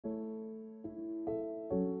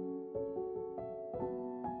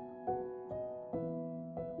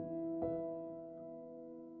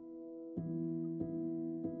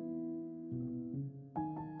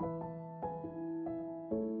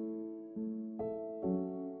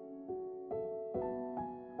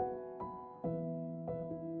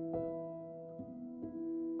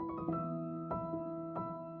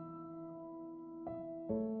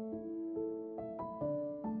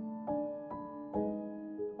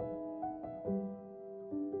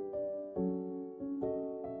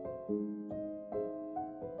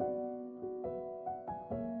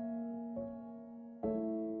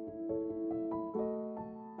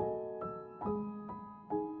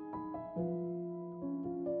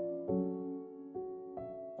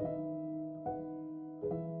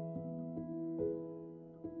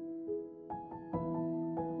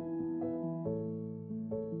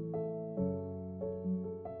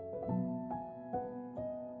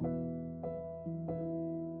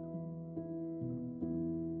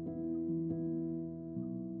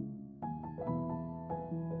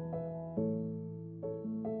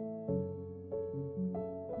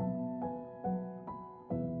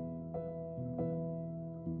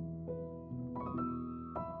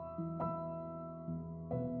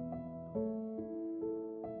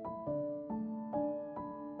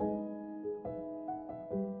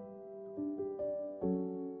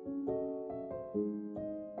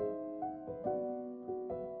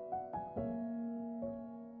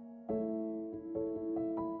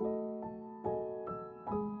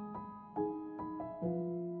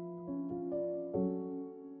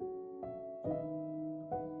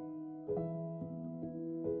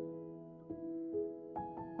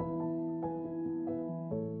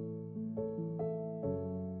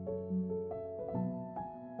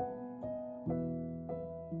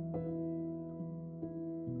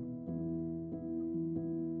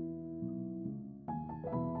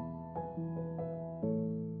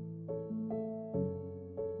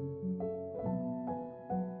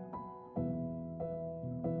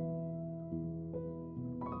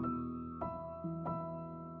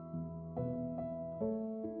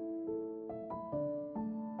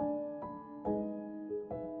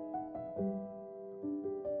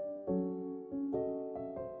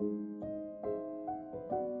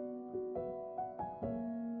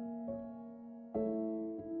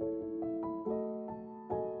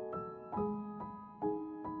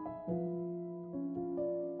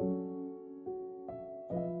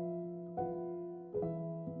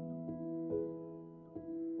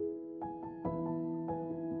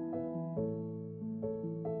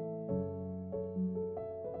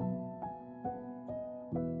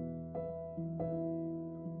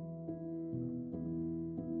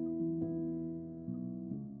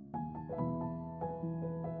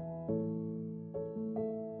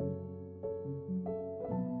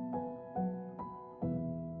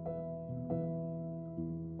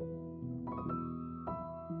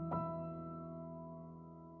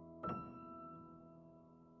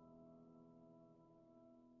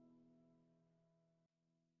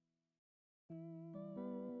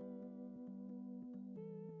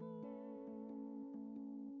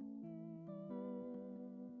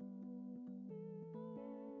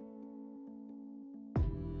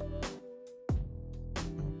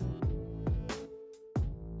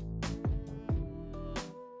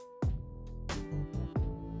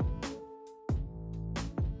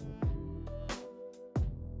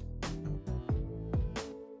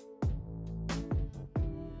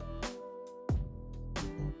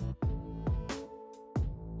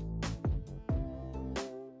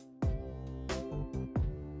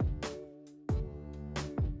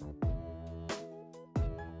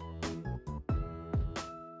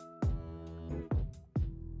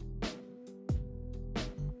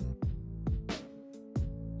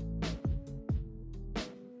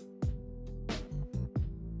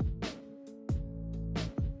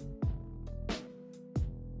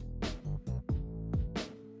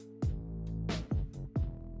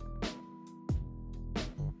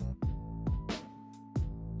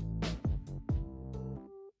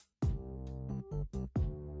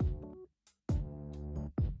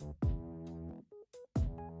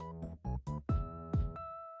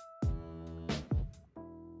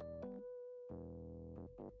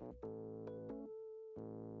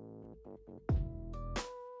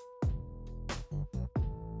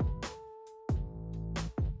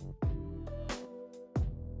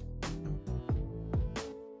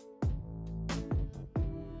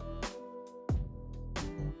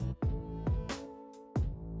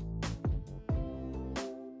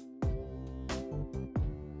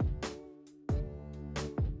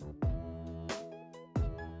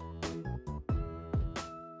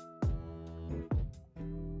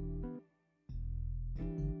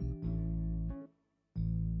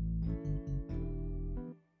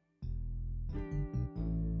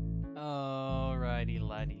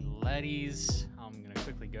Alrighty, laddies. I'm gonna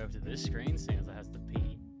quickly go over to this screen, seeing as it has the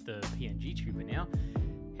PNG tuber now.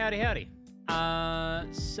 Howdy.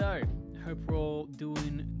 So hope we're all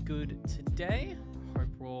doing good today. Hope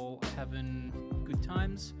we're all having good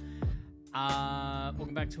times.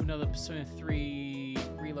 Welcome back to another Persona 3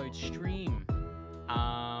 Reload stream.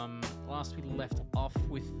 Last we left off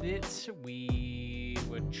with it, we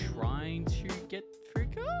were trying to get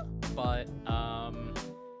Fuka, but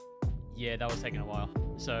yeah, that was taking a while.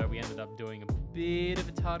 So we ended up doing a bit of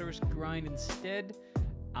a Tartarus grind instead,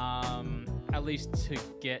 at least to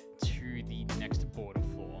get to the next border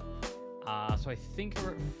floor. So I think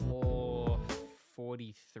we're at floor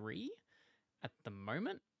 43 at the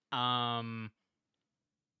moment.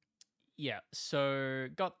 Yeah, so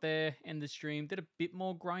got there, end the stream, did a bit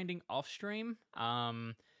more grinding off stream,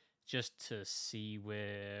 just to see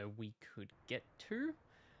where we could get to.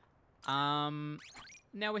 Now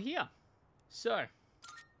we're here. So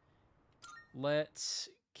let's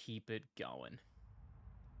keep it going.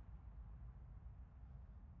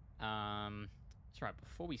 That's right,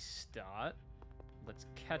 before we start, let's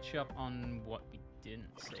catch up on what we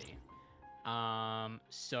didn't see.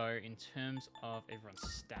 So in terms of everyone's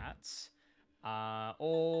stats,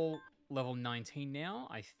 all level 19 now.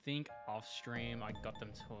 I think off stream I got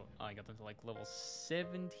them to like level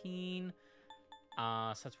 17.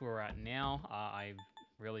 So that's where we're at now. I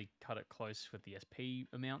really cut it close with the SP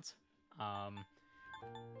amounts.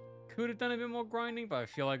 Could have done a bit more grinding, but I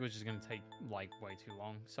feel like it was just going to take like way too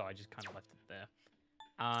long, so I just kind of left it there.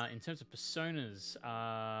 In terms of personas,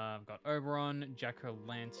 I've got Oberon,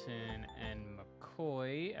 Jack-O-Lantern, and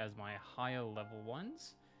McCoy as my higher level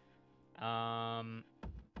ones.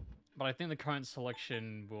 But I think the current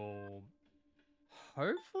selection will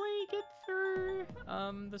hopefully get through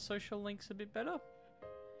the social links a bit better.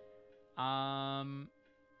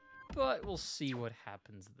 But we'll see what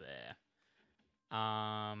happens there.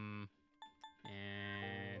 And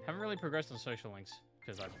haven't really progressed on social links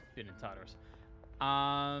because I've been in Tartarus.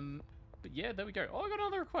 But yeah, there we go. Oh, I got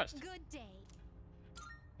another request. Good day.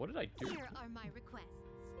 What did I do? Here are my requests.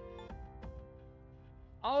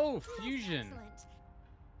 Oh, fusion. Excellent.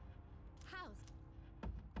 House.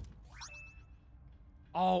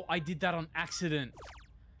 Oh, I did that on accident.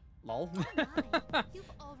 Lol. My, you've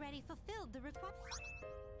already fulfilled the request.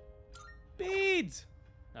 Beads.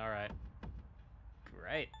 All right.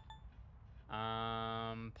 Great.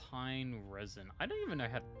 Pine resin. I don't even know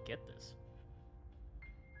how to get this.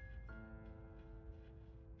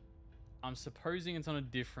 I'm supposing it's on a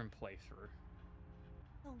different playthrough.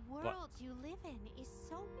 The world you live in is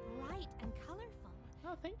so bright and colorful.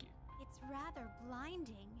 Oh, thank you. It's rather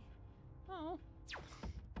blinding. Oh.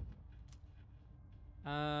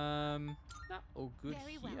 Not all good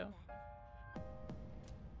Very here. well, then.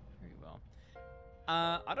 Very well.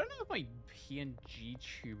 I don't know if my PNG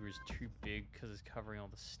tuber is too big because it's covering all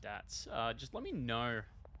the stats. Just let me know,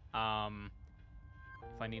 if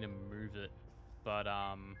I need to move it. But,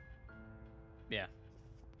 yeah.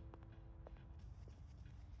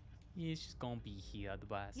 Yeah, it's just gonna be here, the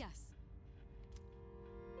boss. Yes.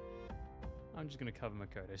 I'm just gonna cover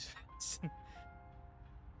Makoto's face.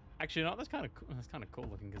 Actually, no, that's kind of cool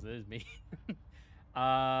looking because it is me.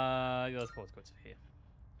 Yeah, let's pull quotes here.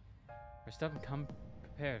 Rest up and come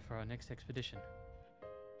prepared for our next expedition.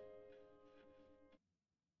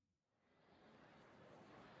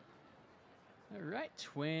 All right,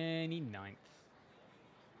 29th. I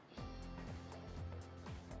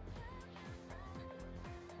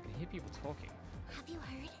can hear people talking. Have you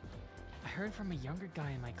heard? I heard from a younger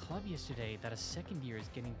guy in my club yesterday that a second year is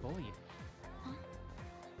getting bullied. Huh?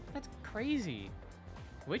 That's crazy.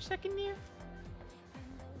 Which second year?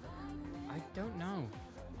 I don't know.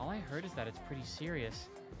 All I heard is that it's pretty serious.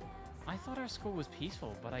 I thought our school was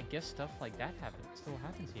peaceful, but I guess stuff like that still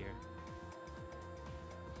happens here.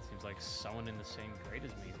 Seems like someone in the same grade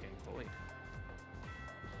as me is getting bullied.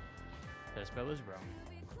 Her spell is wrong.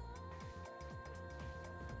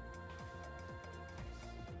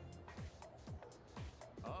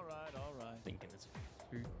 All right. Thinking it's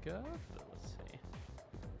Fuka, but let's see.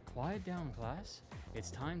 Quiet down, class. It's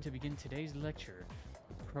time to begin today's lecture.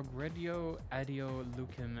 Progredio adio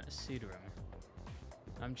lucem siderum.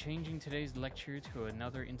 I'm changing today's lecture to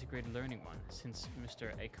another integrated learning one, since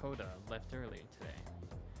Mr. Akoda left early today.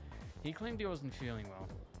 He claimed he wasn't feeling well.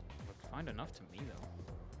 Looked fine enough to me, though.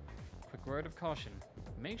 Quick word of caution.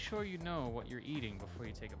 Make sure you know what you're eating before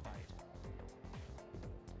you take a bite.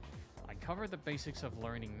 I covered the basics of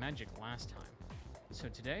learning magic last time, so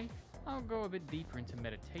today I'll go a bit deeper into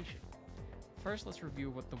meditation. First, let's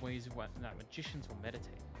review the ways that magicians will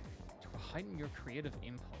meditate. To heighten your creative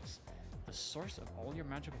impulse, the the source of all your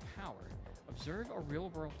magical power, observe a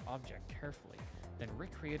real-world object carefully, then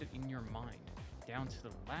recreate it in your mind, down to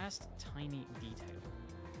the last tiny detail.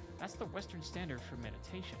 That's the Western standard for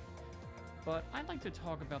meditation, but I'd like to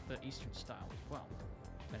talk about the Eastern style as well.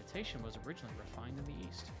 Meditation was originally refined in the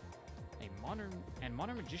East.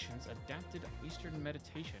 Modern magicians adapted Eastern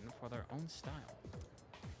meditation for their own style.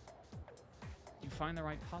 You find the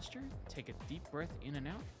right posture, take a deep breath in and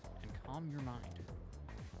out, and calm your mind.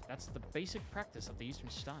 That's the basic practice of the Eastern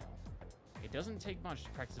style. It doesn't take much to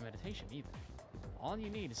practice meditation either. All you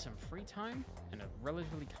need is some free time and a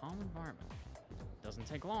relatively calm environment. Doesn't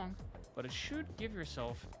take long, but you should give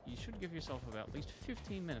yourself about at least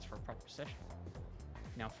 15 minutes for a proper session.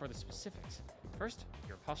 Now for the specifics. First,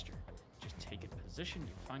 your posture. Just take a position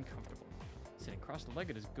you find comfortable. Sitting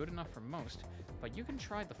cross-legged is good enough for most, but you can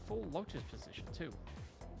try the full lotus position too.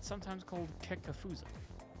 It's sometimes called kekkafusa.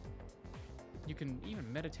 You can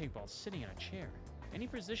even meditate while sitting in a chair. Any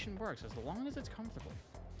position works as long as it's comfortable.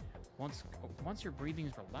 Once your breathing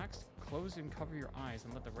is relaxed, close and cover your eyes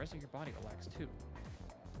and let the rest of your body relax too.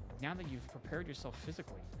 Now that you've prepared yourself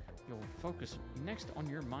physically, you'll focus next on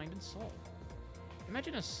your mind and soul.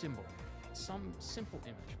 Imagine a symbol, some simple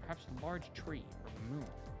image, perhaps a large tree or the moon.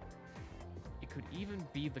 It could even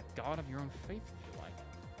be the god of your own faith if you like.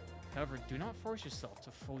 However, do not force yourself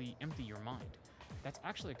to fully empty your mind. That's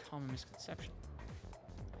actually a common misconception.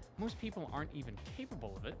 Most people aren't even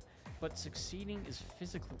capable of it, but succeeding is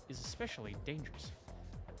especially dangerous.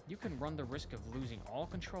 You can run the risk of losing all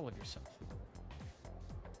control of yourself.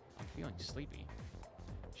 I'm feeling sleepy.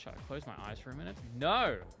 Should I close my eyes for a minute?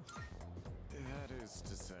 No! That is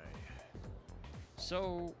to say.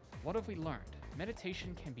 So, what have we learned?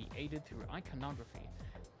 Meditation can be aided through iconography,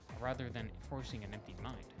 rather than forcing an empty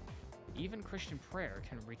mind. Even Christian prayer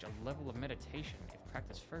can reach a level of meditation if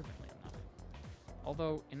practiced fervently enough.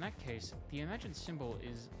 Although, in that case, the imagined symbol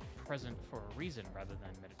is present for a reason rather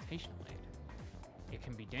than meditational aid. It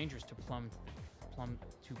can be dangerous to plumb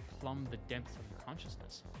the depths of your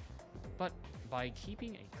consciousness. But by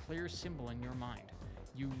keeping a clear symbol in your mind,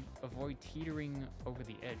 you avoid teetering over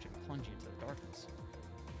the edge and plunging into the darkness.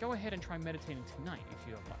 Go ahead and try meditating tonight if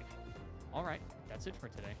you like. Alright, that's it for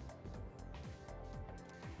today.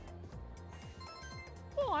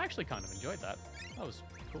 Well, I actually kind of enjoyed that. That was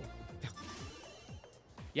cool.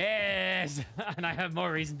 Yes! And I have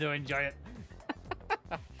more reason to enjoy it.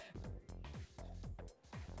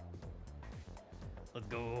 Let's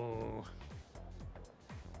go.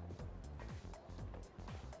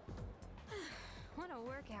 What a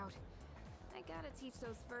workout. I gotta teach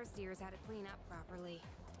those first years how to clean up properly.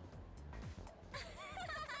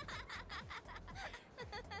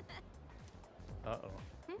 Uh-oh.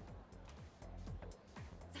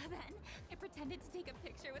 So then, I pretended to take a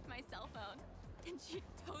picture with my cell phone. And she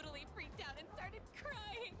totally freaked out and started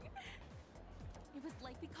crying. It was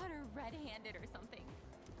like we caught her red-handed or something.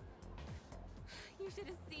 You should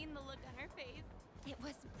have seen the look on her face. It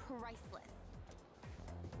was priceless.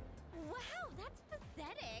 Wow, that's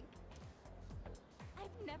pathetic.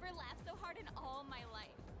 I've never laughed so hard in all my life.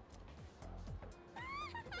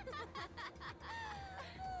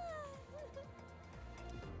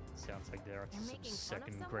 Sounds like there are You're some making fun of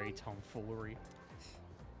second-grade tomfoolery.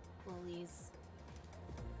 Bullies.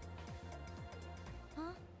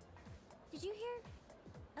 Huh? Did you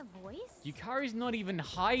hear a voice? Yukari's not even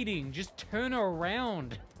hiding. Just turn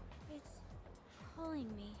around. It's calling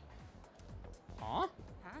me. Huh?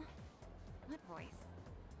 Huh? What voice?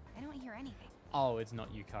 I don't hear anything. Oh, it's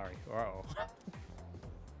not Yukari. Oh.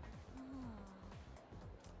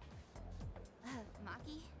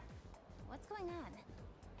 Maki? What's going on?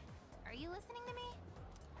 Are you listening to me?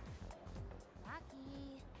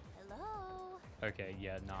 Maki? Hello? Okay,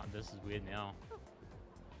 yeah, nah, this is weird now.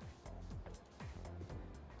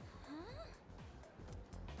 Huh?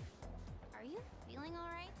 Are you feeling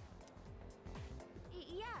alright?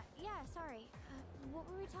 Yeah, sorry. What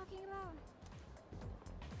were we talking about?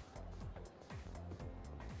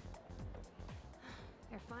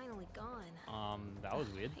 They're finally gone. That was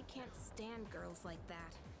weird. I can't stand girls like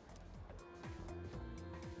that.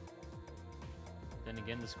 Then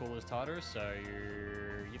again, the school is taught her, so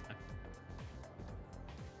you're, you know.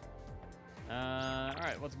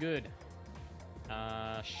 Alright, what's good?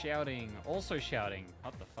 Shouting. Also shouting.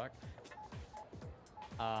 What the fuck?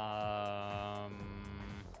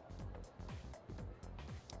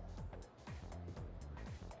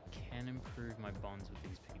 Can improve my bonds with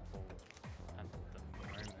these people at the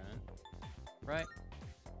moment. Right.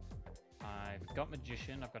 I've got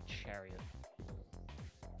Magician, I've got Chariot.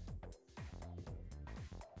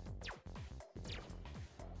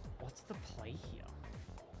 What's the play here?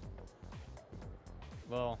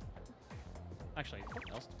 Well, actually, what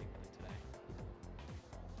else do people do today?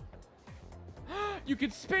 You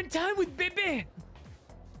can spend time with Bebe!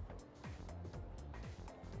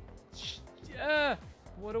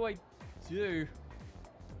 What do I do?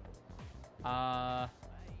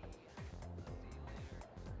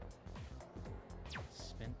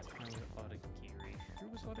 Spent time with Otagiri. Who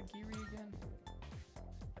was Otagiri again?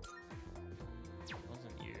 It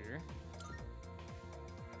wasn't you.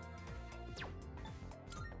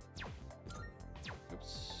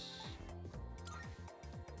 Oops.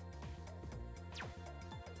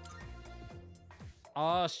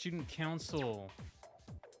 Ah, student council.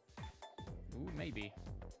 Ooh, maybe.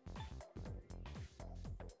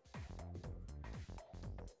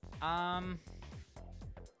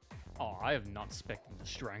 Oh, I have not spec'd the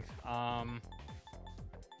strength. Well,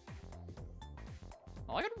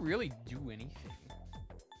 I could really do anything.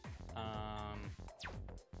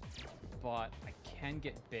 But I can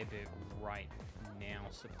get Bebe right now,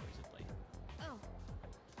 supposedly. Oh,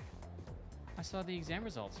 I saw the exam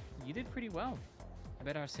results. You did pretty well. I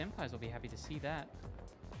bet our senpais will be happy to see that.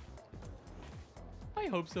 I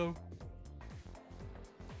hope so.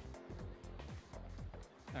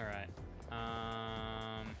 Alright.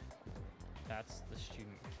 That's the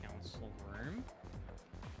student council room.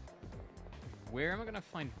 Where am I gonna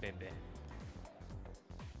find Bebe?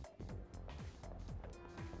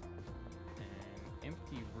 An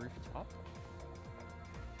empty rooftop.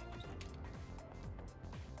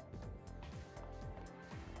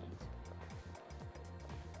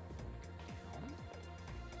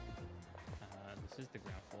 This is the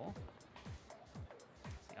ground floor.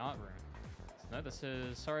 It's the art room. So no, this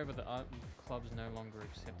is sorry, but the art club's no longer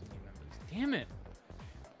accepting new members. Damn it!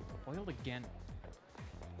 Boiled again.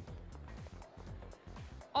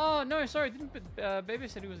 Oh no, sorry, didn't. Bebe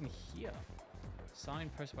said he wasn't here. Sign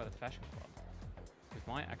posted by the fashion club. With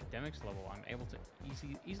my academics level, I'm able to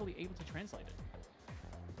easily able to translate it.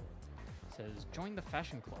 It says join the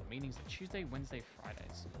fashion club. Meetings are Tuesday, Wednesday,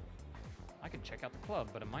 Fridays. I can check out the club,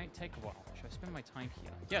 but it might take a while. Should I spend my time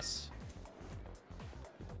here? Yes!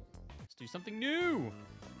 Let's do something new!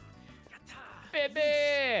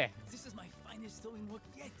 Bebe! This is my finest sewing work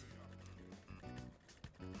yet.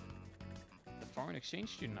 The foreign exchange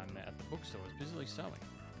student I met at the bookstore was busily sewing.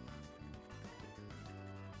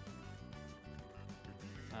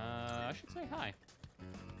 I should say hi.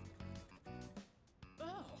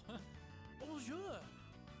 Oh, bonjour.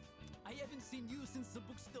 I haven't seen you since the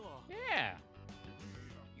bookstore. Yeah!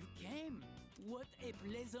 You came. What a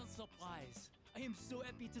pleasant surprise. I am so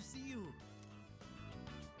happy to see you.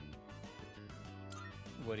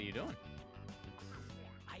 What are you doing?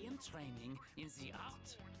 I am training in the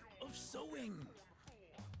art of sewing.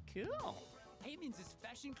 Cool. I am in this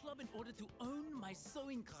fashion club in order to own my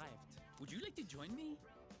sewing craft. Would you like to join me?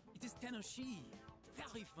 It is Tenoshi.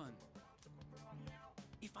 Very fun.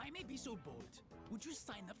 If I may be so bold, would you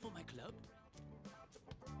sign up for my club?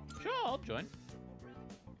 Sure, I'll join.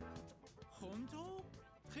 Hondo?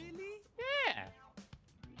 Really? Yeah!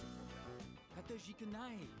 Kataji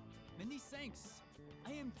Kanai, many thanks.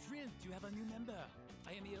 I am thrilled to have a new member.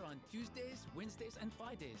 I am here on Tuesdays, Wednesdays, and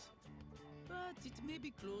Fridays. But it may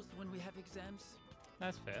be closed when we have exams.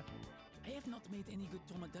 That's fair. I have not made any good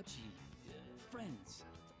Tomodachi friends,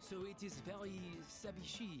 so it is very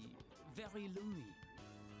sabishi, very lonely.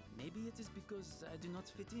 Maybe it is because I do not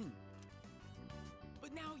fit in.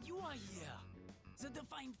 But now you are here. The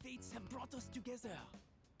divine fates have brought us together.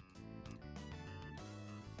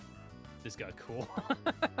 This guy cool.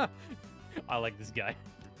 I like this guy.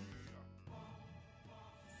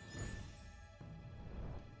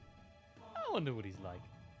 I wonder what he's like.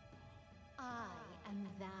 I am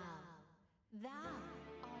thou. Thou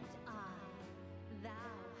art I. Thou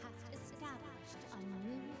hast established a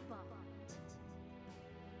new bond.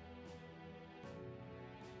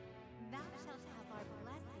 Thou shalt have our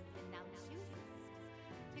blessing, and thou choosest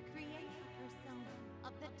to create the persona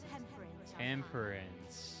of the temperance.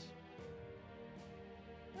 Temperance.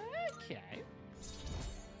 Okay.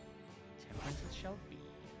 Temperance it shall be.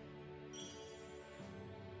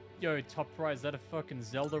 Yo, top right, is that a fucking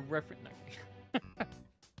Zelda reference? No.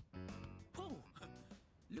 Oh,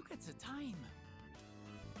 look at the time.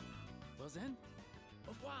 Well then,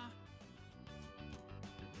 au revoir.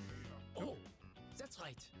 Oh, that's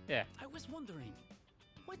right. Yeah. I was wondering,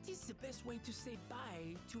 what is the best way to say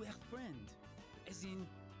bye to a friend? As in,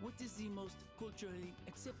 what is the most culturally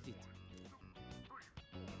accepted?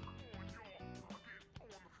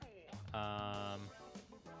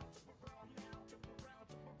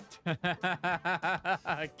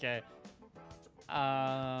 Okay.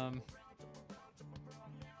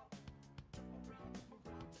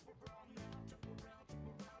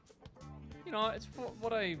 You know, it's for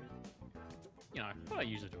what I, what I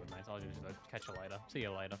usually do with mates. I'll usually go, catch you later. See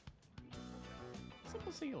you later.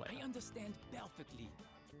 Simple see you later. I understand perfectly.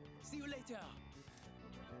 See you later.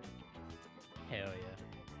 Hell yeah.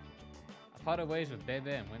 I parted ways with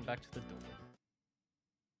Bebe and went back to the door.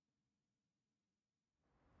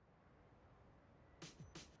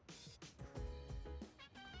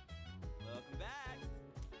 Welcome back.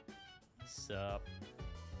 Sup?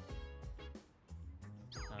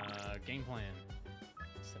 Game plan.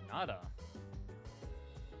 Sonata.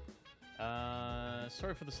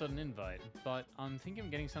 Sorry for the sudden invite, but I'm thinking of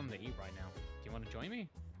getting something to eat right now. Do you want to join me?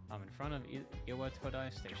 I'm in front of Iwa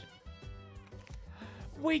Todai Station.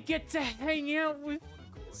 We get to hang out with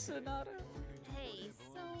Sonata. Hey,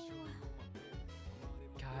 so...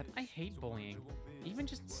 God, I hate bullying. Even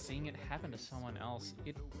just seeing it happen to someone else,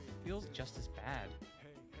 it feels just as bad.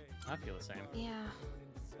 I feel the same. Yeah.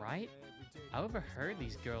 Right? I overheard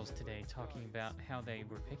these girls today talking about how they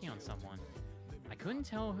were picking on someone. I couldn't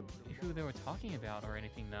tell who they were talking about or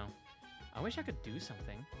anything though. I wish I could do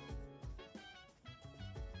something.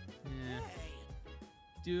 Yeah.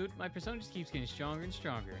 Dude, my persona just keeps getting stronger and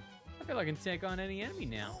stronger. I feel like I can take on any enemy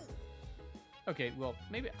now. Okay, well,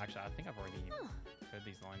 maybe, actually, I think I've already heard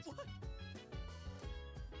these lines.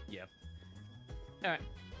 Yep. Alright.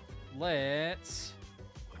 Let's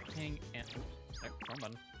hang and... Oh, wrong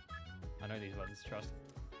button. I know these buttons, trust.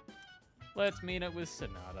 Let's meet up with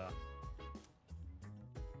Sonata.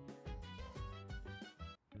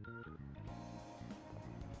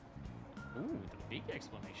 Ooh, the big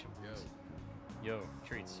exclamation marks. Yo,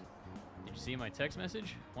 treats. Did you see my text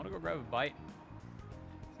message? Want to go grab a bite?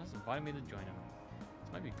 Sounds inviting me to join him.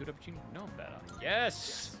 This might be a good opportunity to know him better.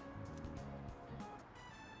 Yes!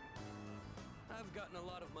 I've gotten a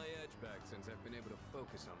lot of my edge back since I've been able to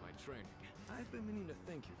focus on my training. I've been meaning to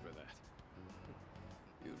thank you for that.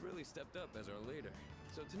 You've really stepped up as our leader,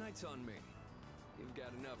 so tonight's on me. You've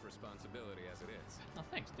got enough responsibility as it is. Oh,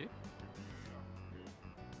 thanks, dude.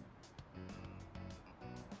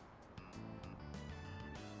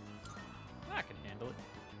 I can handle it.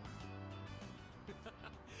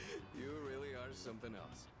 You really are something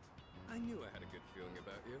else. I knew I had a good feeling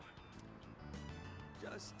about you.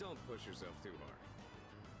 Just don't push yourself too hard.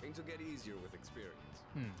 Things will get easier with experience.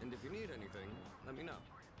 And if you need anything, let me know.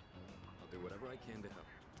 I'll do whatever I can to help.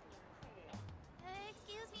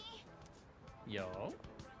 Excuse me? Yo.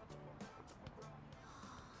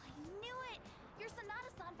 I knew it! You're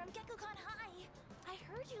Sonata-san from Gekukon High. I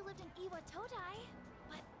heard you lived in Iwa Todai,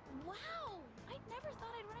 but wow! I never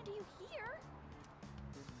thought I'd run into you here.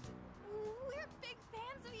 We're big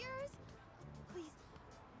fans of yours. Please,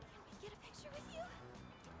 can we get a picture with you?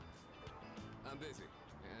 I'm busy,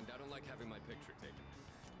 and I don't like having my picture taken.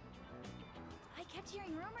 I kept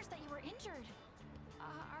hearing rumors that you were injured.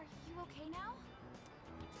 Are you okay now?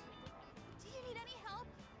 Do you need any help?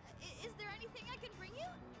 Is there anything I can bring you?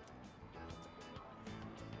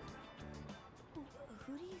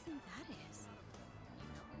 Who do you think that is?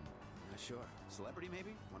 Sure. Celebrity,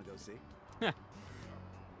 maybe? Want to go see?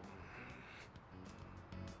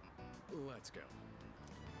 Let's go.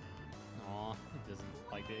 Aw, he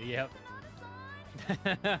doesn't like it. Yep.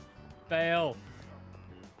 Sonata-san! Fail.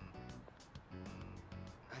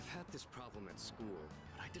 I've had this problem at school,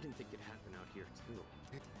 but I didn't think it'd happen out here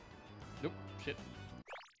too. Nope. Shit.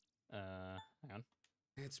 Hang on.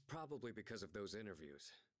 It's probably because of those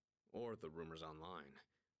interviews. Or the rumors online.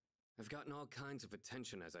 I've gotten all kinds of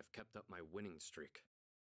attention as I've kept up my winning streak.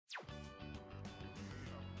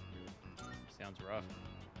 Sounds rough.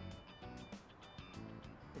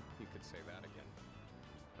 You could say that again.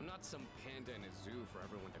 I'm not some panda in a zoo for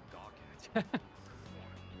everyone to gawk at.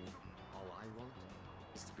 All I want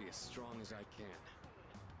is to be as strong as I can.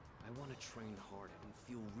 I want to train hard and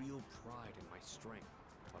feel real pride in my strength.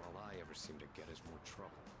 But all I ever seem to get is more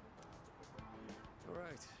trouble.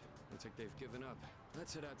 Alright, looks like they've given up.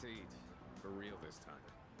 Let's head out to eat. For real this time.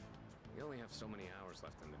 We only have so many hours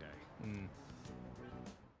left in the day.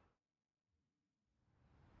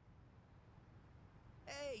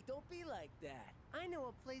 Hey, don't be like that. I know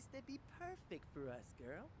a place that'd be perfect for us,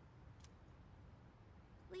 girl.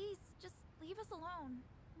 Please, just leave us alone.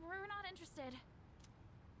 We're not interested.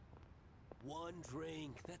 One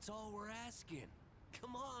drink, that's all we're asking.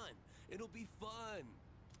 Come on, it'll be fun.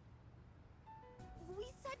 We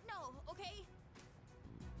said no, okay?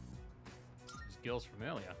 Skills from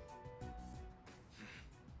earlier.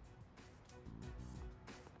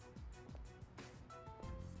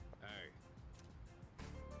 Hey.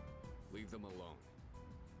 Leave them alone.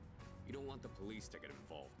 You don't want the police to get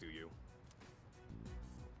involved, do you?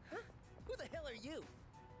 Huh? Who the hell are you?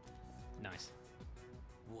 Nice.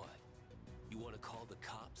 What? want to call the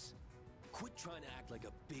cops? Quit trying to act like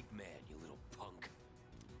a big man, you little punk.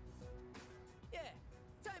 Yeah,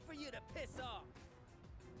 time for you to piss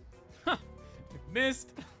off.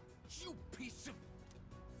 Missed. You piece of...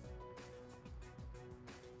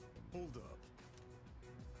 Hold up.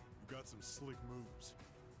 You got some slick moves.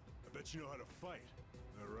 I bet you know how to fight.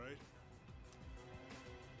 All right?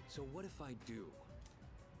 So what if I do?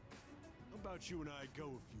 How about you and I go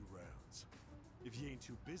a few rounds? If you ain't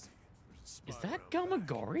too busy, there's a spot Is that around back.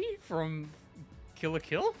 Gamagori from Kill la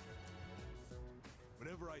Kill?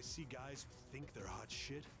 Whenever I see guys who think they're hot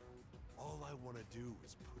shit, all I want to do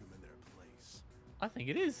is put them in their place. I think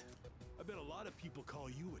it is. I bet a lot of people call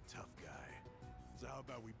you a tough guy. So how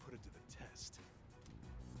about we put it to the test?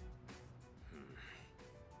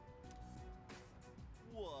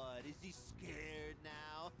 What? Is he scared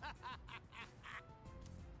now?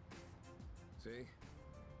 See?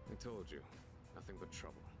 I told you. Nothing but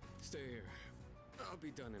trouble. Stay here. I'll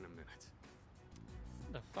be done in a minute.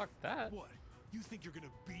 The fuck that? What? You think you're gonna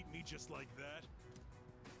beat me just like that?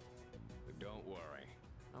 But don't worry.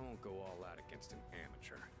 I won't go all out against an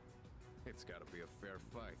amateur. It's gotta be a fair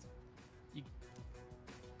fight. You...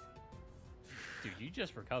 Dude, you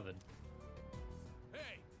just recovered.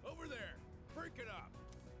 Hey, over there! Break it up!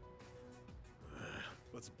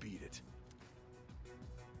 Let's beat it.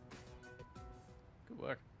 Good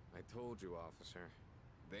work. I told you, officer.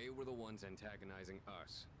 They were the ones antagonizing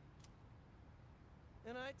us.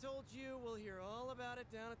 And I told you we'll hear all about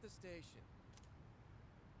it down at the station.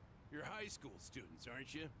 You're high school students,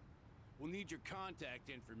 aren't you? We'll need your contact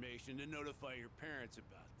information to notify your parents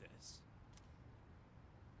about this.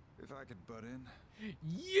 If I could butt in.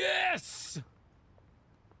 Yes!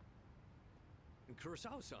 And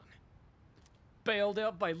Kurosawa-san. Bailed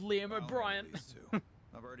out by Liam I'll O'Brien. handle these two.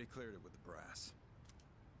 I've already cleared it with the brass.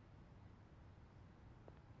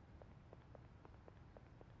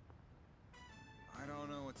 I don't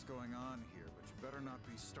know what's going on here, but you better not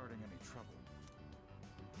be starting any trouble.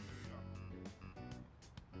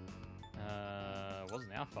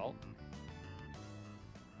 Wasn't our fault.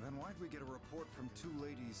 Then why'd we get a report from two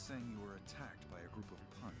ladies saying you were attacked by a group of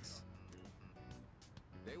punks?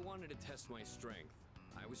 They wanted to test my strength.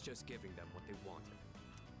 I was just giving them what they wanted.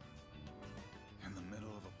 In the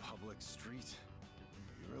middle of a public street?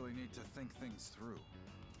 You really need to think things through.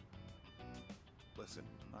 Listen,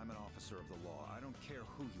 I'm an officer of the law. I don't care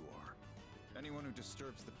who you are. Anyone who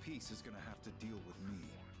disturbs the peace is gonna have to deal with me.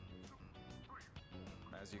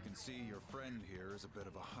 As you can see, your friend here is a bit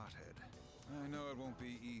of a hothead. I know it won't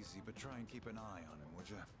be easy, but try and keep an eye on him, would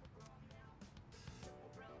ya?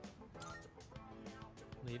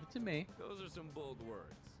 Leave it to me. Those are some bold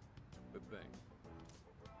words. But bang.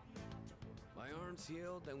 My arm's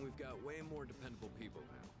healed, and we've got way more dependable people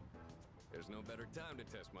now. There's no better time to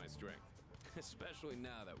test my strength. Especially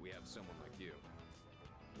now that we have someone like you.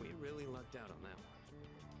 We really lucked out on that one.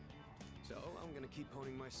 So I'm gonna keep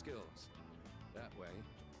honing my skills. That way,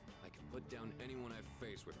 I can put down anyone I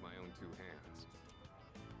face with my own two hands.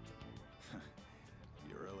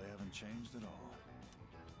 You really haven't changed at all.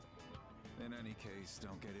 In any case,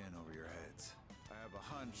 don't get in over your heads. I have a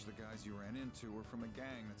hunch the guys you ran into were from a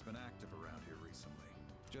gang that's been active around here recently.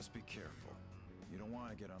 Just be careful. You don't want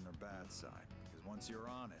to get on their bad side, because once you're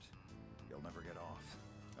on it, you'll never get off.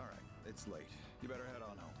 All right, it's late. You better head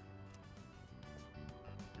on home.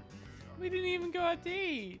 We didn't even go out to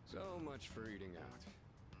eat. So much for eating out.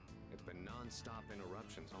 It's been non-stop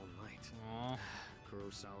interruptions all night. Aw.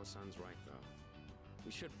 Kurosawa-san's right, though.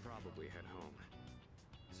 We should probably head home.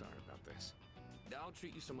 Sorry about this. I'll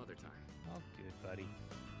treat you some other time. Oh, good, buddy.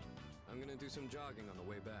 I'm gonna do some jogging on the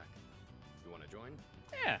way back. You wanna join?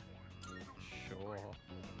 Yeah. Sure.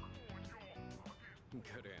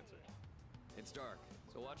 Good answer. It's dark,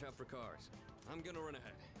 so watch out for cars. I'm gonna run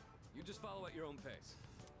ahead. You just follow at your own pace.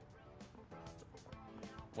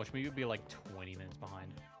 Watch me be like 20 minutes behind.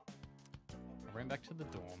 I ran back to the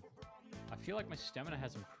dorm. I feel like my stamina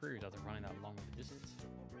has improved after running that long of a distance.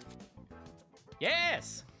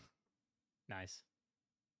 Yes! Nice.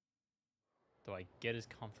 Do I get his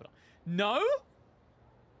confidant? No?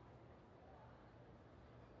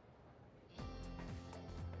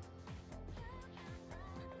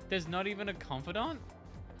 There's not even a confidant?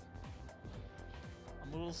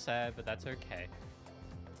 I'm a little sad, but that's okay.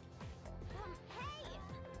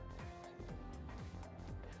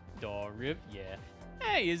 Door rip, yeah.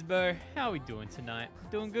 Hey, Isbo, how we doing tonight?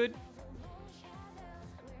 Doing good?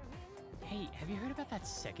 Hey, have you heard about that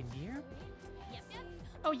second year? Yep, yep.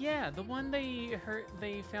 Oh yeah, the one they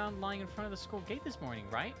found lying in front of the school gate this morning,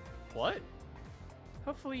 right? What?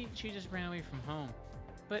 Hopefully she just ran away from home.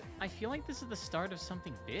 But I feel like this is the start of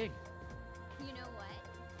something big. You know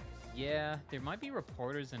what? Yeah, there might be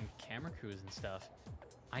reporters and camera crews and stuff.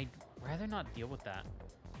 I'd rather not deal with that.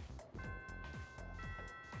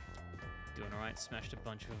 Doing alright, smashed a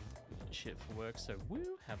bunch of shit for work, so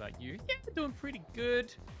woo, how about you? Yeah, doing pretty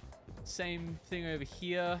good. Same thing over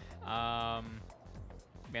here.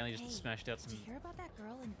 Mainly just smashed out some... Did you hear about that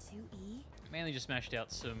girl in 2E? Mainly just smashed out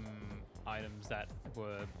some items that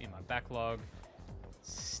were in my backlog.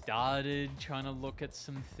 Started trying to look at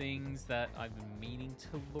some things that I've been meaning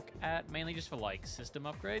to look at, mainly just for like system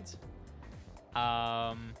upgrades.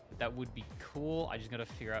 That would be cool. I just gotta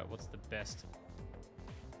figure out what's the best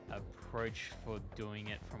approach for doing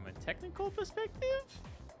it from a technical perspective,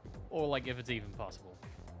 or like if it's even possible.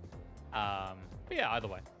 But yeah, either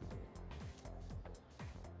way.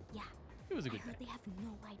 Yeah. It was a good I heard day. they have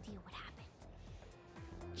no idea what happened.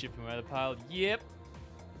 Chipping away the pile. Yep.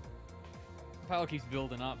 The pile keeps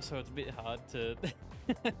building up, so it's a bit hard to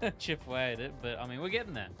chip away at it. But I mean, we're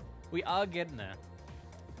getting there. We are getting there.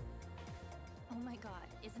 Oh my god,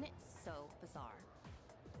 isn't it so bizarre?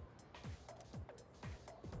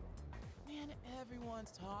 Man,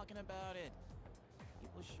 everyone's talking about it.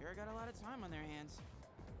 People sure got a lot of time on their hands.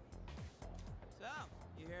 So,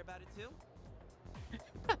 you hear about it too?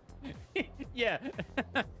 Yeah.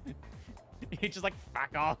 He's just like,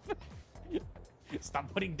 fuck off.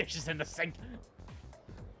 Stop putting dishes in the sink.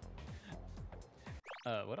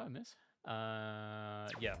 What did I miss?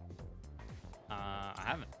 Yeah. I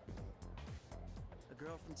haven't. A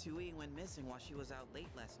girl from 2E went missing while she was out late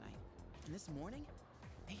last night. And this morning,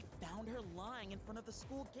 they found her lying in front of the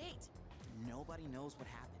school gate. Nobody knows what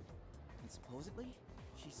happened. And supposedly,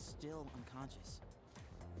 she's still unconscious.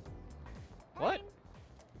 What?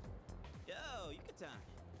 Yo, Yucatan.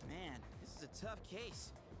 Man, this is a tough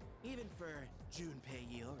case. Even for Junpei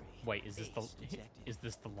Iori. Wait, is this the detective. is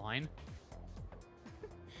this the line?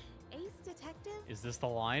 Ace Detective? Is this the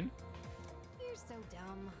line? You're so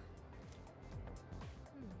dumb.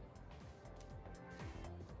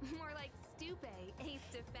 More like Stupe, Ace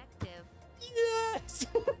Defective. Yes!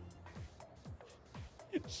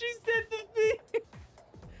 She said the thing!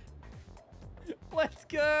 Let's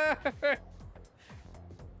go!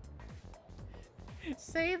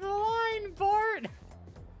 Say the line, Bart!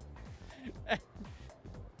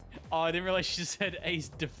 Oh, I didn't realize she said Ace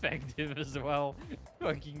Defective as well.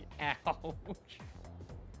 Fucking ouch.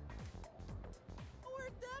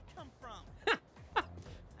 Where'd that come from?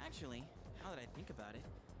 Actually, now that I think about it,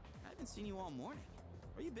 I haven't seen you all morning.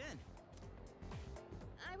 Where you been?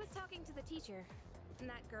 I was talking to the teacher. And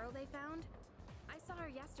that girl they found? I saw her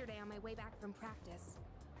yesterday on my way back from practice.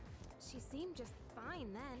 She seemed just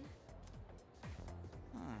fine then.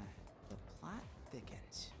 Huh. The plot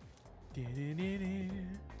thickens.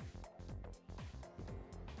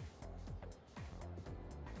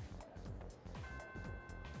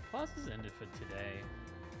 Classes ended for today.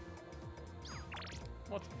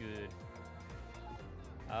 What's good?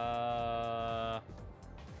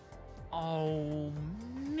 Oh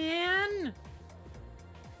man!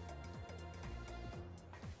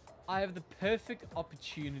 I have the perfect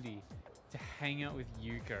opportunity to hang out with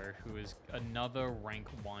Yuko, who is another rank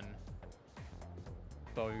 1.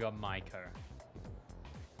 But we got Maiko.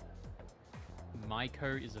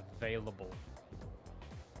 Maiko is available.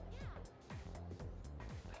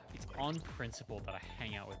 It's on principle that I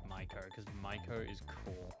hang out with Maiko, because Maiko is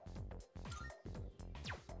cool.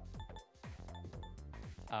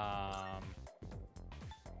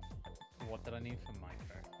 What did I need for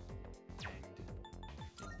Maiko?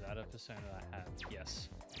 And is that a persona that I have? Yes.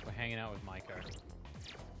 We're hanging out with Maiko.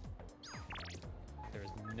 There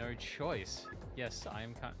is no choice. Yes, I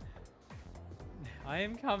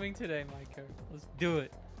am coming today, Maiko. Let's do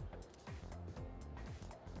it.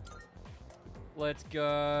 Let's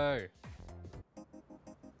go.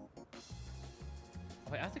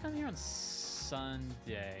 Wait, I have to come here on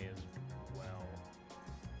Sunday as well.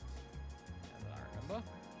 As I remember.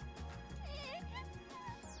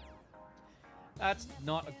 That's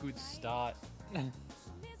not a good start.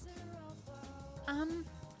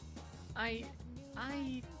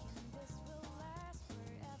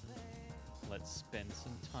 Let's spend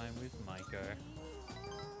some time with Maiko.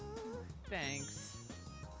 Thanks.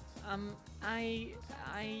 I don't know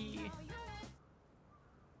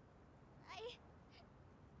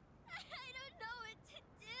what to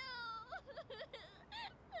do.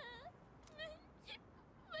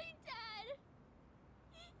 My dad.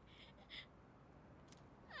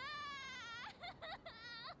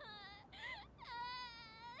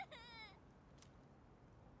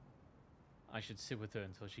 I should sit with her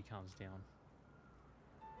until she calms down.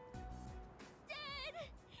 Dad.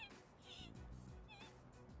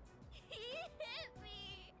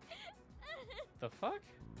 the fuck?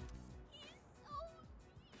 He's so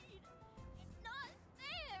mean. It's not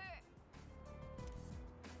fair.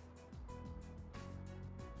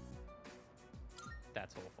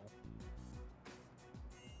 That's awful.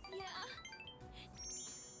 Yeah.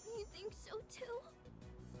 You think so too?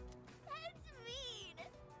 That's mean.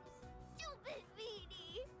 Stupid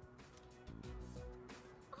meanie.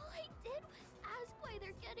 All I did was ask why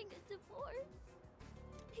they're getting a divorce.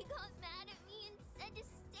 They got mad at me and said to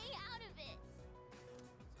stay out of it.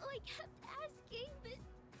 So I kept asking, but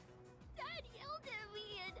Dad yelled at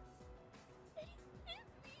me and he hit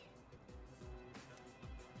me.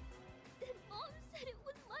 Then Mom said it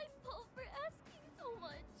was my fault for asking so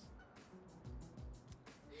much.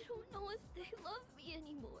 I don't know if they love me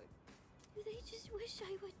anymore. Do they just wish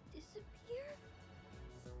I would disappear?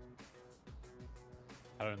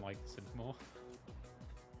 I don't like this anymore.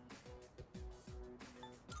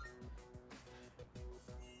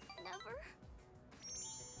 Never.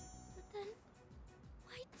 But then,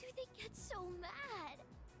 why do they get so mad?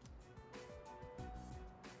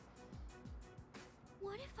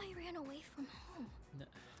 What if I ran away from home? No.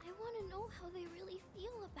 I want to know how they really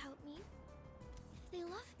feel about me. If they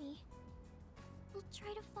love me, they'll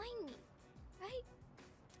try to find me, right?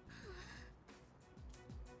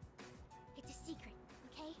 It's a secret,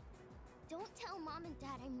 okay? Don't tell Mom and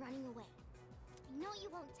Dad I'm running away. I know you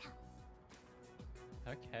won't tell.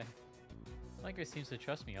 Okay. Lego seems to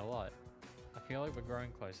trust me a lot. I feel like we're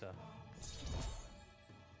growing closer.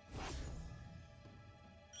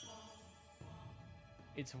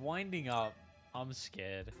 It's winding up. I'm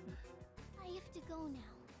scared. I have to go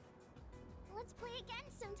now. Let's play again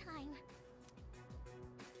sometime.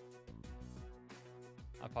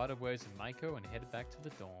 I parted ways with Maiko and headed back to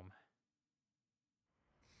the dorm.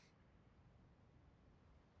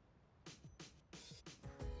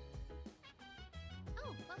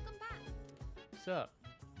 Oh, welcome back. So,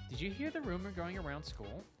 did you hear the rumor going around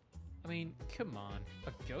school? I mean, come on,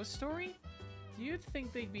 a ghost story? You'd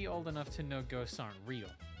think they'd be old enough to know ghosts aren't real.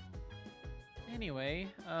 Anyway,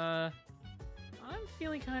 I'm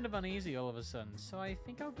feeling kind of uneasy all of a sudden, so I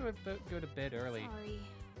think I'll go to bed early. Sorry.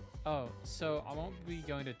 Oh, so I won't be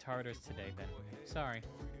going to Tartarus today then. Sorry.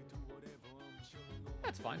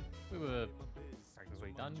 That's fine. We were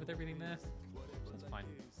practically done with everything there, so that's fine.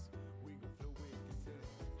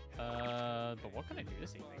 But what can I do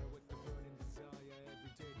this evening?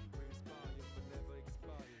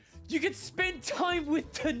 You can spend time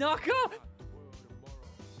with Tanaka?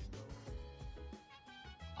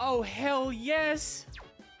 Oh, hell yes!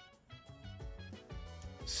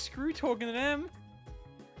 Screw talking to them.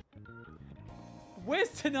 Where's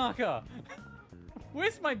Tanaka?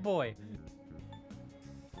 Where's my boy?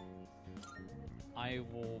 I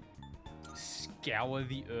will scour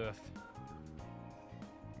the earth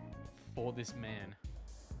for this man.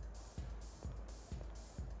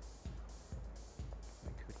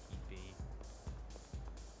 Where could he be?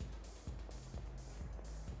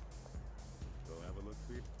 Go have a look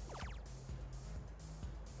for you.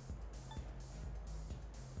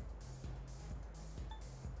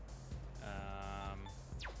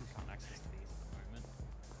 Can't access these at the moment.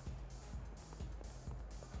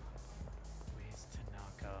 Where's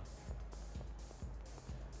Tanaka?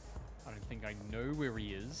 I don't think I know where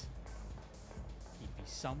he is. He'd be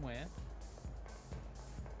somewhere.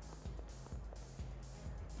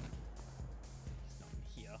 He's not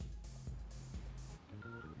here.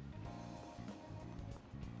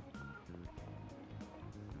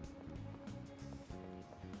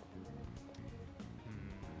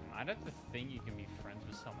 I'd have to think you can be friends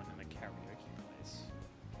with someone in the karaoke place.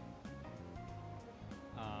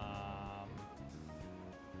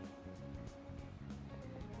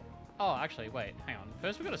 Oh, actually, wait, hang on.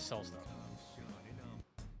 First, we gotta sell stuff.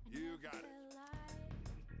 You got it.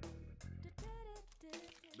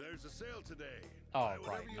 There's a sale today. Oh, Buy right,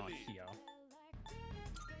 whatever you not need. here.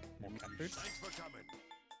 More cat food. Thanks for coming.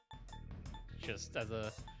 Just as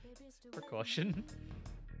a precaution.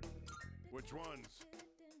 Which ones?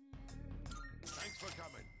 Thanks for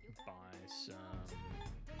coming. Buy some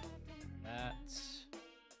that.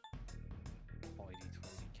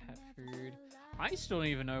 Hoity-toity cat food. I still don't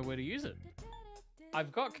even know where to use it.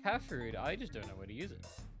 I've got cat food, I just don't know where to use it.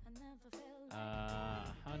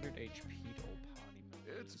 100 HP to all party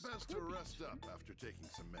members. It's best to rest up after taking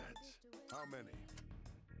some meds. How many?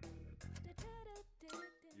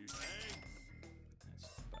 You thanks.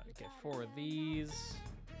 Let's get 4 of these.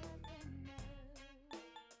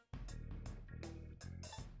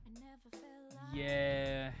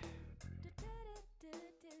 Yeah.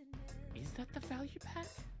 Is that the value pack?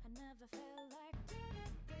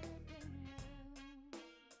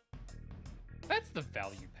 That's the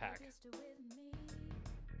value pack.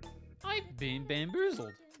 I've been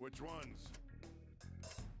bamboozled. Which ones?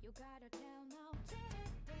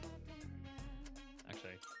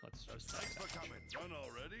 Actually, let's just Thanks for coming. Done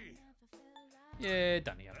already? yeah,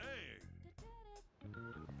 done here. Hey!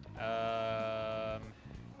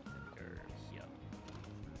 Go here.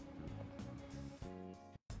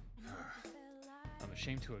 I'm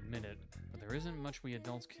ashamed to admit it, but there isn't much we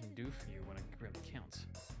adults can do for you when it really counts.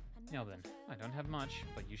 Now then, I don't have much,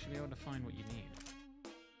 but you should be able to find what you need.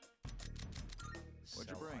 What'd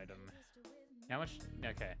you Sell bring? item. How much?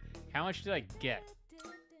 Okay. How much did I get?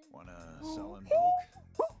 Wanna sell in bulk?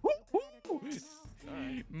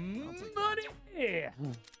 Alright, I'll take Money!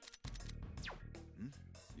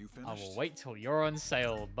 You finished? I will wait till you're on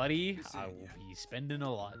sale, buddy. Good I seeing will ya. be spending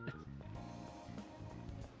a lot.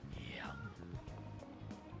 Yeah.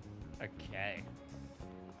 Okay.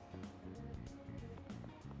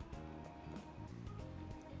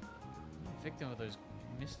 Victim of those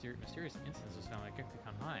mysterious incidents was found at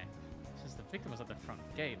Gekukan High. Since the victim was at the front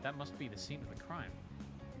gate, that must be the scene of the crime.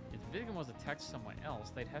 If the victim was attacked somewhere else,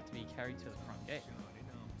 they'd have to be carried to the front gate.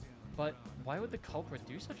 But why would the culprit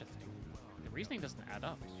do such a thing? The reasoning doesn't add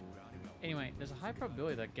up. Anyway, there's a high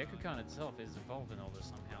probability that Gekukan itself is involved in all this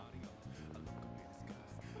somehow.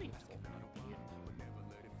 What are you talking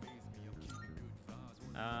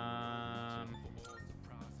about?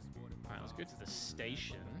 Alright, let's go to the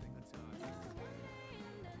station.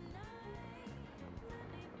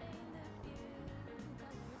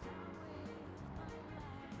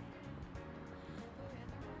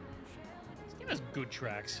 This game has good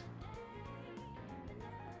tracks.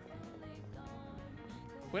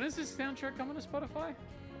 When is this soundtrack coming to Spotify?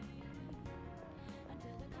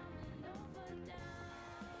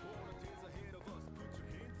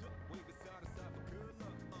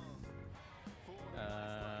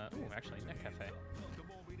 Ooh, actually, Net Cafe.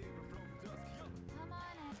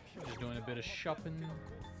 Just doing a bit of shopping.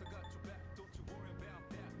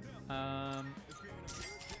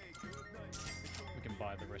 We can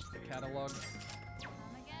buy the rest of the catalog.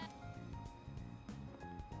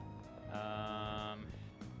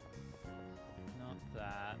 Not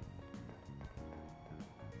that.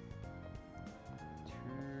 2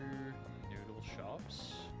 noodle shops.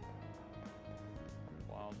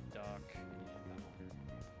 Wild duck.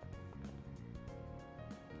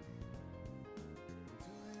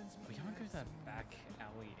 We can't go to that back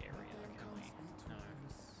alley area, can we? No.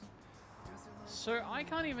 So I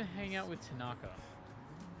can't even hang out with Tanaka.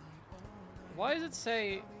 Why does it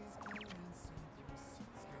say...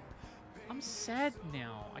 I'm sad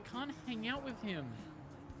now. I can't hang out with him.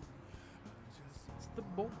 It's the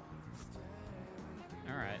bull.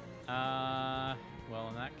 Alright. Well,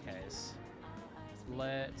 in that case,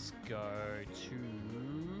 let's go to...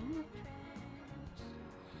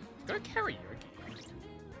 Go karaoke.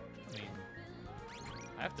 I mean,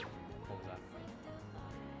 I have to... What was that?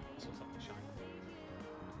 I saw something shine.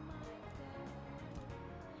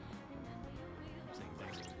 I'm seeing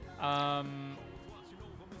things.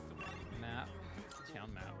 Map. Town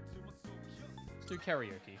map. Let's do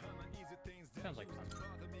karaoke. Sounds like fun.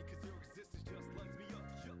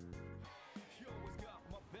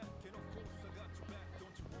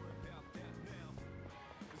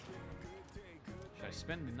 Should I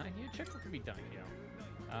spend the night here? Check what can be done here.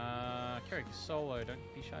 Karaoke solo. Don't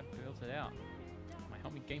be shy to build it out. Might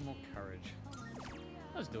help me gain more courage.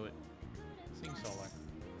 Let's do it. Sing solo.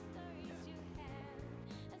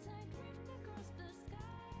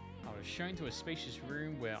 I was shown to a spacious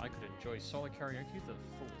room where I could enjoy solo karaoke to the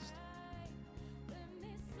fullest.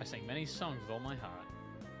 I sang many songs with all my heart.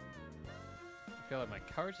 I feel like my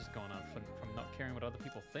courage has gone up from not caring what other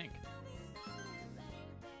people think.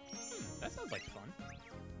 That sounds like fun.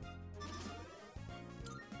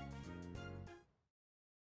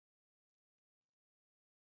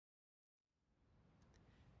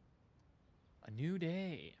 A new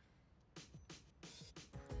day.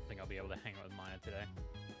 I think I'll be able to hang out with Maya today.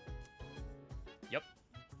 Yep.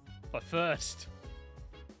 But first,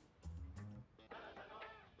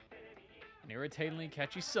 an irritatingly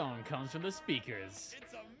catchy song comes from the speakers.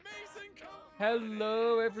 It's amazing!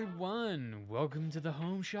 Hello, everyone. Welcome to the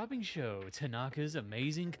Home Shopping Show, Tanaka's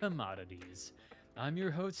Amazing Commodities. I'm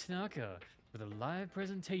your host, Tanaka, with a live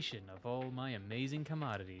presentation of all my amazing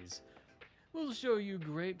commodities. We'll show you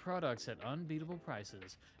great products at unbeatable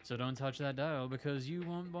prices, so don't touch that dial because you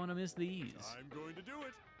won't want to miss these. I'm going to do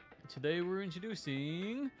it. Today we're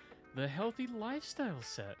introducing the Healthy Lifestyle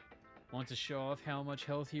Set. Want to show off how much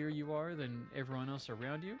healthier you are than everyone else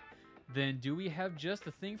around you? Then do we have just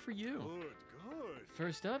the thing for you? Good, good.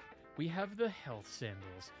 First up, we have the health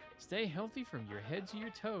sandals. Stay healthy from your head to your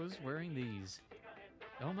toes wearing these.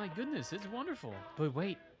 Oh my goodness, it's wonderful. But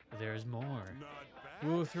wait, there's more.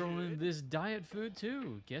 We'll throw in this diet food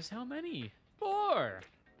too. Guess how many? 4!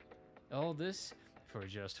 All this for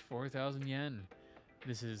just 4,000 yen.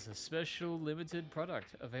 This is a special limited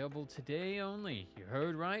product available today only. You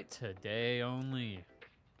heard right, today only.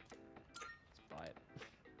 Let's buy it.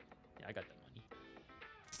 Yeah, I got the money.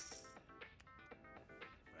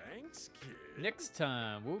 Thanks, kid. Next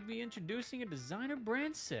time, we'll be introducing a designer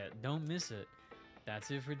brand set. Don't miss it.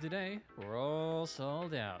 That's it for today. We're all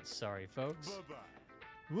sold out. Sorry, folks. Bye-bye.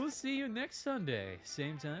 We'll see you next Sunday.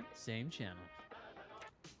 Same time, same channel.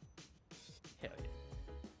 Hell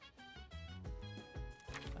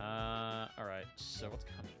yeah. Alright, so what's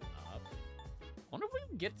coming up? Wonder if we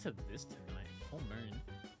can get to this tonight. Full moon.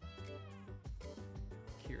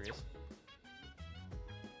 Curious.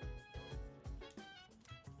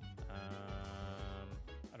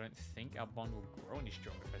 I don't think our bond will grow any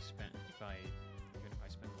stronger if I spend more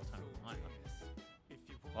time with Maya.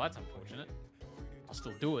 Well, that's unfortunate. I'll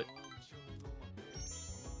still do it.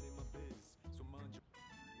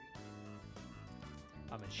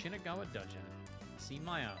 I'm at Shinagawa Dungeon. See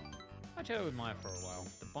Maya. I chatted with Maya for a while.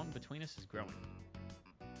 The bond between us is growing.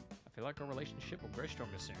 I feel like our relationship will grow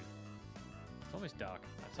stronger soon. It's almost dark.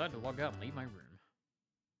 I decided to log out and leave my room.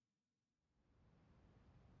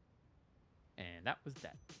 And that was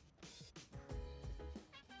that.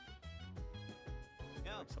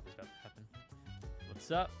 Yo. Looks like something's about to happen.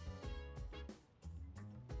 What's up?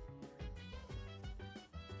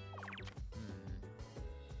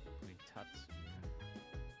 Tatsu.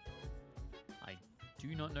 I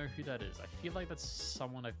do not know who that is. I feel like that's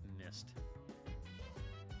someone I've missed.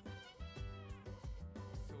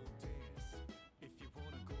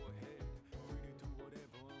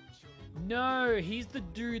 No, he's the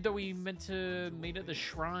dude that we meant to meet at the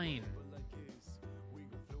shrine.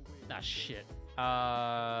 Ah, shit. No,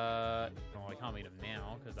 I can't meet him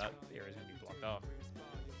now because that area's gonna be blocked off.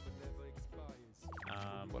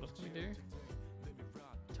 What else can we do?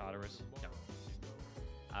 Tartarus. No.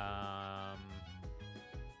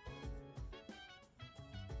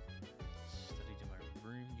 Study to my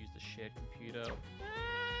room. Use the shared computer.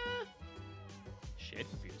 Shared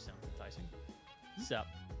computer sounds enticing. What's up?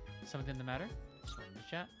 Something the matter? Just wanted to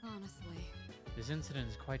chat. Honestly. This incident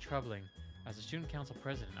is quite troubling. As a student council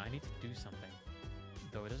president, I need to do something.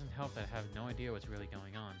 Though it doesn't help that I have no idea what's really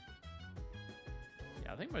going on.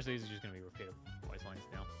 Yeah, I think most of these are just going to be repeated voice lines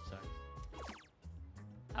now, so.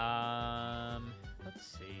 Let's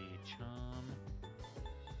see, charm.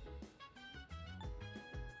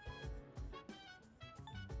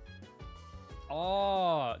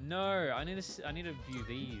 Oh no! I need to view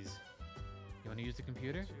these. You want to use the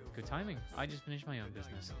computer? Good timing. I just finished my own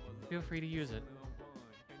business. Feel free to use it.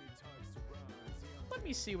 Let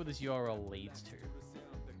me see what this URL leads to.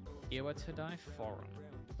 Iwatodai Forum.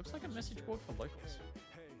 Looks like a message board for locals.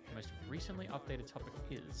 The most recently updated topic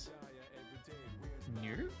is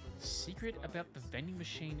new secret about the vending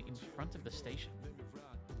machine in front of the station.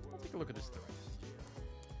 I'll take a look at this thread.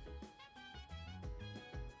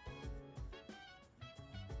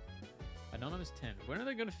 Anonymous 10. When are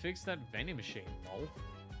they going to fix that vending machine, lol?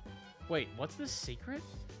 Wait, what's the secret?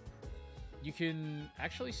 You can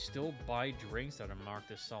actually still buy drinks that are marked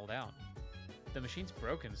as sold out. The machine's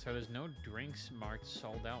broken, so there's no drinks marked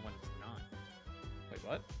sold out when it's not. Wait,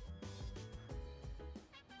 what?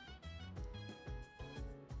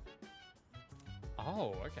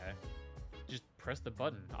 Oh, okay. Just press the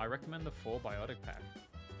button. I recommend the 4 biotic pack.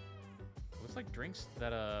 Looks like drinks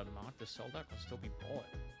that are marked as sold out can still be bought.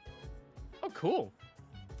 Oh, cool.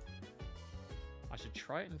 I should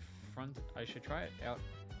try it in front. I should try it out.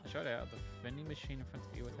 I showed it out at the vending machine in front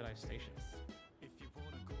of Iwatodai Station.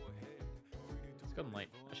 It's gotten late.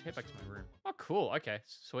 I should head back to my room. Oh, cool. Okay,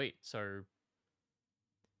 sweet. So,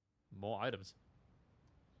 more items.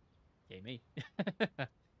 Yay me.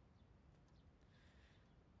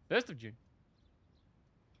 1st of June.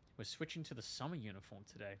 We're switching to the summer uniform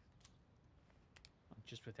today. I'm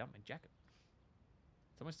just without my jacket.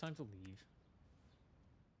 It's almost time to leave.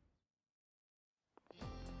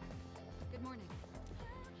 Good morning.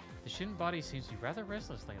 The Shin body seems to be rather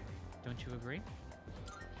restless lately. Don't you agree?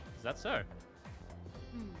 Is that so?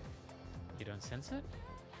 You don't sense it?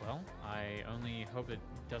 Well, I only hope it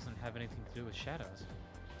doesn't have anything to do with shadows.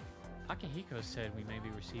 Akihiko said we may be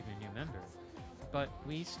receiving a new member, but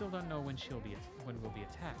we still don't know when we'll be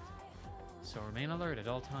attacked. So remain alert at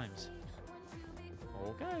all times.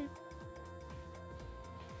 Okay.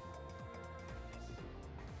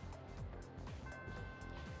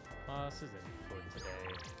 This is it for today.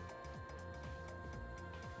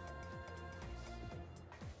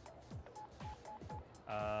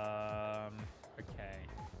 Okay.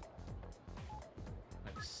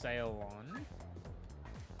 Let's sail on.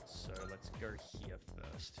 So let's go here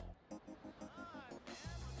first.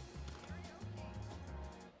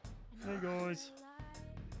 Hey guys.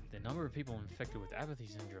 The number of people infected with apathy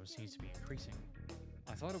syndrome seems to be increasing.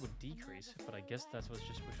 I thought it would decrease, but I guess that's what's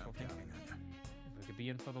just wishful thinking. We could be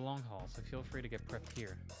in for the long haul, so feel free to get prepped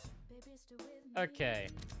here. Okay,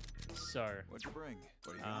 so What'd you bring?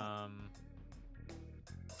 What do you got?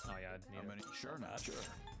 Oh yeah, I'd need many? Sure, not sure.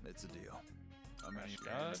 It's a deal. How many?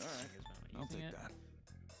 All All right, right, I'll take that.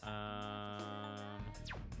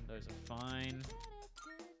 Those are fine.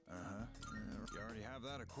 You already have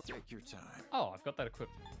that equipped. Take your time. Oh, I've got that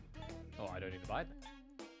equipped. Oh, I don't need to buy that.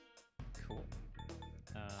 Cool.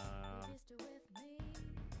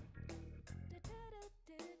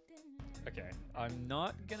 Okay, I'm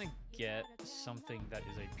not gonna get something that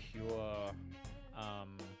is a pure,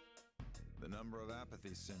 The number of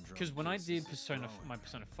apathy syndrome. because when I did cases is my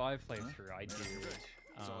Persona 5 playthrough, I did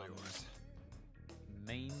It's all yours.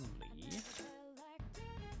 mainly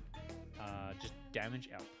just damage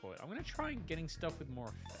output. I'm gonna try and getting stuff with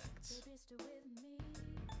more effects.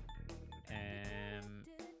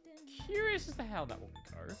 Curious as to how that will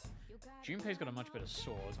go. Junpei's got a much better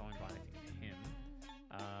sword, so I won't buy anything for him.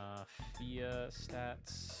 Fear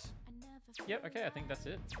stats. Yep, okay, I think that's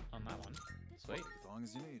it on that one. Sweet. As long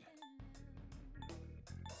as you need.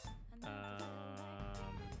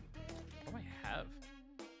 What do I have?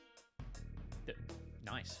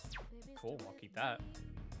 Nice. Cool, I'll keep that.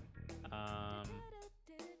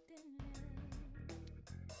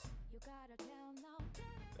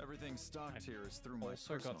 Everything stocked here is through my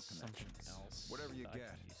Also personal got something connections. else. Whatever you that I get,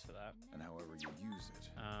 could use for that. and however you use it,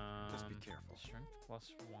 just be careful. Strength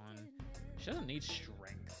plus 1. She doesn't need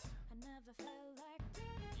strength.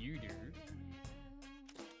 You do.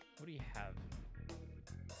 What do you have?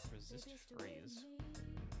 Resist freeze.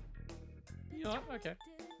 You know what? Okay.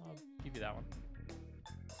 I'll give you that one.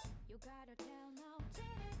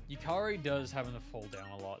 Yukari does happen to fall down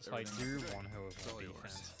a lot, so I do want her with more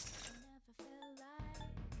defense.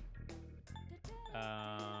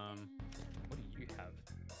 What do you have?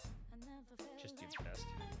 Just do best.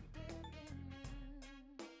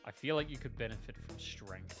 I feel like you could benefit from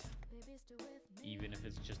strength, even if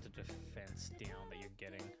it's just a defense down that you're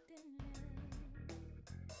getting.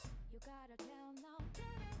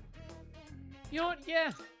 You know what?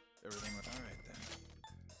 Yeah. Everything went all right then.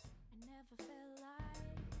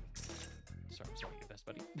 Sorry, I'm sorry, your best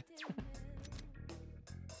buddy.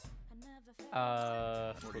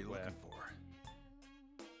 What are you looking for?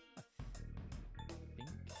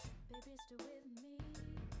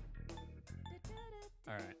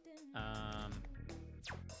 All right.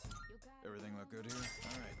 Everything look good here?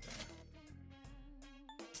 All right then.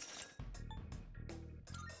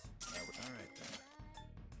 All right then.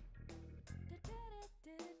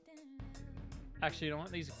 Actually, you know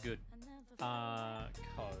what? These are good.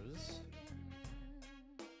 Cause.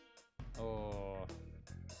 Oh.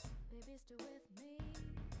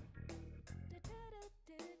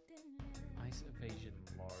 Ice evasion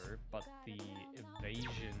low, but the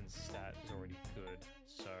evasion stat is already good,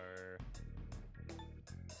 so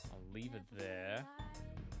I'll leave it there.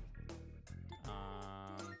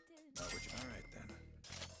 All right then.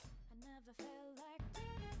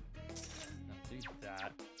 I'll do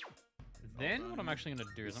that. Then what I'm actually going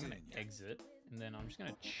to do is I'm going to exit, and then I'm just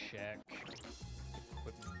going to check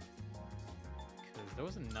equipment. Because there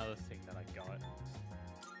was another thing that I got.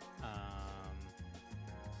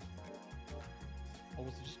 Or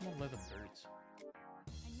was it just more leather boots?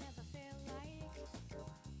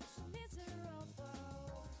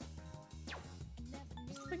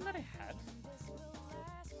 What's the thing that I had?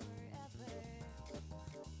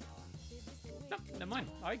 No, never mind.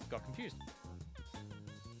 I got confused.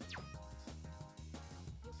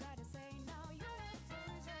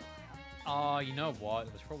 Oh, you know what?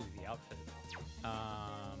 It was probably the outfit.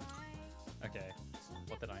 Okay.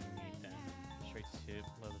 What did I need then? Straight tip,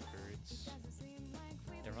 leather boots.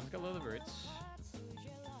 Everyone's got leather boots. You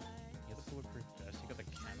got the bulletproof vest. You got the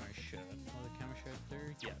camo shirt. Oh, the camo shirt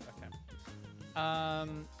too? Yeah, okay.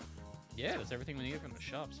 Yeah, that's everything we need from the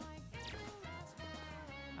shops.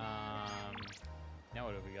 Now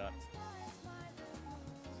what have we got?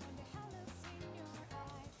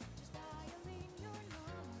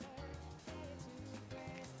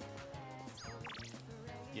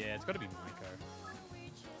 Yeah, it's got to be Maiko.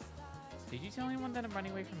 Did you tell anyone that I'm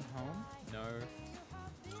running away from home? No.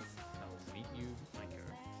 I'll meet you, Maiko.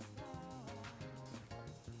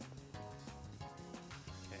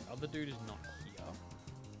 Okay, other dude is not here.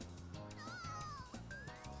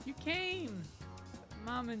 You came!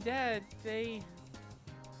 Mom and Dad, they...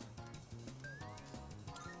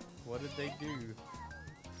 What did they do?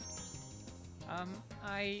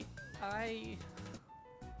 I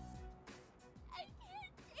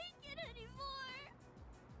can't take it anymore.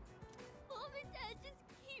 Mom and Dad just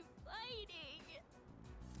keep fighting.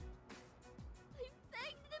 I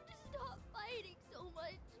begged them to stop fighting so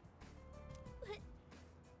much, but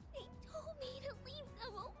they told me to leave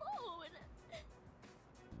them alone.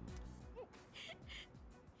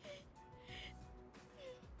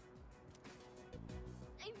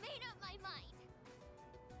 I made up my mind.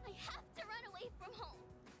 I have to run away from home.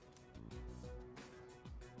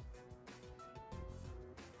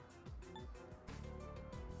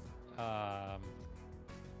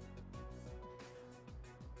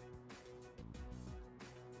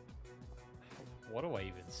 What do I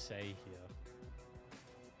even say here?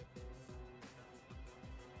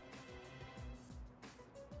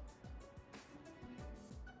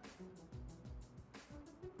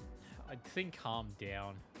 I think calm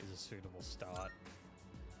down is a suitable start.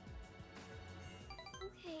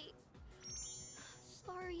 Okay.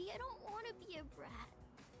 Sorry, I don't want to be a brat.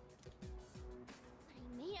 But I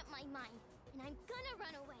made up my mind, and I'm gonna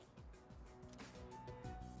run away.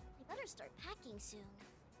 I better start packing soon.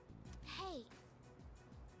 Hey,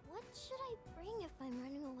 what should I bring if I'm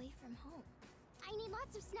running away from home? I need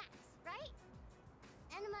lots of snacks, right?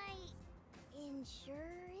 And my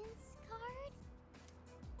insurance card?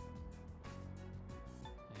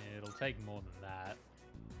 It'll take more than that.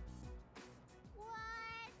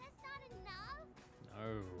 What? That's not enough? No.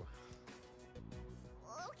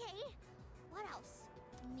 Okay, what else?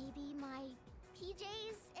 Maybe my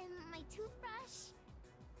PJs and my toothbrush?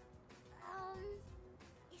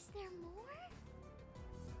 Is there more?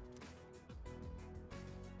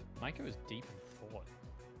 Micah was deep in thought.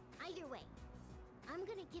 Either way, I'm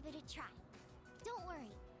gonna give it a try. Don't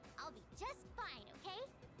worry, I'll be just fine, okay?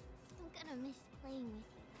 I'm gonna miss playing with you.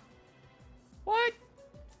 What?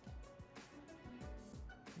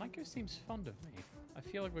 Micah seems fond of me. I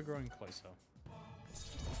feel like we're growing closer.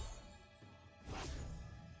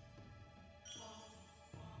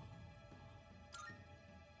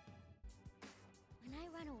 When I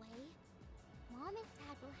run away, Mom and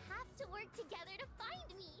Dad will have to work together to find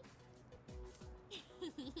me.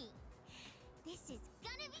 This is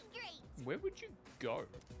gonna be great. Where would you go?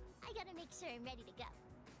 I gotta make sure I'm ready to go.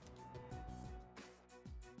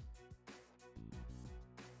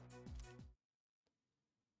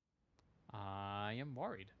 I am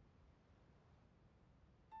worried.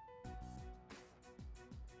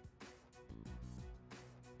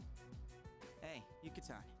 Hey,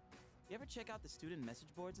 Yuka-tan. You ever check out the student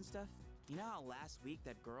message boards and stuff? You know how last week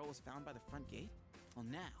that girl was found by the front gate? Well,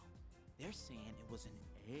 now, they're saying it was an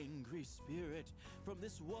angry spirit from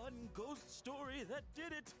this one ghost story that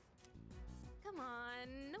did it. Come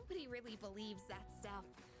on, nobody really believes that stuff,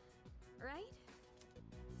 right?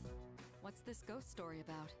 What's this ghost story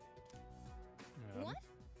about? What?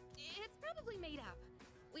 It's probably made up.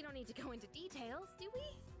 We don't need to go into details, do we?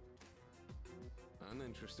 I'm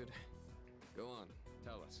interested. Go on,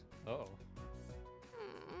 tell us. Uh-oh.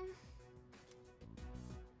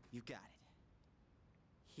 You got it.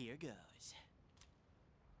 Here goes.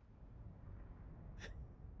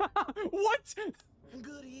 What?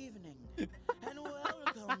 Good evening, and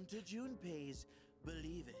welcome to Junpei's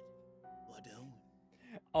Believe It or Don't.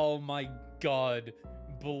 Oh my god.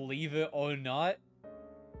 Believe it or not,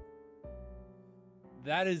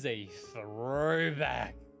 that is a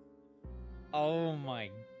throwback. Oh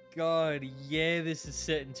my god. Yeah, this is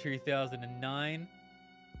set in 2009.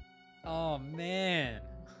 Oh man.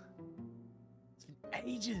 It's been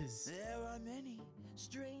ages. There are many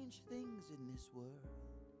strange things in this world.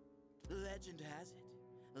 Legend has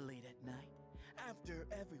it, late at night, after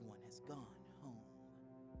everyone has gone home,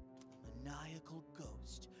 a maniacal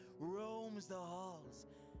ghost roams the halls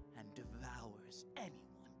and devours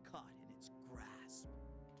anyone caught in its grasp.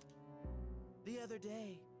 The other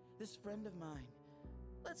day, this friend of mine,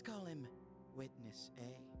 let's call him Witness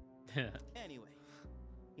A. Anyway,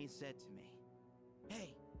 he said to me,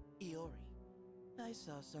 "Hey, Iori, I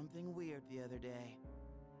saw something weird the other day."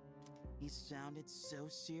 He sounded so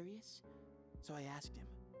serious, so I asked him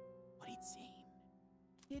what he'd seen.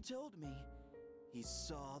 He told me he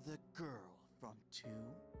saw the girl from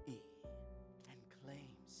 2E and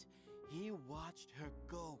claims he watched her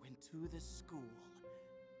go into the school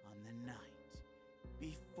on the night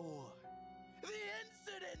before the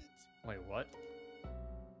incident. Wait, what?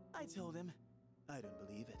 I told him I don't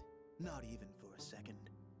believe it, not even for a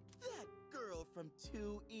second. That girl from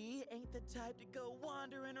 2E ain't the type to go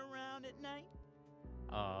wandering around at night.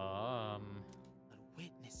 But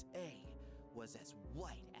Witness A was as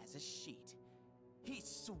white as a sheet. He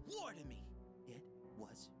swore to me it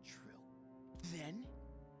was true. Then,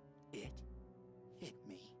 it hit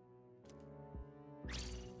me.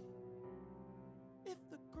 If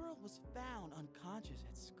the girl was found unconscious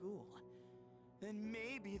at school, then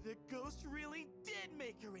maybe the ghost really did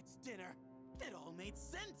make her its dinner. It all made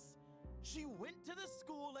sense. She went to the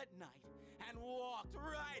school at night and walked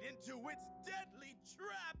right into its deadly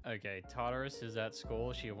trap. Okay, Tartarus is at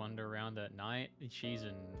school. She wandered around at night. She's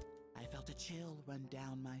in... I felt a chill run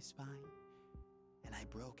down my spine, and I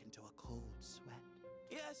broke into a cold sweat.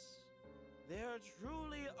 Yes, there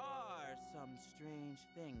truly are some strange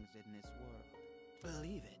things in this world.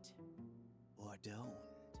 Believe it, or don't.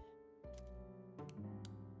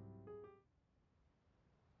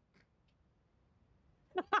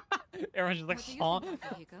 Everyone's just like, What do you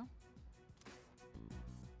huh? think, Akihiko?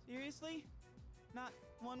 Seriously? Not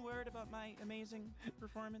one word about my amazing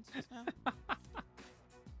performance just now?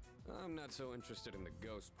 I'm not so interested in the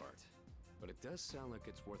ghost part, but it does sound like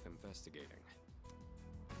it's worth investigating.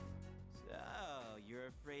 So, you're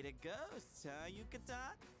afraid of ghosts, huh,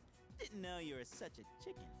 Yucatan? Didn't know you were such a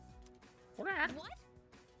chicken. What?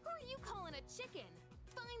 Who are you calling a chicken?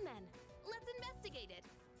 Fine then. Let's investigate it.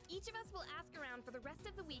 Each of us will ask around for the rest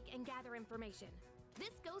of the week and gather information.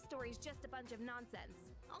 This ghost story's just a bunch of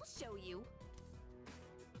nonsense. I'll show you.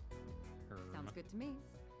 Sounds good to me.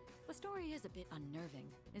 The story is a bit unnerving,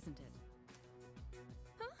 isn't it?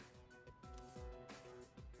 Huh?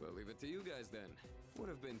 Well, leave it to you guys then. Would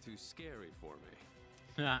have been too scary for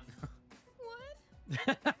me. What?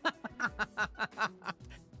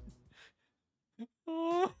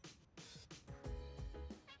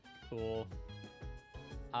 Cool.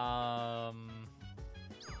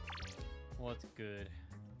 What's good?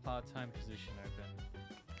 Part-time position open.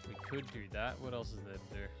 We could do that. What else is there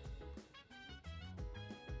to do?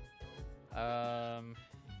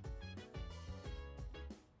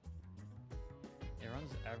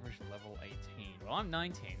 Everyone's average level 18. Well, I'm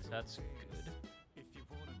 19, so that's good.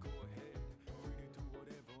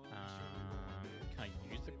 Can I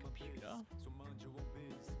use the computer?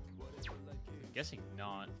 I'm guessing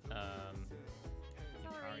not.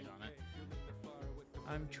 Sorry. On it.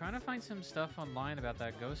 I'm trying to find some stuff online about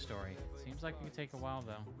that ghost story. Seems like it could take a while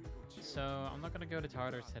though. So I'm not gonna go to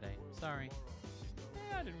Tartarus today. Sorry.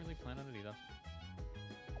 Yeah, I didn't really plan on it either.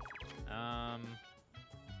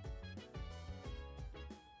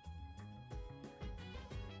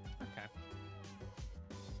 Okay.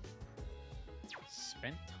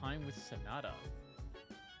 Spent time with Sonata.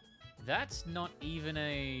 That's not even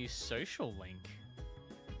a social link.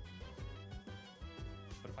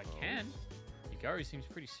 But if I can, Yugari seems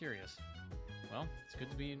pretty serious. Well, it's good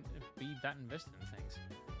to be that invested in things.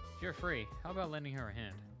 If you're free, how about lending her a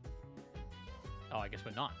hand? Oh, I guess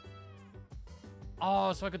we're not.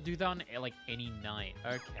 Oh, so I could do that on like any night.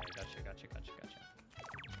 Okay, gotcha.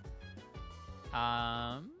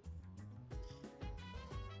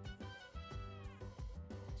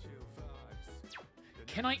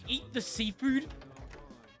 Can I eat the seafood?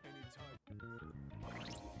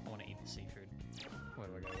 I want to eat the seafood. Where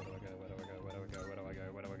do I go? I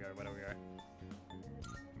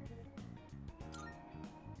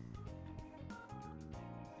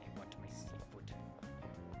want my seafood.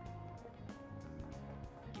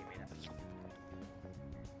 Give me that.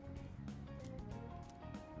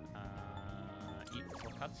 Eat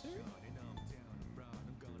tonkatsu?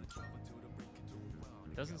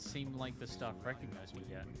 Doesn't seem like the stuff recognized me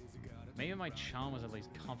yet. Maybe my charm was at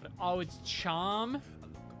least confident. Oh, it's charm?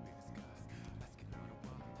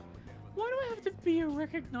 Why do I have to be a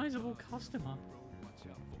recognizable customer?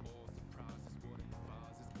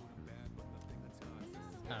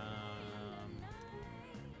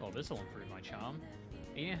 Well, this will improve my charm.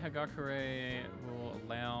 Eating Hagakure will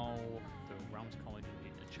allow the Realms College to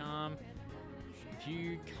get a charm. If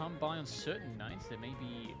you come by on certain nights, there may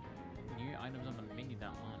be new items on the menu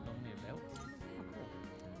that aren't normally available.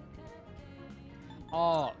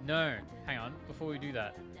 Oh, no. Hang on. Before we do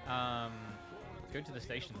that, go to the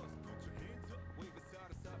station.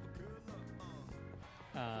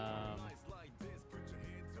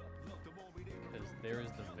 Because there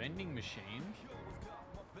is the vending machine.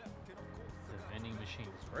 The vending machine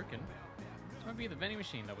is broken. This might be the vending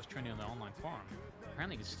machine that was trending on the online forum.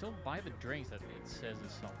 Apparently, you can still buy the drinks that it says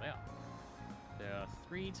is sold out. There are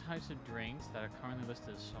 3 types of drinks that are currently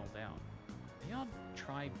listed as sold out. Maybe I'll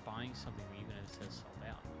try buying something even if it says sold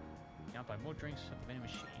out. Now buy more drinks from the vending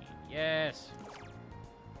machine. Yes!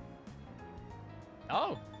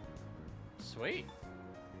 Oh! Sweet.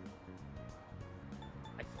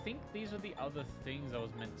 I think these are the other things I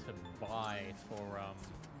was meant to buy for,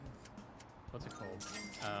 what's it called?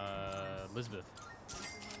 Elizabeth.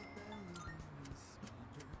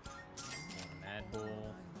 Mad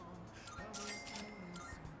Ball.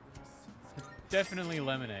 Definitely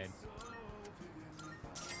lemonade.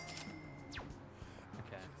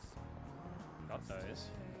 Okay. Got those.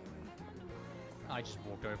 I just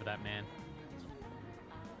walked over that man.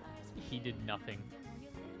 He did nothing.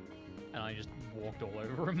 And I just walked all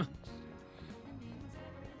over him.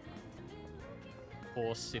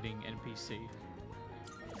 Or sitting NPC.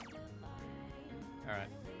 Alright.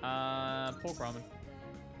 Pork ramen.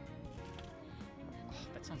 Oh,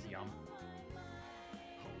 that sounds yum.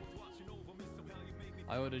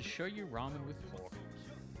 I ordered shoyu ramen with pork.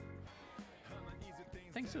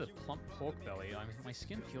 Thanks to the plump pork belly, my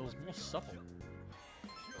skin feels more supple.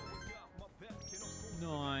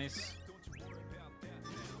 Nice.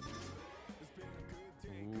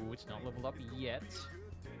 Ooh, it's not leveled up yet.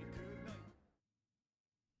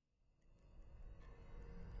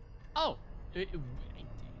 Oh!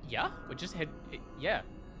 Yeah? We're just yeah.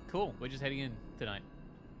 Cool. We're just heading in tonight.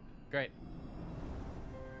 Great.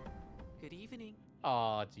 Good evening.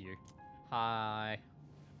 Aw, it's you. Hi.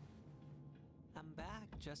 I'm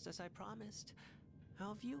back, just as I promised. How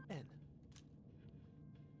have you been?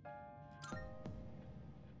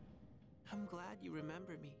 I'm glad you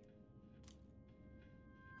remember me.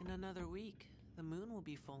 In another week, the moon will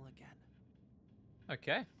be full again.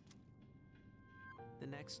 Okay. The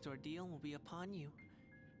next ordeal will be upon you.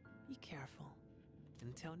 Be careful.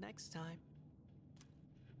 Until next time.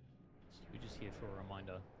 So we're just here for a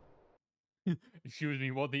reminder. Excuse me,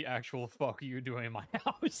 what the actual fuck are you doing in my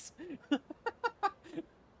house?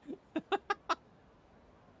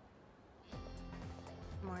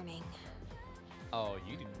 Morning. Oh,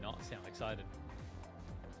 you do not sound excited.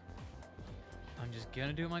 I'm just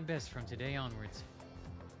gonna do my best from today onwards.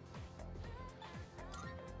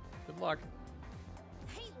 Good luck.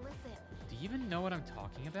 Hey, listen. Do you even know what I'm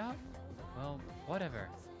talking about? Well, whatever.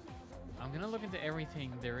 I'm gonna look into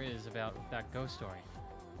everything there is about that ghost story.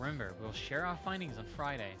 Remember, we'll share our findings on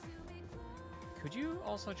Friday. Could you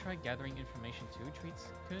also try gathering information too,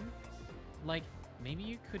 Treats-kun? Like, maybe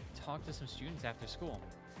you could talk to some students after school.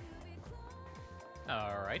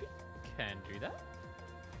 Alrighty, can do that.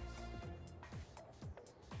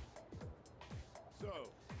 So,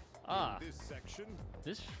 in this section,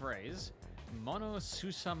 this phrase, Mono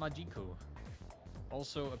Susamajiku,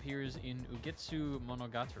 also appears in Ugetsu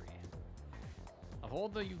Monogatari. Of all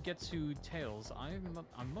the Ugetsu tales, I'm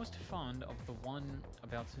most fond of the one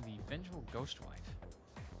about the vengeful ghost wife.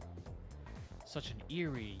 Such an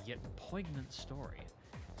eerie yet poignant story.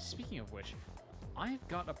 Speaking of which, I've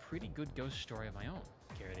got a pretty good ghost story of my own.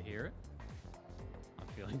 Care to hear it? I'm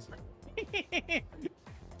feeling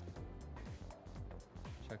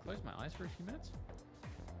Should I close my eyes for a few minutes?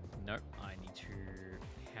 Nope, I need to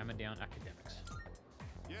hammer down academics.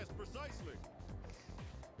 yes, precisely.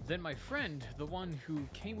 Then my friend, the one who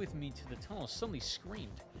came with me to the tunnel, suddenly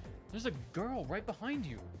screamed, "There's a girl right behind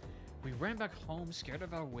you!" We ran back home, scared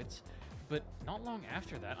of our wits, but not long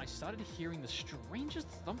after that, I started hearing the strangest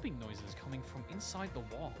thumping noises coming from inside the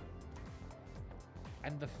wall.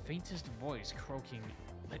 And the faintest voice croaking,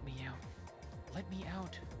 "Let me out! Let me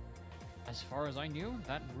out!" As far as I knew,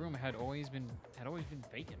 that room had always been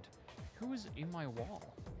vacant. Who was in my wall?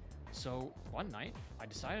 So one night, I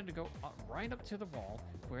decided to go right up to the wall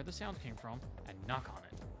where the sound came from and knock on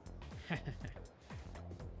it.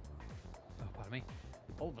 Oh, pardon me.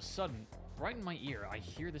 All of a sudden, right in my ear, I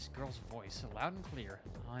hear this girl's voice, loud and clear.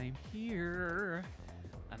 "I'm here."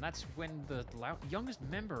 And that's when the youngest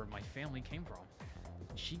member of my family came from.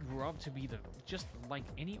 She grew up to be just like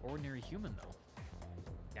any ordinary human, though.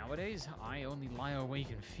 Nowadays, I only lie awake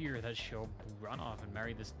in fear that she'll run off and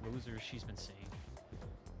marry this loser she's been seeing.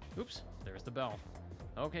 Oops, there's the bell.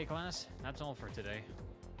 Okay, class, that's all for today.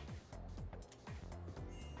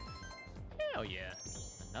 Hell yeah.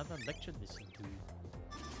 Another lecture to listen to.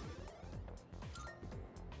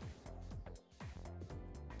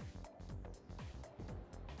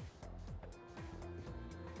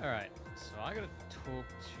 Alright, so I gotta talk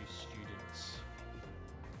to students.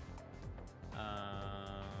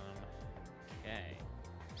 Okay.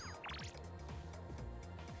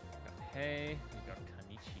 We got hey, we got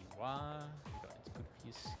konnichiwa, we got it's good for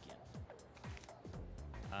your skin.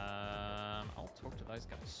 I'll talk to those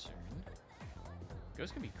guys soon.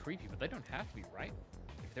 Ghosts can be creepy, but they don't have to be, right?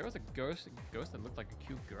 If there was a ghost that looked like a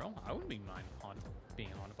cute girl, I wouldn't be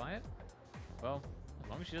being haunted by it. Well, as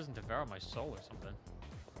long as she doesn't devour my soul or something.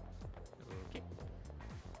 Okay.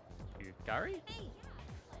 Yukari? Hey.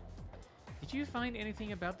 Did Did you find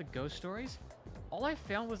anything about the ghost stories? All I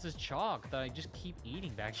found was this chalk that I just keep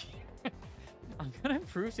eating back here. I'm gonna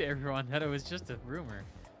prove to everyone that it was just a rumor.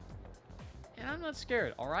 And I'm not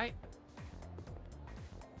scared, alright?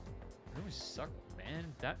 Rumors suck,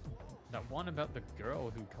 man. That one about the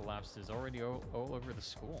girl who collapsed is already all over the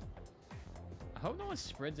school. I hope no one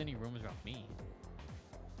spreads any rumors about me.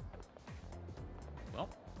 Well,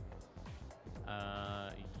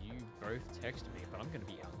 you both texted me, but I'm gonna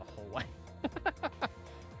be out the whole way.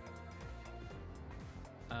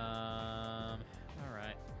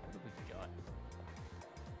 Alright. What do we got?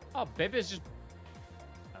 Oh, Bebe's just...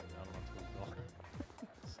 Oh, no, no.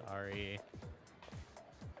 Sorry.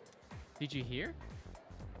 Did you hear?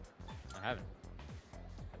 I haven't.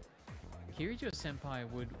 Kirijo-senpai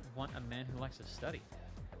would want a man who likes to study.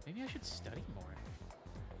 Maybe I should study more.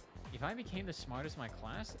 If I became the smartest in my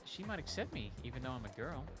class, she might accept me, even though I'm a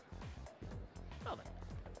girl. Well then.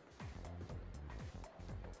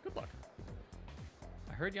 Good luck.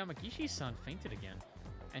 I heard Yamagishi-san fainted again,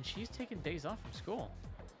 and she's taken days off from school.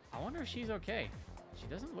 I wonder if she's okay. She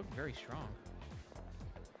doesn't look very strong.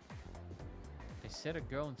 They said a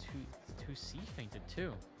girl in 2C fainted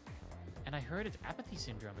too. And I heard it's apathy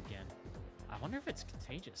syndrome again. I wonder if it's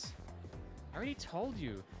contagious. I already told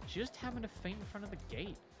you, she just happened to faint in front of the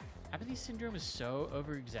gate. Apathy syndrome is so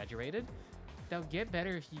over-exaggerated. They'll get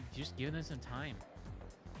better if you just give them some time.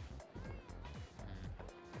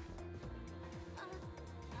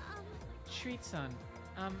 Treat-san,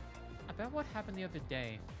 about what happened the other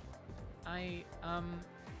day, I,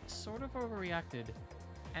 sort of overreacted,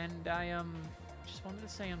 and I, just wanted to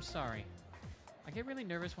say I'm sorry. I get really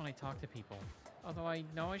nervous when I talk to people, although I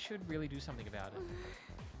know I should really do something about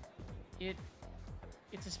it.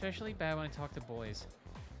 It's especially bad when I talk to boys.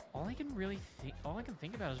 All I can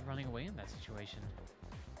think about is running away in that situation.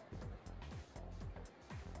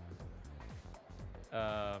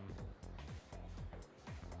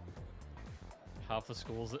 Half the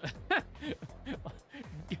schools...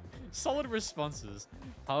 Solid responses.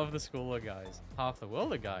 Half of the school are guys. Half the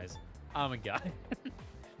world are guys. I'm a guy.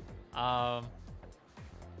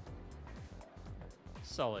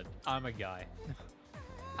 Solid. I'm a guy.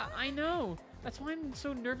 I know. That's why I'm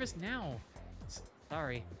so nervous now.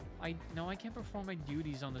 Sorry. I know I can't perform my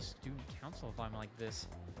duties on the student council if I'm like this.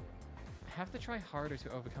 I have to try harder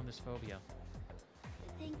to overcome this phobia.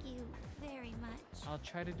 Thank you very much. I'll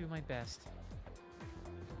try to do my best.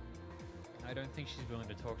 I don't think she's willing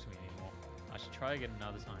to talk to me anymore. I should try again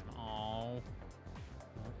another time. Oh.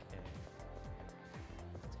 Okay.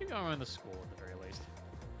 Let's keep going around the school at the very least.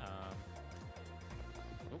 Oh,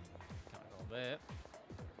 can't go there.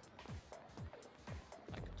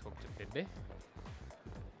 I can talk to Bibby.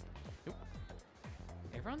 Nope.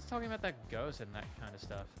 Everyone's talking about that ghost and that kind of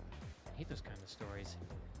stuff. I hate those kind of stories.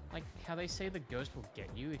 Like how they say the ghost will get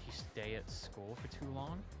you if you stay at school for too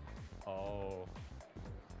long. Oh.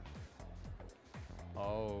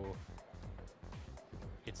 Oh.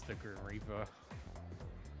 It's the Grim Reaper.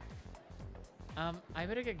 I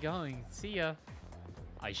better get going. See ya.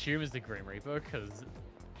 I assume it's the Grim Reaper, because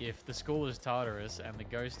if the school is Tartarus and the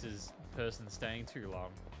ghost is person staying too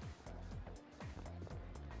long.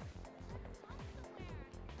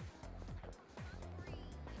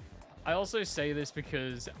 I also say this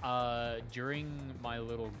because during my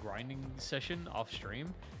little grinding session off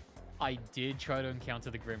stream, I did try to encounter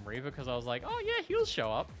the Grim Reaper because I was like, oh yeah, he'll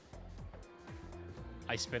show up.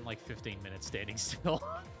 I spent like 15 minutes standing still.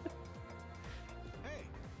 Hey.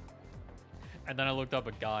 And then I looked up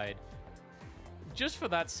a guide just for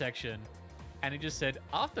that section, and it just said,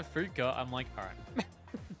 after Fuka, I'm like, alright.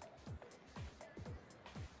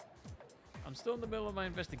 I'm still in the middle of my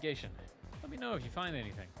investigation. Let me know if you find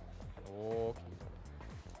anything. Okay.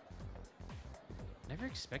 Never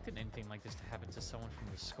expected anything like this to happen to someone from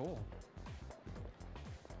the school.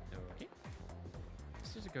 Okay.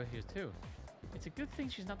 There's a girl here too. It's a good thing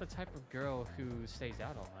she's not the type of girl who stays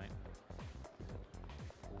out all night.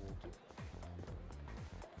 Okay.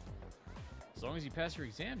 As long as you pass your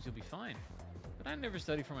exams, you'll be fine. But I never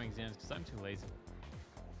study for my exams because I'm too lazy.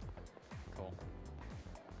 Cool.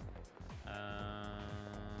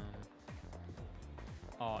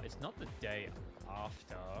 Oh, it's not the day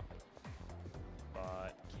after.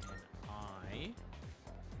 But can I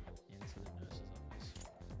into the nurse's office?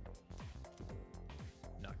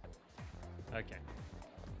 No. Okay.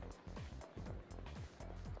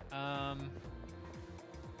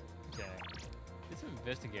 Okay. Did some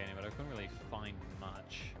investigating, but I couldn't really find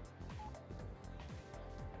much.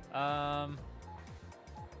 Hang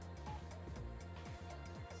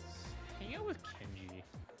out with Kenji.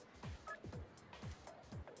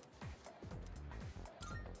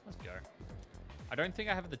 Let's go. I don't think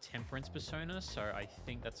I have the Temperance persona, so I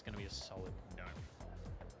think that's going to be a solid no.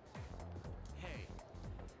 Hey.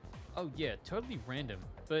 Oh yeah, totally random,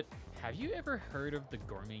 but have you ever heard of the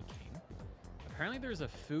Gourmet King? Apparently there's a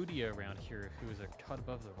foodie around here who is a cut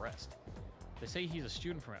above the rest. They say he's a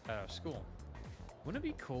student from our school. Wouldn't it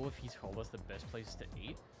be cool if he told us the best places to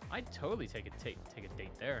eat? I'd totally take a date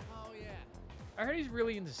there. Oh yeah. I heard he's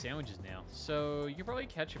really into sandwiches now, so you can probably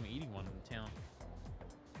catch him eating one in town.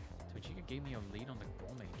 Tochika gave me a lead on the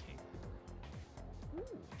Gourmet King.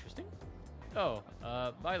 Ooh, interesting. Oh,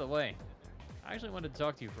 by the way, I actually wanted to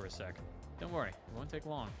talk to you for a sec. Don't worry, it won't take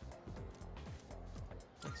long.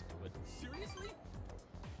 Let's do it. Seriously?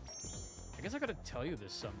 I guess I gotta tell you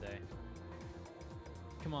this someday.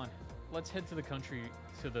 Come on, let's head to the country,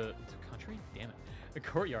 the country? Damn it. The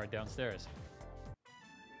courtyard downstairs.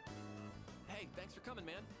 Hey, thanks for coming,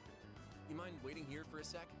 man. You mind waiting here for a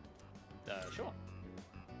sec? Sure.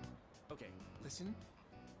 Okay, listen,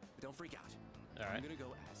 but don't freak out. All right. I'm gonna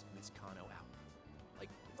go ask Miss Kano out. Like,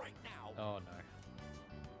 right now. Oh,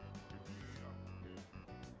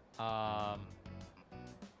 no.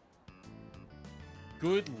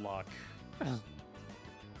 Good luck. Thanks,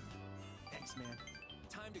 man.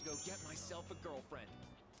 Time to go get myself a girlfriend.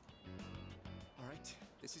 All right,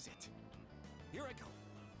 this is it. Here I go.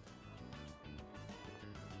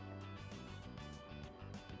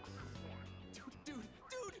 Dude.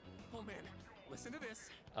 Oh, man. Listen to this.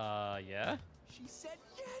 Yeah? She said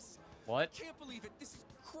yes. What? Can't believe it. This is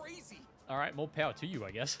crazy. All right, more power to you,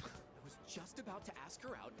 I guess. I was just about to ask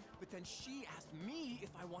her out, but then she asked me if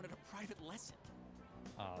I wanted a private lesson.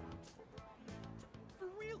 For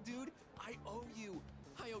real, dude. I owe you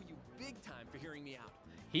big time for hearing me out.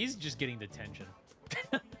 He's just getting detention.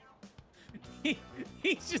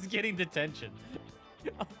 He's just getting detention.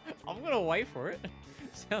 I'm gonna wait for it.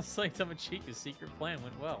 Sounds like Tomochika's secret plan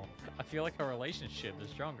went well. I feel like our relationship is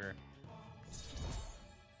stronger.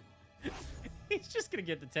 He's just gonna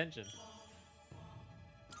get detention.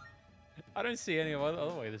 I don't see any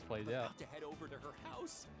other way this plays out. About to head over to her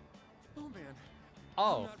house. Oh man.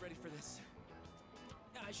 Oh. I'm not ready for this.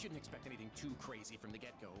 I shouldn't expect anything too crazy from the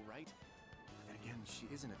get-go, right? But then again, she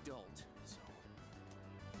is an adult, so...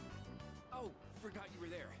 Oh, forgot you were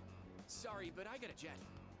there. Sorry, but I got a jet.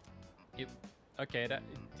 Yep. Okay,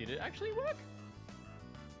 did it actually work?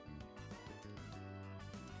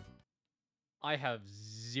 I have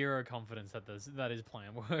zero confidence that that his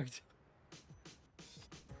plan worked.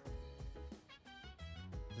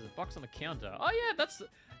 There's a box on the counter. Oh yeah,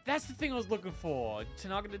 that's the thing I was looking for.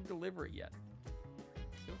 Tanaka didn't deliver it yet.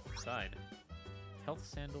 See what's inside. Health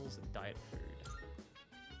sandals and diet food.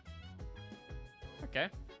 Okay.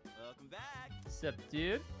 Welcome back. Sup,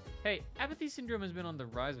 dude? Hey, apathy syndrome has been on the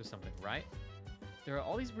rise or something, right? There are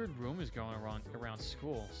all these weird rumors going around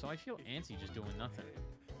school, so I feel antsy just doing nothing.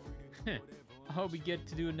 I hope we get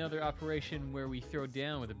to do another operation where we throw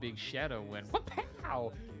down with a big shadow when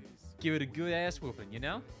wha-pow! Give it a good ass whooping, you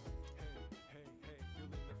know?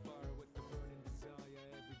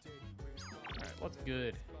 Alright, what's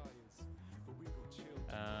good?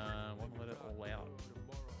 Won't let it all out.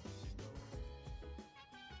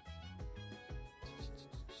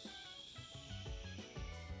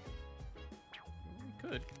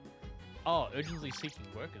 Good. Oh, urgently seeking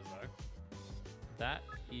workers though. That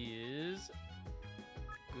is a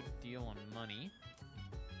good deal on money.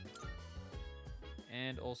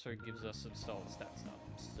 And also gives us some solid stat stuff.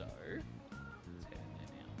 So, let's head in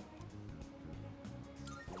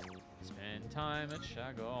there now. Spend time at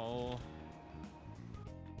Chagall.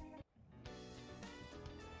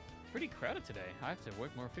 Pretty crowded today. I have to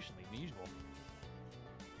work more efficiently than usual.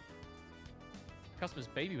 Customer's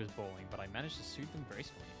baby was bawling, but I managed to soothe them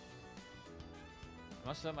gracefully. I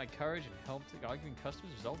mustered up my courage and helped the arguing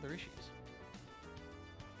customers resolve their issues.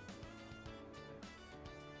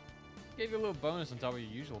 Gave you a little bonus on top of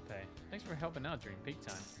your usual pay. Thanks for helping out during peak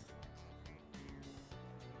time.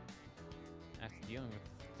 After dealing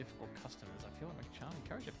with difficult customers, I feel like my charm and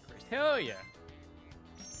courage have increased. Hell yeah!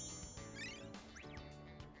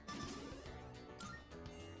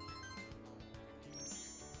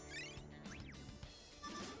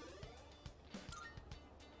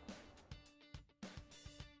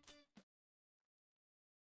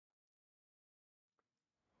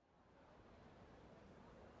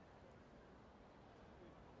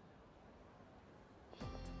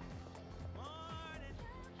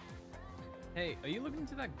 Hey, are you looking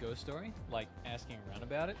into that ghost story? Like, asking around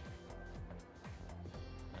about it?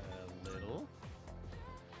 A little.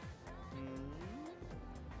 I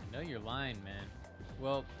know you're lying, man.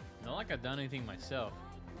 Well, not like I've done anything myself.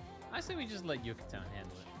 I say we just let Yucatan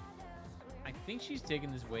handle it. I think she's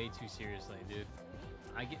taking this way too seriously, dude.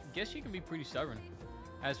 I guess she can be pretty stubborn.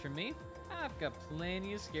 As for me, I've got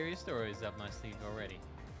plenty of scary stories up my sleeve already.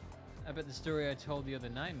 I bet the story I told the other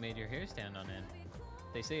night made your hair stand on end.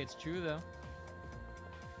 They say it's true, though.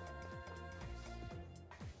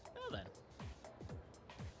 Well then.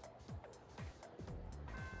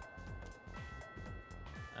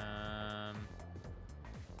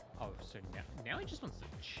 Oh, so now he just wants to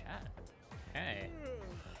chat. Hey.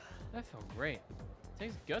 That felt great. It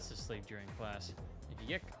takes guts to sleep during class. If you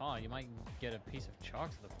get caught, you might get a piece of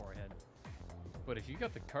chalk to the forehead. But if you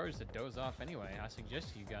got the courage to doze off anyway, I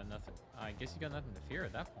suggest you got nothing. I guess you got nothing to fear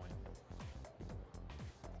at that point.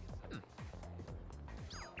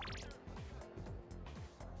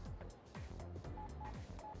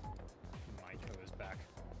 Maiko is back.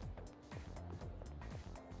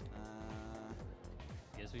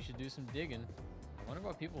 Guess we should do some digging. I wonder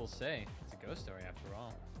what people will say. It's a ghost story after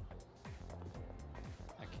all.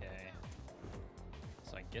 Okay.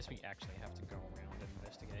 So I guess we actually have to go around and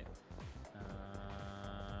investigate.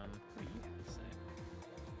 What do you have to say?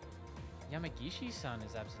 Yamagishi-san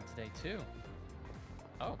is absent today too.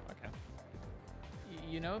 Oh, okay.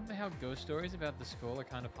 You know how ghost stories about the school are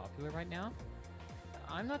kind of popular right now?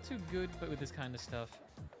 I'm not too good with this kind of stuff,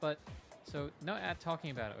 but so no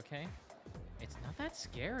talking about it, okay? It's not that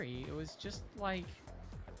scary. It was just like,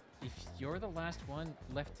 if you're the last one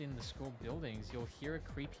left in the school buildings, you'll hear a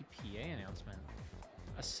creepy PA announcement.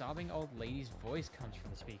 A sobbing old lady's voice comes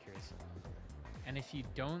from the speakers. And if you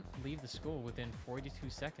don't leave the school within 42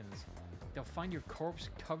 seconds, they'll find your corpse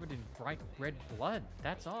covered in bright red blood.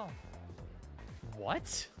 That's all.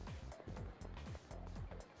 What?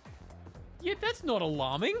 Yeah, that's not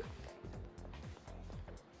alarming.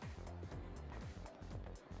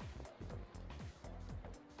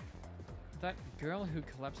 That girl who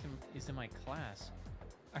collapsed is in my class.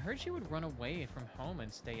 I heard she would run away from home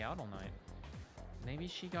and stay out all night. Maybe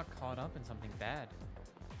she got caught up in something bad.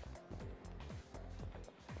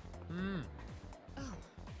 Oh.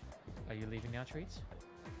 Are you leaving now, Treats?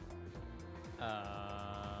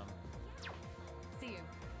 See you.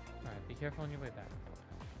 Alright, be careful on your way back.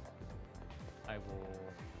 I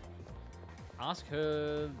will ask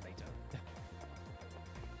her later.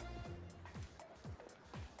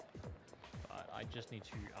 But I just need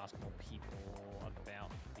to ask more people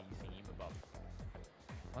about the theme above.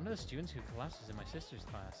 One of the students who collapsed is in my sister's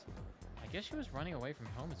class. I guess she was running away from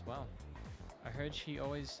home as well. I heard she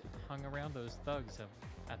always hung around those thugs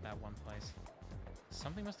at that one place.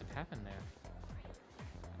 Something must have happened there.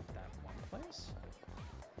 At that one place?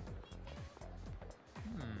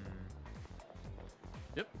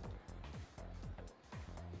 Yep.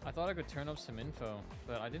 I thought I could turn up some info,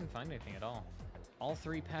 but I didn't find anything at all. All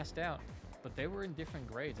three passed out, but they were in different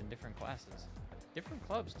grades and different classes. Different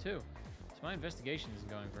clubs, too. So my investigation isn't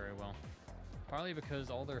going very well. Partly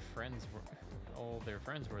because all their friends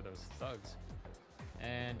were those thugs.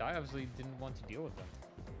 And I obviously didn't want to deal with them.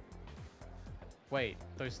 Wait,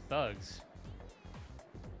 those thugs?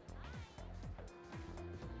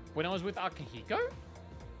 When I was with Akihiko?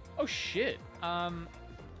 Oh shit. Hang on.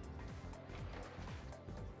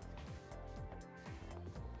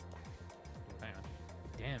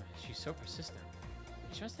 Damn, she's so persistent.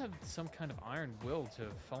 She must have some kind of iron will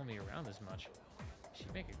to follow me around this much.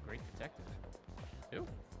 She'd make a great detective. Ew.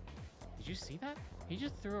 Did you see that? He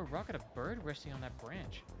just threw a rock at a bird resting on that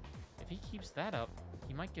branch. If he keeps that up,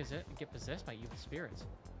 he might get possessed by evil spirits.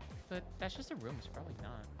 But that's just a rumor, it's probably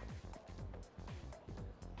not.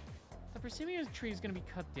 The persimmon tree is gonna be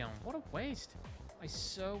cut down. What a waste. I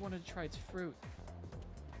so wanted to try its fruit.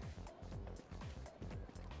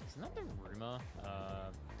 Isn't that the rumor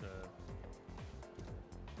the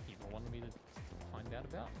people wanted me to find out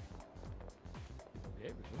about?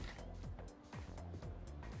 There we go.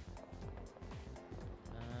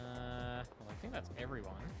 Well, I think that's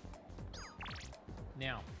everyone.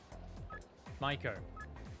 Now, Maiko.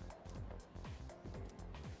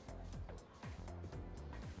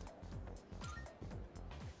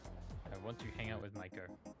 I want to hang out with Maiko.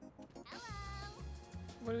 Hello.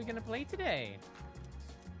 What are we gonna play today?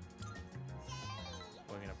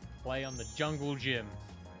 We're gonna play on the jungle gym.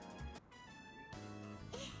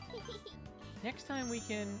 Next time we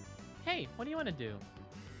can... Hey, what do you want to do?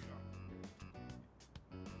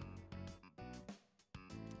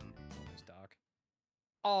 It's dark.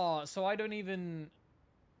 Oh, so I don't even...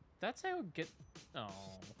 That's how it get... Oh.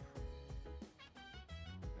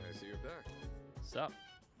 I see you're back. Sup?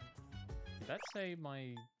 Did that say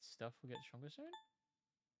my stuff will get stronger soon?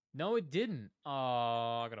 No, it didn't. Oh,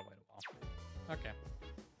 I gotta wait a while. Okay.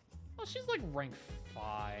 Well, she's like rank 5.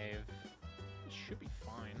 It should be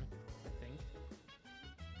fine, I think.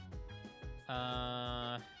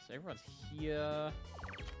 So everyone's here.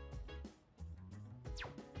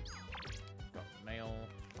 Got mail.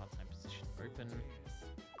 Part-time position open.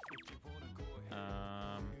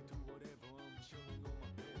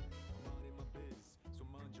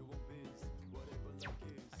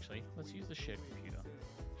 Actually, let's use the shared computer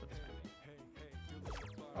for the time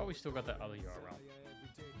being. Oh, we still got that other URL.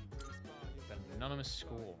 That anonymous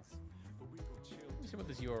school. Let's see what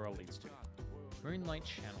this URL leads to. Moonlight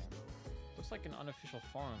Channel. Looks like an unofficial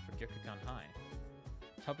forum for Gyokukan High.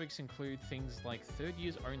 Topics include things like third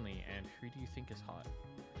years only and who do you think is hot?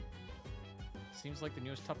 Seems like the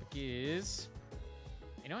newest topic is...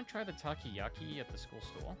 Anyone try the takoyaki at the school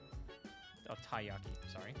store? Oh, taiyaki,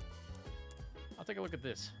 sorry. I'll take a look at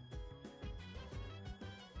this.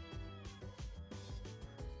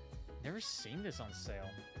 Never seen this on sale.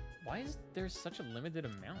 Why is there such a limited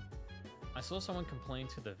amount? I saw someone complain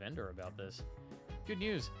to the vendor about this. Good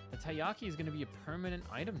news, the taiyaki is going to be a permanent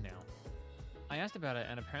item now. I asked about it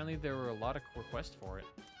and apparently there were a lot of requests for it.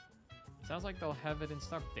 Sounds like they'll have it in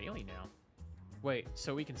stock daily now. Wait,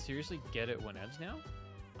 so we can seriously get it whenevs now?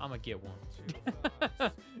 I'ma get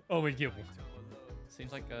one. Oh, we get one.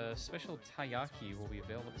 Seems like a special taiyaki will be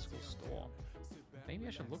available at the school store. Maybe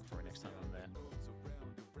I should look for it next time I'm there.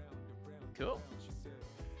 Cool.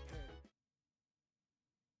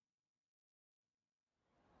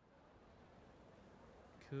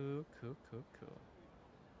 Cool.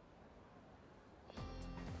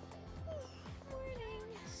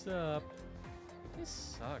 Sup? This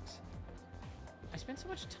sucks. I spent so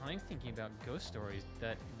much time thinking about ghost stories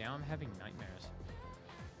that now I'm having nightmares.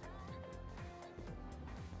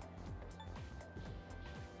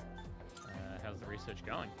 How's the research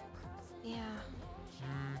going? Yeah.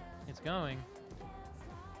 It's going.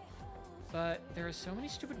 But there are so many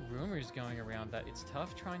stupid rumors going around that it's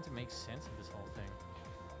tough trying to make sense of this whole thing.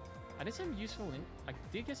 I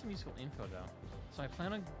did get some useful info though, so I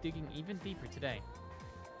plan on digging even deeper today.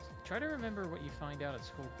 So try to remember what you find out at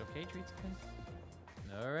school, okay, Treatskin?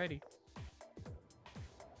 Alrighty.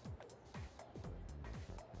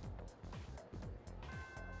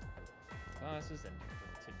 Classes ended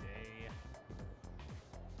for today.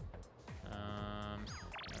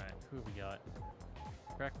 Alright, who have we got?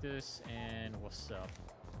 Practice and what's up?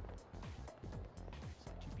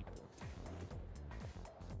 So 2 people.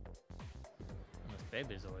 Unless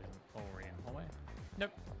Baby's always already in the hallway.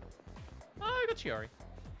 Nope. Oh, I got Chiari.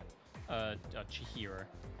 Chihiro.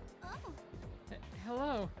 Oh.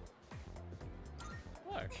 Hello.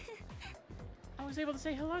 Hello. I was able to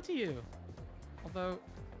say hello to you. Although,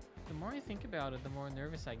 the more I think about it, the more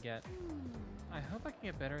nervous I get. I hope I can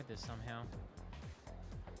get better at this somehow.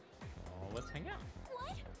 Oh, let's hang out.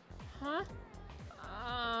 What?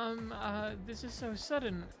 Huh? This is so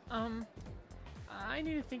sudden. I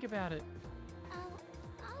need to think about it.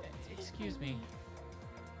 Excuse me.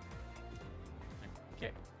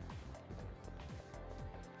 Okay.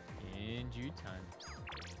 In due time.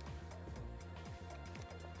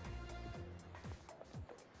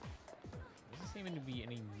 Doesn't seem to be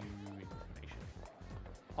any new information.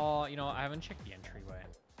 Oh, you know, I haven't checked the entryway.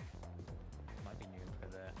 Might be new for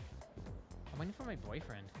that. I'm waiting for my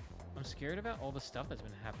boyfriend. I'm scared about all the stuff that's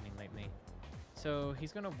been happening lately. So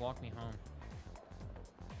he's gonna walk me home.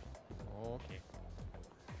 Okay.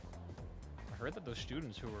 I heard that those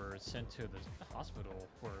students who were sent to the hospital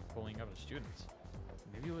were bullying other students.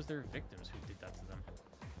 Maybe it was their victims who did that to them.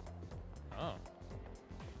 Oh.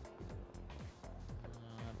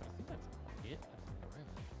 But I think that's it at the moment.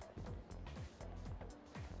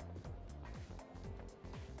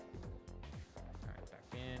 Alright,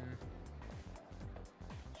 back in.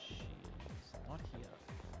 She's not here.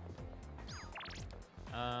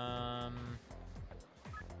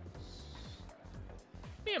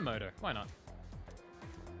 Miyamoto, why not?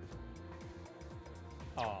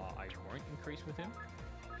 I won't increase with him.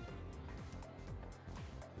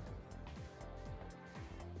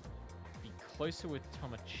 Be closer with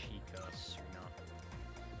Tomochika sooner.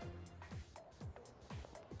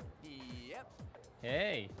 Yep.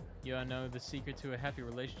 Hey, you wanna know the secret to a happy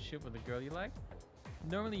relationship with a girl you like?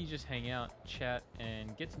 Normally you just hang out, chat,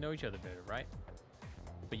 and get to know each other better, right?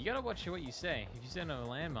 But you gotta watch what you say. If you send a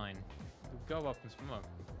landmine, it'll go up in smoke.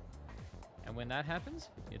 And when that happens,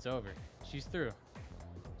 it's over. She's through.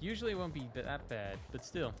 Usually it won't be that bad, but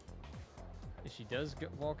still. If she does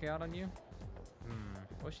walk out on you,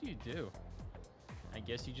 what should you do? I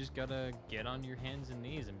guess you just gotta get on your hands and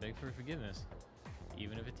knees and beg for forgiveness.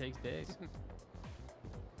 Even if it takes days.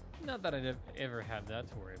 Not that I'd ever have that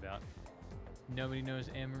to worry about. Nobody knows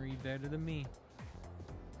Anne-Marie better than me.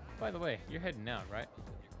 By the way, you're heading out, right?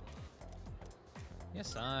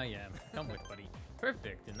 Yes, I am. Come with, buddy.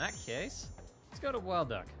 Perfect. In that case, let's go to Wild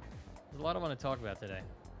Duck. There's a lot I want to talk about today.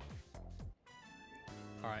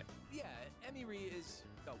 All right. Yeah, Emiri is...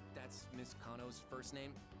 Oh, that's Miss Kano's first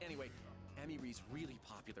name. Anyway, Emiri's really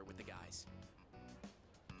popular with the guys.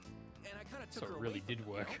 And I kind of took her So it away really from did them,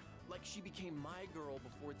 you work. know? Like she became my girl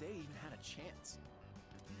before they even had a chance.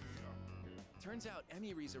 Turns out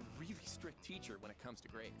Emiri's a really strict teacher when it comes to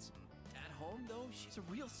grades. At home, though, she's a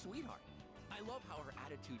real sweetheart. I love how her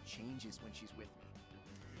attitude changes when she's with me.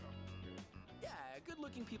 Yeah,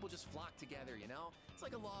 good-looking people just flock together, you know? It's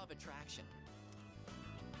like a law of attraction.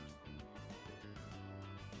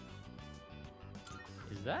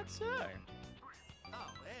 Is that so?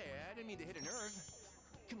 Oh, hey, I didn't mean to hit a nerve.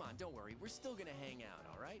 Come on, don't worry. We're still gonna hang out,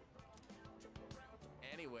 all right?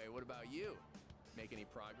 Anyway, what about you? Make any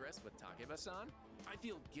progress with Takeba-san? I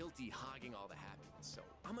feel guilty hogging all the happiness, so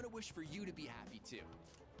I'm gonna wish for you to be happy too.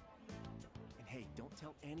 And hey, don't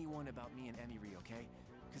tell anyone about me and Emiri, okay?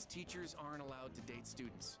 Because teachers aren't allowed to date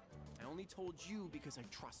students. I only told you because I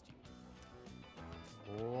trust you.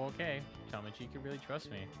 Okay, Tamachi could really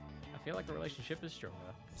trust me. I feel like the relationship is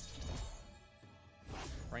stronger.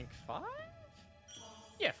 Rank 5?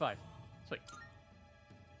 Yeah, 5. Sweet.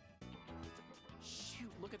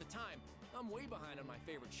 Shoot, look at the time. I'm way behind on my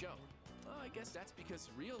favorite show. Well, I guess that's because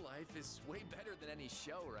real life is way better than any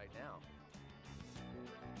show right now.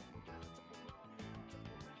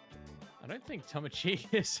 I don't think Tamachi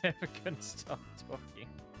is ever gonna stop talking.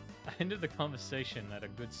 I ended the conversation at a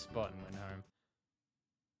good spot and went home.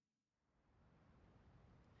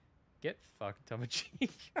 Get fucked, Tamachi.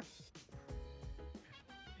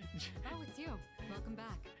 Oh, it's you. Welcome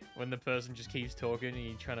back. When the person just keeps talking and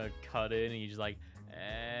you're trying to cut in and you're just like,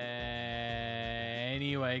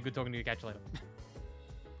 anyway, good talking to you, catch you later.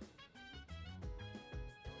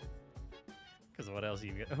 Because what else are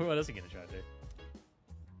you gonna try to do?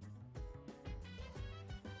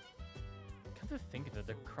 Come to think of it,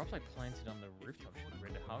 the crops I planted on the rooftop should be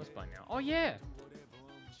ready to harvest by now. Oh yeah!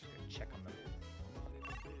 Just go check on them.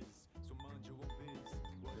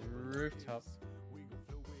 Rooftop.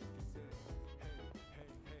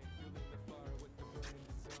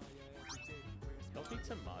 Healthy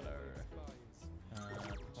tomato.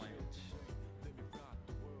 Plant.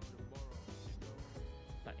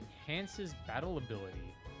 That enhances battle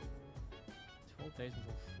ability. 12 days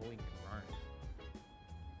until fully grown.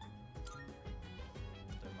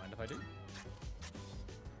 Don't mind if I do.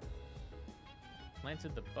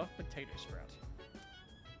 Planted the buff potato sprout.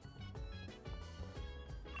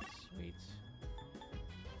 Sweet.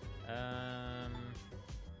 Alright,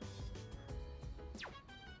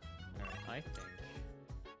 I think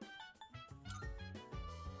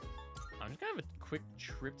I'm just gonna have a quick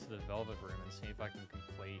trip to the Velvet Room and see if I can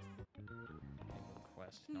complete the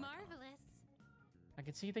quest. No, I can't. Marvelous. I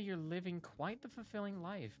can see that you're living quite the fulfilling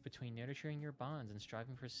life between nurturing your bonds and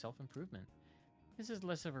striving for self-improvement. This is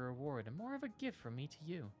less of a reward and more of a gift from me to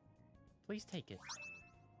you. Please take it.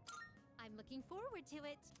 I'm looking forward to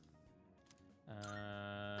it.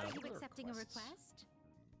 Are Are you accepting a request?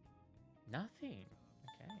 Nothing.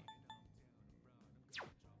 Okay.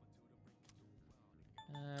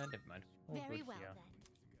 Never mind. All Very good well here. then.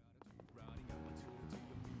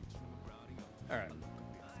 Alright.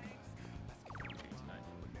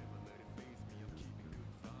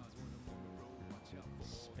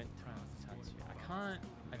 Spent time with Tatsuya.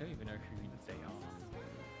 I don't even know who they are.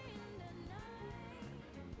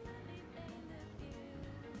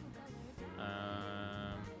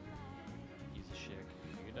 Use a shared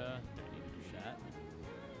computer. Don't need to do that.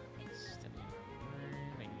 Step in the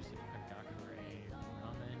room. I use the Kagakure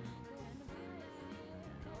ramen.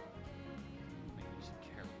 I use a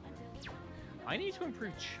carrot. I need to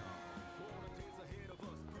improve charm.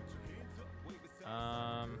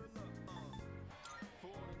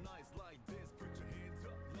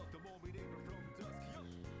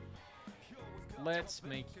 Let's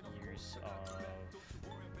make use of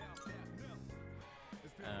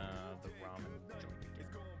the ramen joint again.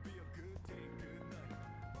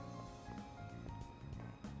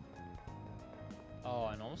 Oh,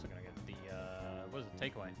 and I'm also gonna get the what is it?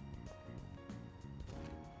 Takeaway.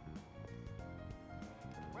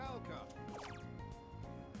 Welcome.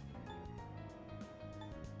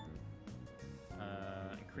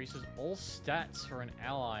 Increases all stats for an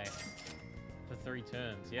ally for 3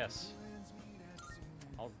 turns. Yes.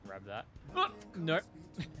 I'll grab that. Oh, nope.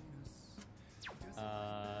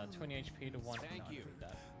 20 HP to 1. Thank you.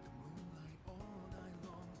 That.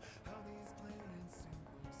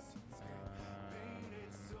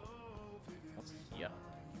 What's here?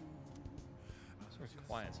 This room's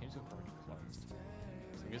quiet. Seems to have already closed.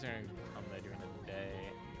 So I guess I'm gonna come there during the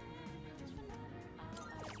day.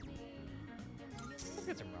 Let's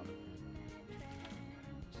get some ramen.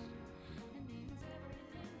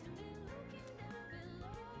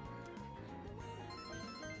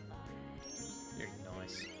 Very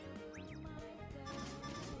nice.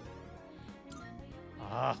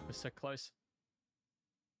 Ah, we're so close.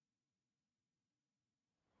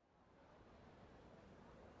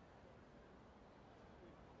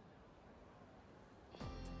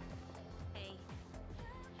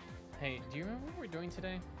 Hey, do you remember what we're doing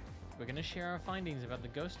today? We're gonna share our findings about the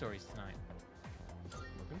ghost stories tonight.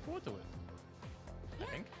 Looking forward to it. I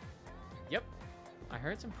think. Yep. I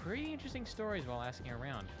heard some pretty interesting stories while asking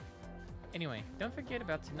around. Anyway, don't forget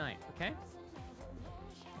about tonight, okay?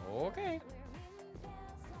 Okay.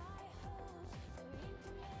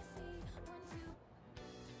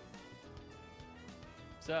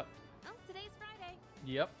 What's up? Oh, today's Friday.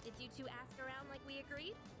 Yep. Did you two ask around like we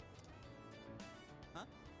agreed? Huh?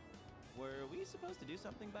 Were we supposed to do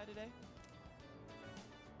something by today?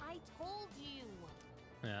 I told you.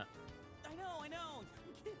 Yeah. I know.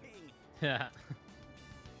 I'm kidding. Yeah.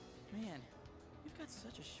 Man, you've got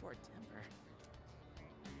such a short temper.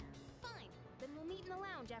 Fine. Then we'll meet in the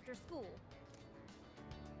lounge after school.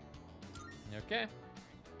 Okay.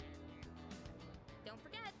 Don't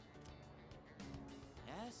forget.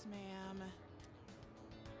 Yes, ma'am.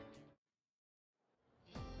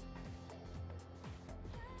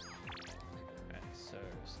 Alright, so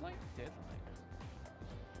slight deadline.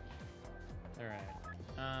 Alright.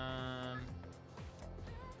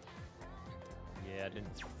 Yeah, I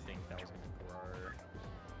didn't think that was gonna grow.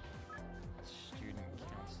 Student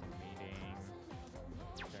council meeting.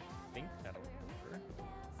 Don't think that'll grow.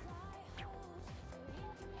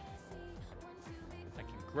 I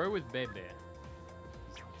can grow with Bebe.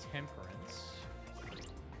 Temperance.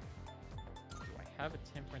 Do I have a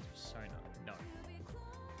temperance persona? No.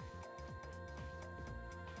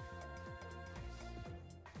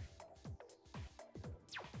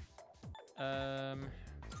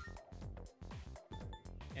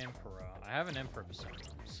 Emperor. I have an Emperor persona,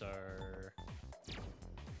 so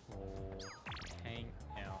we'll hang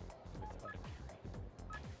out with Otakiri.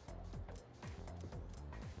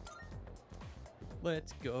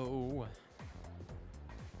 Let's go.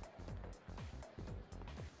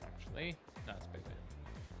 Actually, no, it's big.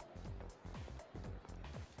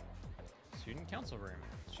 Student council room.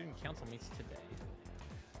 Student council meets today.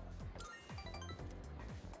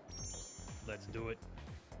 Let's do it.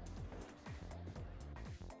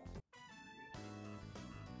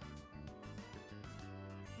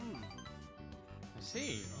 I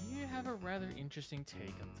see. You have a rather interesting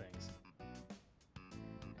take on things.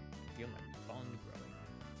 I feel my bond growing.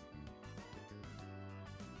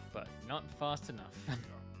 But not fast enough.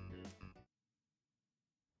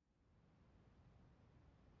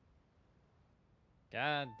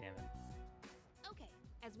 God damn it. Okay,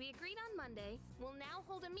 as we agreed on Monday, we'll now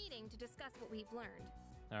hold a meeting to discuss what we've learned.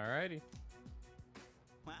 Alrighty.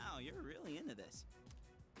 Wow, you're really into this.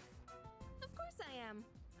 Of course I am.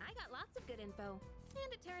 I got lots of good info.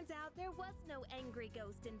 And it turns out there was no angry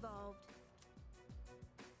ghost involved.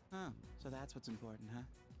 Oh, so that's what's important, huh?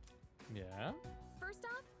 Yeah? First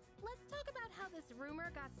off, let's talk about how this rumor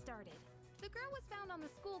got started. The girl was found on the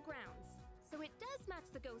school grounds, so it does match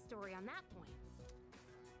the ghost story on that point.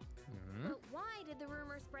 But why did the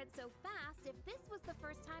rumor spread so fast if this was the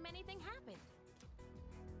first time anything happened?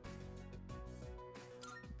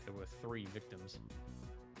 There were 3 victims.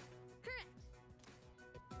 Correct.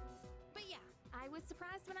 But yeah, I was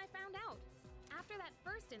surprised when I found out. After that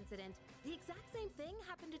first incident, the exact same thing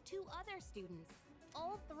happened to 2 other students.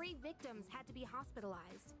 All 3 victims had to be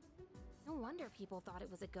hospitalized. No wonder people thought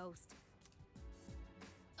it was a ghost.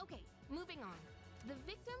 Okay, moving on. The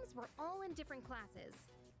victims were all in different classes,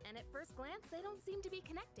 and at first glance, they don't seem to be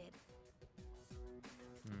connected.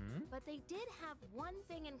 But they did have one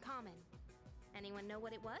thing in common. Anyone know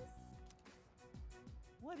what it was?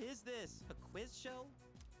 What is this? A quiz show?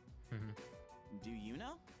 Do you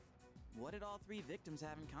know? What did all 3 victims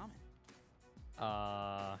have in common?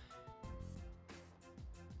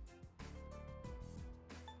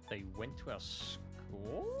 They went to our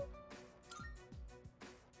school?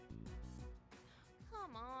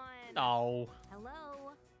 Come on. Oh.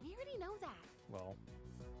 Hello. We already know that. Well.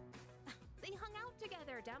 They hung out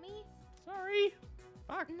together, dummy. Sorry.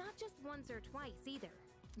 Fuck. Not just once or twice either.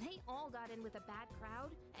 They all got in with a bad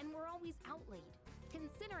crowd and were always out late.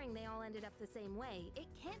 Considering they all ended up the same way, it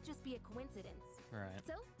can't just be a coincidence. Right.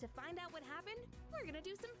 So, to find out what happened, we're gonna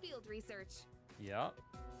do some field research. Yep.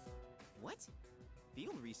 What?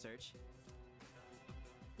 Field research?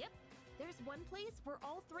 Yep. There's one place where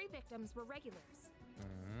all 3 victims were regulars.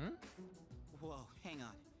 Hmm? Whoa, hang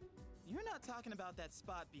on. You're not talking about that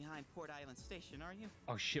spot behind Port Island Station, are you?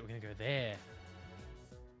 Oh shit, we're gonna go there.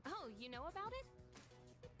 Oh, you know about it?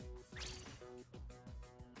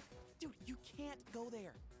 Dude, you can't go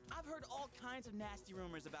there. I've heard all kinds of nasty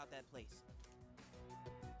rumors about that place.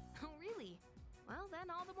 Oh, really? Well,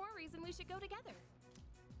 then all the more reason we should go together.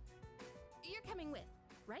 You're coming with,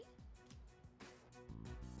 right?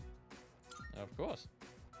 Of course.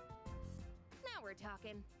 Now we're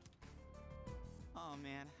talking. Oh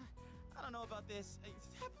man, I don't know about this.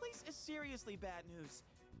 That place is seriously bad news.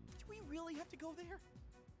 Do we really have to go there?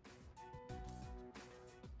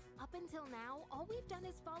 Up until now, all we've done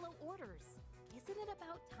is follow orders. Isn't it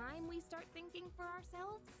about time we start thinking for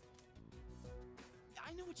ourselves?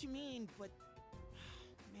 I know what you mean, but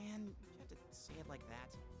man, you have to say it like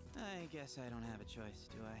that. I guess I don't have a choice,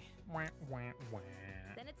 do I? Wah, wah, wah.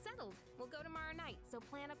 Then it's settled. We'll go tomorrow night, so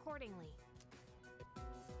plan accordingly.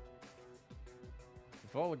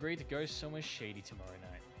 We've all agreed to go somewhere shady tomorrow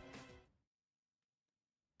night.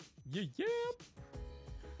 Yeah.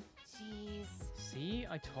 Jeez. See,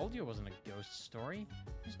 I told you it wasn't a ghost story.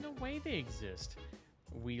 There's no way they exist.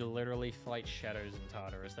 We literally fight shadows in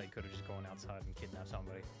Tartarus. They could have just gone outside and kidnapped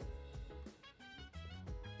somebody.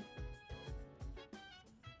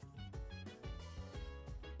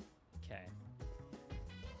 Okay.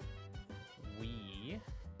 We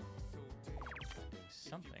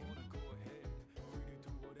something.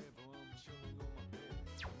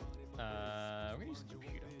 We're gonna use the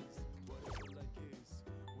computer.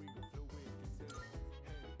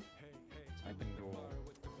 Type in Google.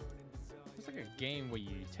 It's like a game where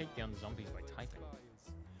you take down zombies by typing.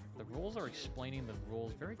 The rules are explaining the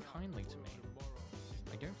rules very kindly to me.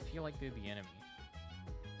 I don't feel like they're the enemy.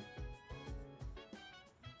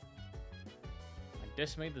 I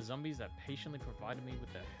decimated the zombies that patiently provided me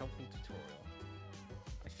with a helpful tutorial.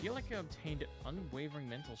 I feel like I obtained unwavering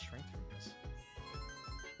mental strength from this.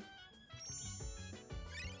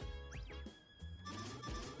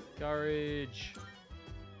 Courage!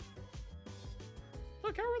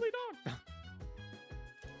 The Cowardly Dog!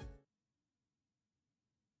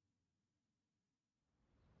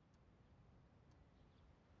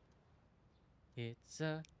 It's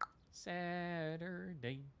a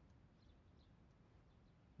Saturday.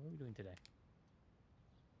 What are we doing today?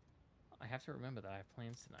 I have to remember that I have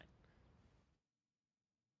plans tonight.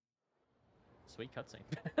 Sweet cutscene.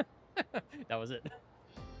 That was it.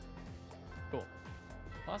 Cool.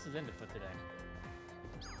 Class is ended for today.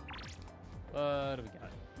 What do we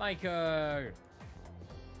got? Micah!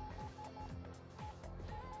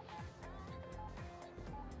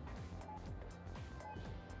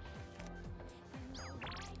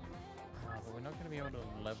 But we're not going to be able to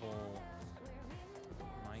level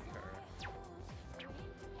Micah.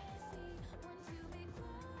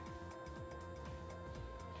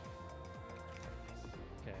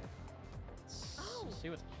 Okay. Let's see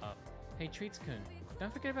what's up. Hey, Treats-kun,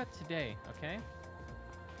 don't forget about today, okay?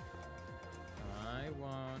 I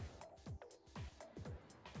won't.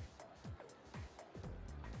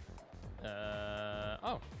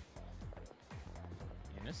 Oh.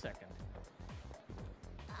 In a second.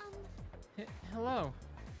 Hello.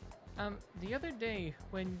 The other day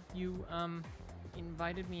when you,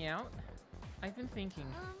 invited me out, I've been thinking,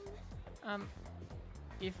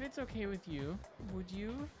 if it's okay with you, would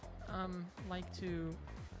you, like to...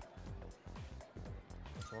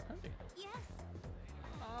 Yes.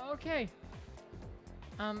 Okay.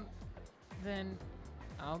 Then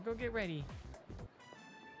I'll go get ready.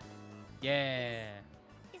 Yeah.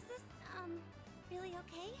 Is this, really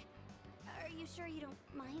okay? Are you sure you don't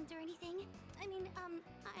mind or anything? I mean,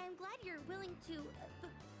 I'm glad you're willing to,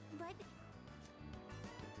 but...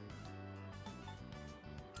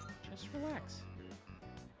 Just relax.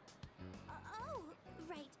 Oh,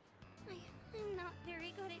 right. I'm not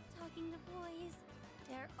very good at talking to boys.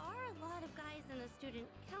 There are a lot of guys in the student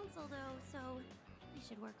council, though, so I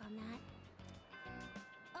should work on that.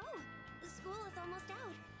 Oh, school is almost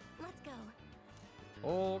out. Let's go.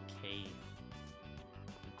 Okay.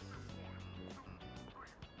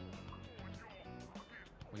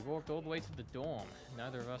 We walked all the way to the dorm,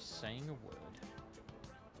 neither of us saying a word.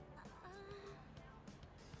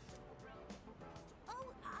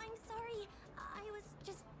 Oh, I'm sorry. I was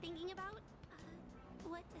just thinking about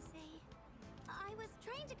what to say. I was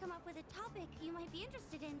trying to come up with a topic you might be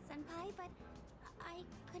interested in, Senpai, but I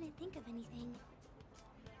couldn't think of anything.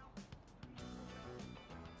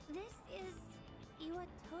 This is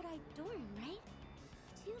Iwatodai dorm, right?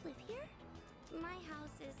 Do you live here? My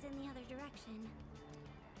house is in the other direction.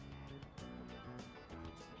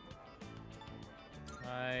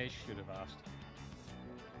 I should have asked.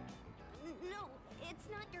 No, it's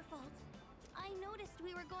not your fault. I noticed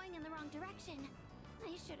we were going in the wrong direction.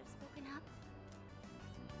 I should have spoken up.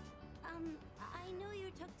 I know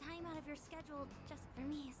you took time out of your schedule just for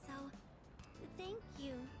me, so thank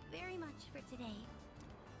you very much for today.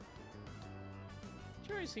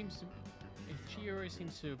 She always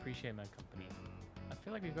seems to appreciate my company. I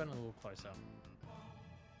feel like we've gotten a little closer.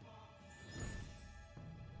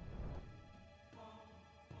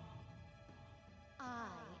 I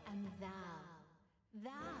am thou. Thou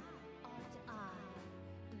art I.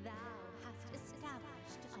 Thou hast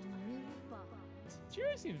established a new bond. She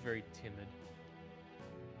always seems very timid.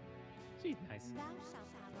 She's nice. Thou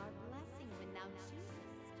shalt have our blessing when thou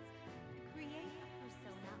choosest to create a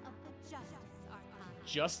persona of the Justice Arcana.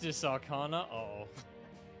 Justice Arcana?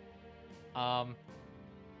 Uh-oh.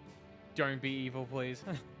 Don't be evil, please.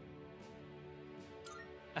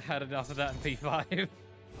 I had enough of that in P5.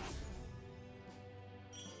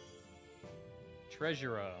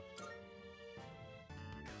 Treasurer.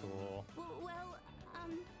 Cool. Well,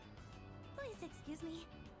 please excuse me.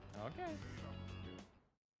 Okay.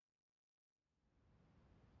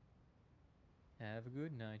 Have a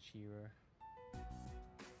good night, Shira.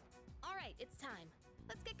 All right, it's time.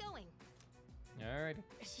 Let's get going. Alright.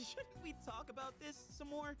 Shouldn't we talk about this some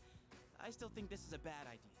more? I still think this is a bad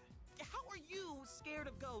idea. How are you scared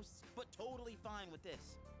of ghosts, but totally fine with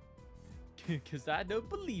this? Because I don't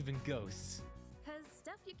believe in ghosts. Because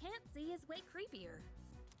stuff you can't see is way creepier.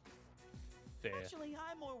 Fair. Actually,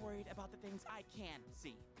 I'm more worried about the things I can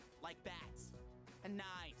see, like bats and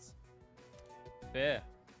knives. Fair.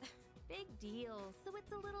 Big deal, so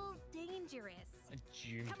it's a little dangerous.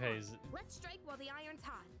 Junpei's. Let's strike while the iron's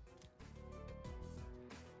hot.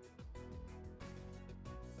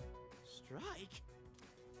 Strike?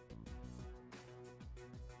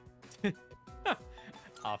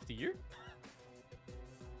 After you.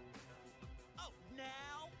 Oh,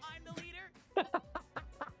 now I'm the leader?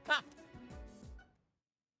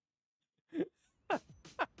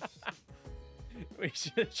 We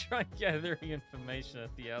should try gathering information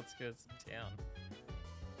at the outskirts of town.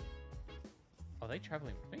 Are they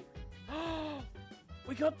traveling with me?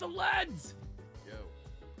 We got the lads! Yo.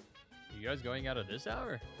 You guys going out at this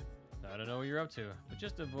hour? I don't know what you're up to, but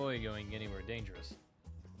just avoid going anywhere dangerous.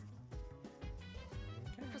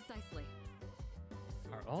 Precisely.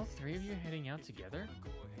 Are all three of you heading out together?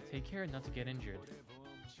 Take care not to get injured.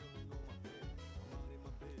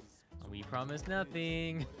 We promise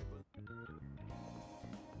nothing.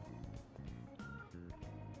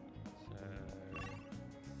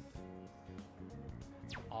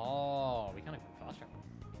 Oh, we kind of go faster.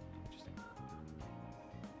 Interesting.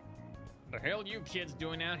 The hell you kids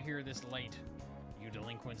doing out here this late? You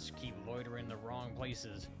delinquents keep loitering in the wrong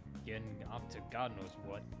places, getting up to God knows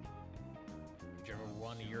what. Whichever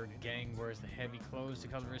one of your gang wears the heavy clothes to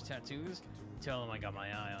cover his tattoos, tell him I got my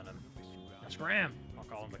eye on him. Now scram! I'll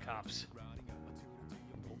call him the cops.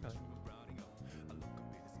 Okay.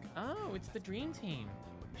 Oh, it's the dream team.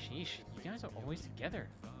 Sheesh, you guys are always together.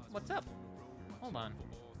 What's up? Hold on.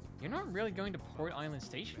 You're not really going to Port Island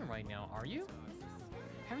Station right now, are you?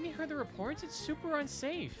 Haven't you heard the reports? It's super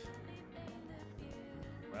unsafe.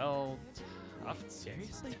 Well, tough.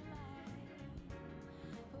 Seriously?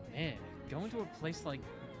 Man, going to a place like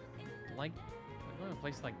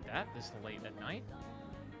that this late at night?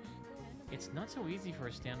 It's not so easy for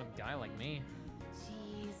a stand-up guy like me.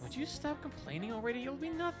 Jeez. Would you stop complaining already? It'll be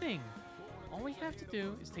nothing. All we have to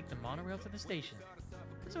do is take the monorail to the station.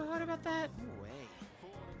 What's so hard about that? No way.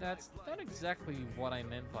 That's not exactly what I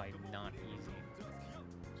meant by not easy.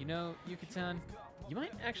 You know, Yuka-tan, you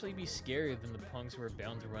might actually be scarier than the punks we're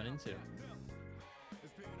bound to run into.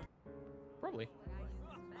 Probably.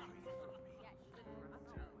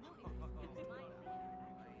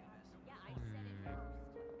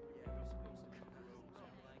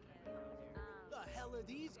 The hell are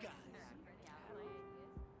these guys?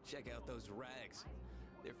 Check out those rags.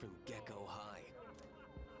 They're from Gecko High.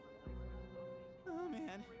 Oh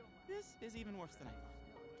man, this is even worse than I thought.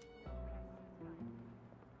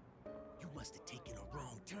 You must have taken a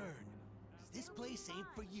wrong turn. 'Cause this place ain't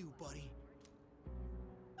for you, buddy.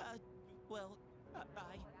 Well,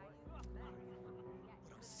 I... What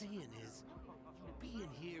I'm saying is, you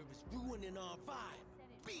being here is ruining our vibe.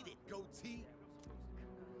 Beat it, goatee.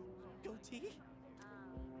 Goatee?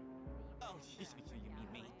 Oh, you mean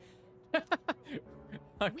me.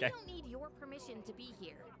 Okay. We don't need your permission to be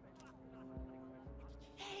here.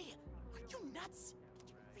 Hey, are you nuts?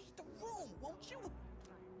 Read the room, won't you?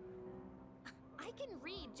 I can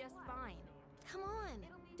read just fine. Come on,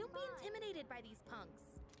 don't be intimidated by these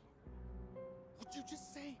punks. What you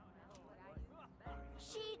just say?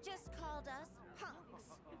 She just called us punks.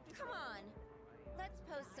 Come on. Let's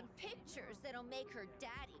post some pictures that'll make her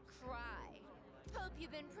daddy cry. Hope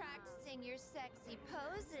you've been practicing your sexy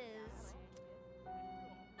poses.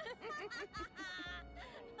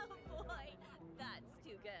 Oh boy, that's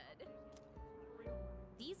too good.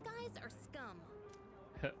 These guys are scum.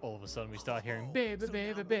 All of a sudden we start hearing baby,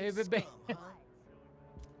 baby, baby, baby. Man,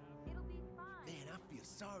 I feel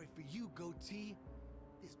sorry for you, Goatee.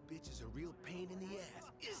 This bitch is a real pain in the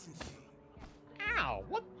ass, isn't she? Ow!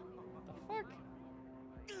 What the fuck?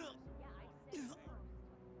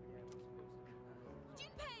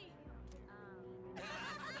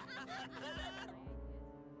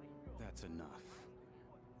 That's enough.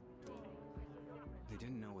 They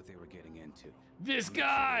didn't know what they were getting into. This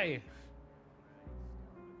guy!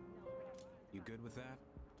 You good with that?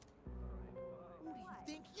 Who do you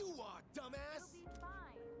think you are, dumbass?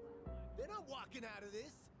 They're not walking out of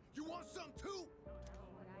this. You want some too?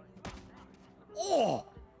 Oh!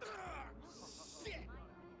 Shit!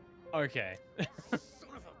 Okay.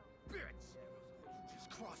 Son of a bitch! You just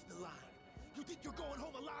crossed the line. You think you're going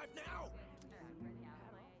home alive now?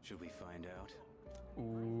 Should we find out?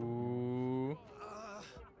 Ooh.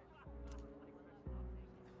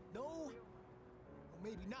 No? Or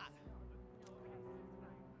maybe not.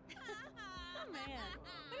 Oh man,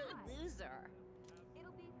 what a loser.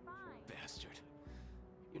 It'll be fine. Bastard.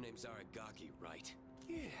 Your name's Aragaki, right?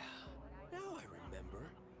 Yeah, now I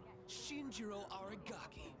remember. Shinjiro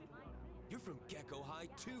Aragaki. You're from Gecko High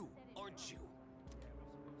too, aren't you?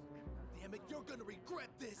 Damn it, you're gonna regret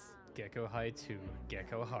this. Gecko High 2,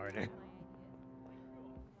 Gecko Harder.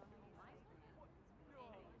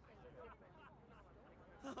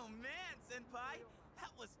 Oh man, Senpai!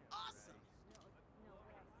 That was awesome!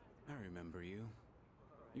 I remember you.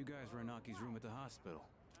 You guys were in Aki's room at the hospital.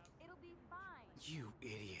 It'll be fine. You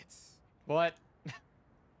idiots. What?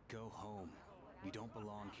 Go home. You don't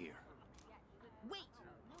belong here. Wait!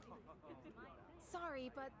 Sorry,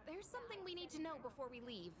 but there's something we need to know before we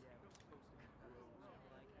leave.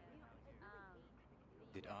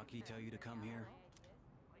 Did Aki tell you to come here?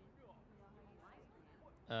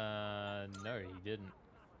 No, he didn't.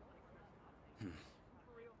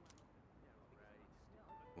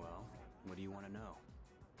 Well, what do you want to know?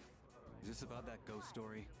 Is this about that ghost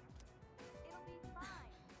story? It'll be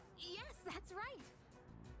fine. Yes, that's right!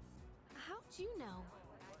 How'd you know?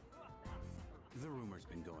 The rumor's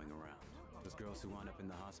been going around. Those girls who wound up in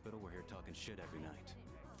the hospital were here talking shit every night.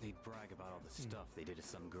 They'd brag about all the stuff they did to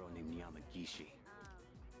some girl named Yamagishi.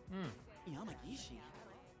 Yamagishi?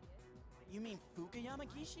 You mean Fuka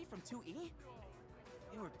Yamagishi from 2E?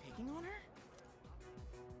 They were picking on her?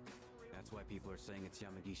 That's why people are saying it's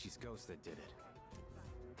Yamagishi's ghost that did it.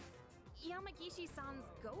 Yamagishi-san's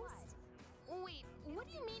ghost? Wait, what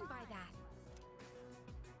do you mean by that?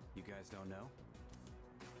 You guys don't know?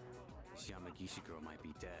 This Yamagishi girl might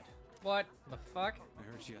be dead. What the fuck? I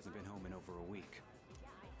heard she hasn't been home in over a week.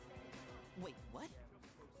 Wait, what?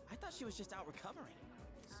 I thought she was just out recovering.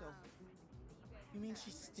 So, you mean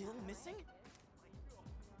she's still missing?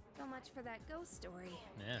 So much for that ghost story.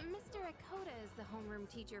 Yeah. Mr. Akota is the homeroom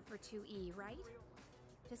teacher for 2E, right?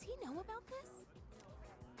 Does he know about this?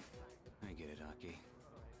 I get it, Aki.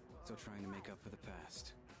 Still trying to make up for the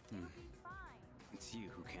past. It's you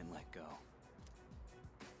who can't let go.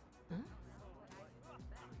 Huh?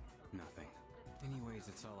 Nothing. Anyways,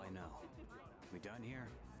 it's all I know. We done here?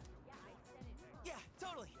 Yeah,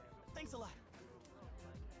 totally. Thanks a lot.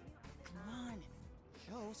 Come on,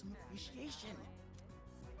 show some appreciation.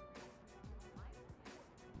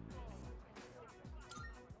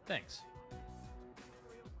 Thanks.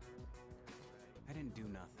 I didn't do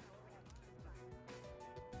nothing.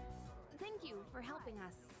 Thank you for helping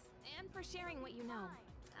us, and for sharing what you know.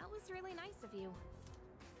 That was really nice of you.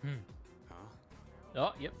 Huh?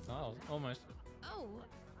 Oh, yep. Oh, almost. Oh,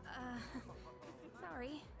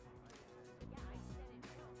 sorry.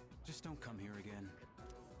 Just don't come here again.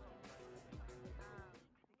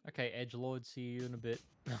 Okay, Edgelord, see you in a bit.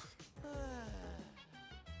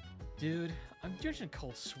 Dude, I'm judging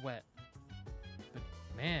cold sweat. But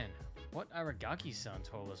man, what Aragaki-san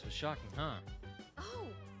told us was shocking, huh? Oh!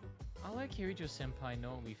 I like Kirijo-senpai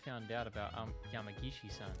knowing we found out about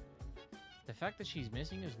Yamagishi-san. The fact that she's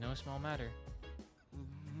missing is no small matter.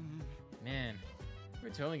 Man, we're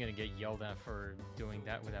totally gonna get yelled at for doing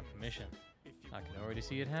that without permission. I can already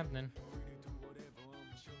see it happening.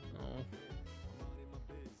 Oh.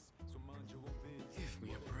 Give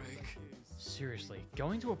me a break. Seriously,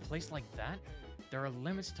 going to a place like that? There are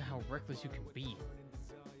limits to how reckless you can be.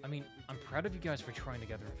 I mean, I'm proud of you guys for trying to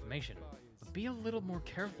gather information, but be a little more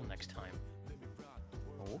careful next time.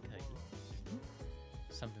 Okay.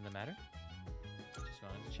 Something the matter? Just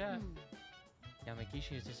wanted to chat.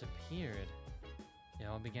 Yamagishi has disappeared. It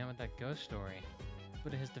all began with that ghost story,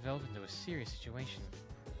 but it has developed into a serious situation.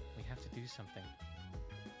 We have to do something.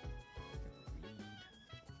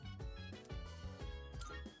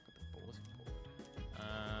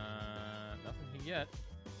 Nothing here yet.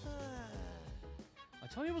 I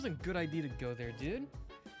told you it wasn't a good idea to go there, dude.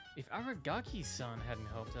 If Aragaki-san hadn't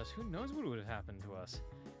helped us, who knows what would have happened to us.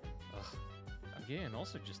 Ugh. Again,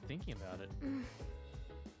 also just thinking about it.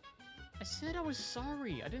 I said I was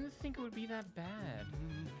sorry. I didn't think it would be that bad.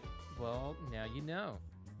 Well, now you know.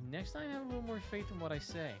 Next time, have a little more faith in what I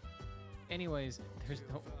say. Anyways, there's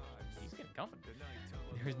no... He's getting confident.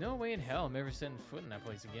 There's no way in hell I'm ever setting foot in that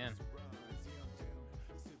place again.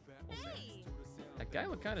 Hey! That guy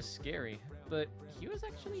looked kind of scary, but he was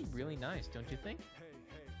actually really nice, don't you think?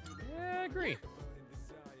 Yeah, I agree.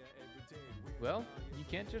 Well, you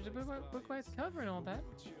can't judge a book by its cover and all that.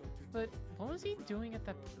 But what was he doing at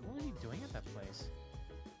that? What was he doing at that place?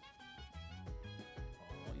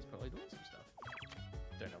 Oh, he's probably doing some stuff.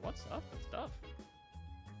 Don't know what stuff, but stuff.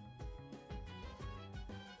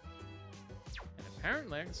 And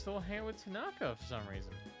apparently, I can still hang out with Tanaka for some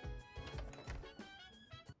reason.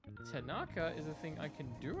 Tanaka is a thing I can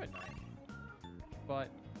do at night, but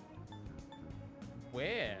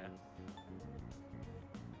where?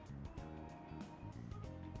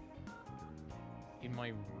 In my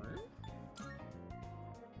room?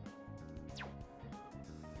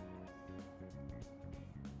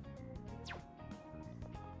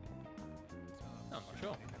 I'm not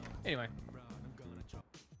sure. Anyway,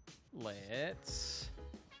 let's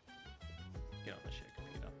get on the shit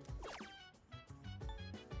computer.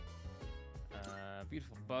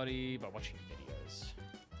 Beautiful body by watching videos.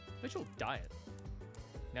 Visual diet.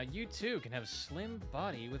 Now you too can have a slim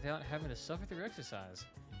body without having to suffer through exercise.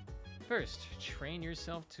 First, train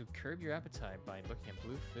yourself to curb your appetite by looking at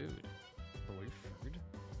blue food. Blue food?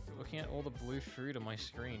 Looking at all the blue food on my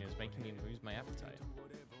screen is making me lose my appetite.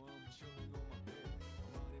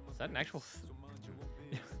 Is that an actual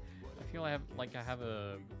I feel I have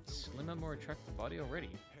a slimmer, more attractive body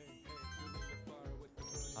already.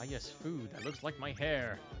 Ah yes, food. That looks like my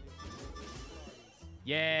hair.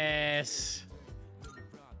 Yes!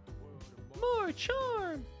 More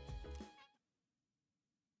charm!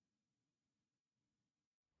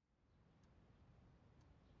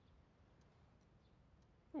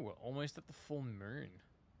 Ooh, we're almost at the full moon.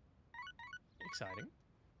 Exciting.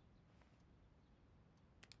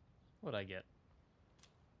 What'd I get?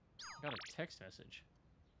 Got a text message.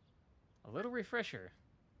 A little refresher.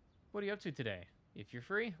 What are you up to today? If you're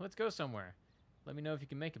free, let's go somewhere. Let me know if you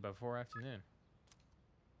can make it before afternoon.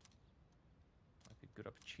 Might be a good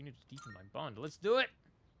opportunity to deepen my bond. Let's do it!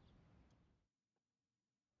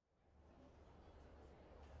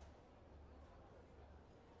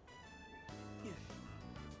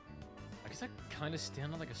 I guess I kind of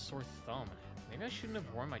stand on like a sore thumb. Maybe I shouldn't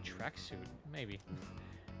have worn my tracksuit. Maybe.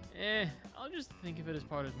 I'll just think of it as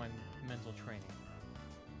part of my mental training.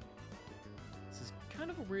 This is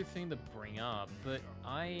kind of a weird thing to bring up, but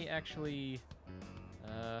I actually...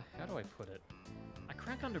 how do I put it? I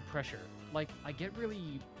crack under pressure. Like, I get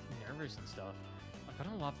really nervous and stuff. I've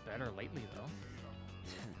gotten a lot better lately, though.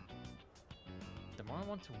 The more I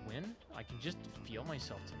want to win, I can just feel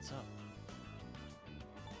myself tense up.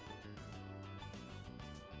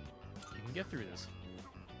 You can get through this.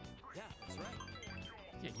 Yeah, that's right.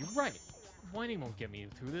 Yeah, you're right. Whining won't get me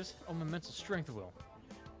through this. Oh, my mental strength will.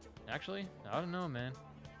 Actually, I don't know, man.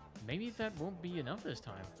 Maybe that won't be enough this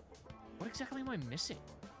time. What exactly am I missing?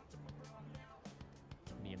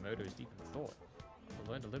 Miyamoto is deep in thought.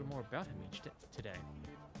 I learned a little more about him today.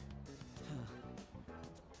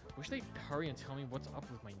 Wish they'd hurry and tell me what's up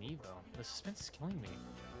with my knee, though. The suspense is killing me.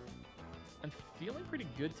 I'm feeling pretty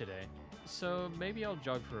good today, so maybe I'll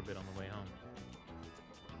jog for a bit on the way home.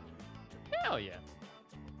 Hell yeah!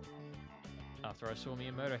 After I saw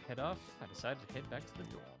Miyamoto head off, I decided to head back to the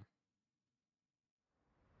dorm.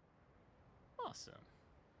 Awesome.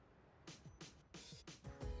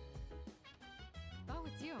 Oh,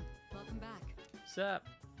 it's you. Welcome back. Sup?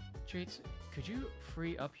 Treats, could you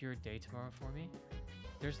free up your day tomorrow for me?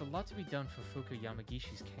 There's a lot to be done for Fuku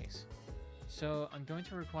Yamagishi's case, so I'm going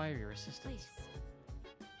to require your assistance. Please.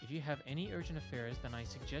 If you have any urgent affairs, then I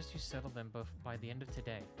suggest you settle them both by the end of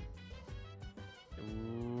today.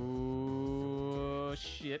 Ooh,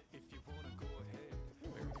 shit.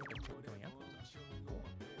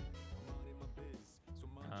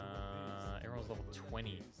 Errol's level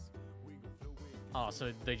 20. Oh,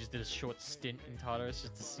 so they just did a short stint in Tartarus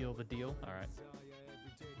just to seal the deal? Alright.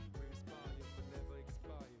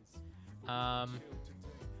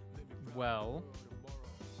 Well,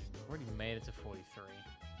 already made it to 43.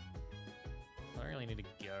 I don't really need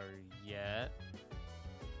to go yet.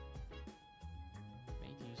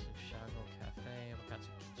 Made use of Shago Cafe, Wakatsu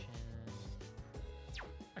Kitchen.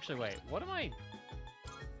 Actually, wait, what are my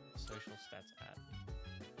social stats at?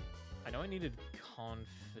 I know I needed confident.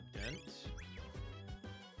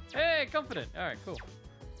 Hey, confident! Alright, cool.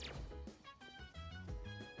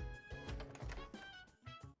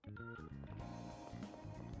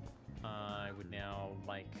 I would now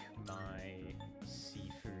like my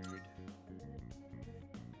seafood.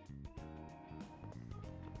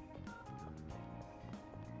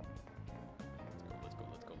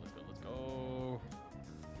 Let's go.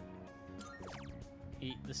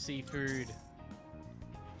 Eat the seafood.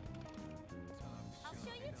 I'll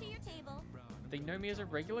show you to your table. They know me as a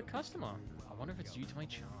regular customer. I wonder if it's due to my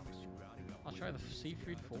charms. I'll try the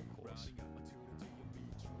seafood full course.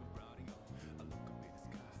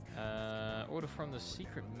 Order from a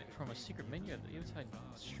secret menu at the inside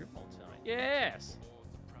strip mall tonight. Yes.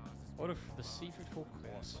 Order for the seafood full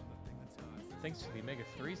course. Thanks to the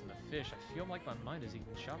omega-3s and the fish, I feel like my mind is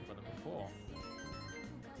even sharper than before.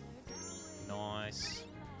 Nice.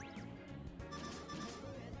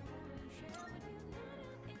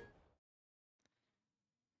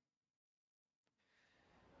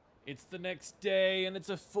 It's the next day and it's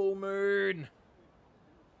a full moon.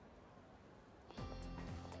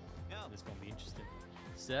 This is gonna be interesting.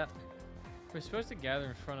 So, we're supposed to gather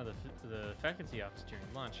in front of the faculty office during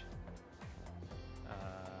lunch.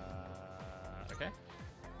 Okay.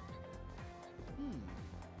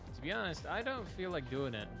 To be honest, I don't feel like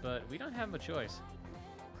doing it, but we don't have a choice.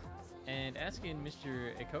 And asking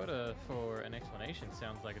Mr. Ikoda for an explanation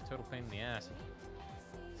sounds like a total pain in the ass.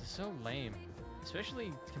 It's so lame,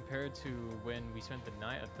 especially compared to when we spent the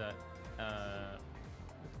night at that.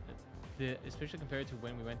 Especially compared to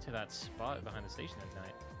when we went to that spot behind the station at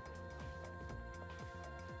night.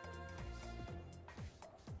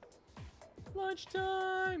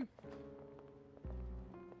 Lunchtime!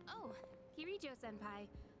 Oh, Kirijo-senpai.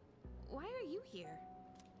 Why are you here?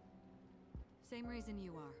 Same reason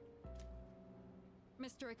you are.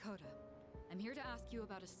 Mr. Ikoda, I'm here to ask you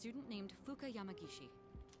about a student named Fuka Yamagishi.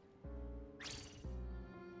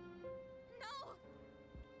 No!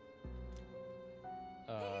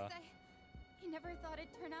 Uh... Please, I never thought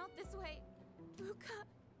it'd turn out this way. Fuka.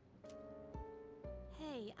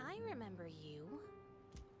 Hey, I remember you.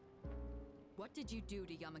 What did you do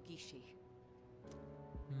to Yamagishi?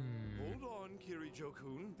 Hold on,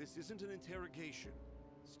 Kirijo-kun. This isn't an interrogation.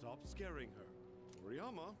 Stop scaring her.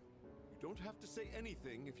 Moriyama, you don't have to say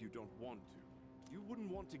anything if you don't want to. You wouldn't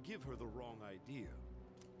want to give her the wrong idea.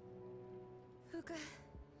 Fuka,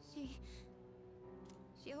 she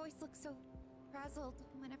always looked so frazzled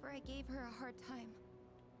whenever I gave her a hard time.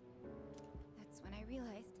 That's when I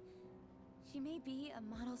realized she may be a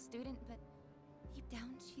model student, but deep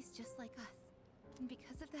down she's just like us. And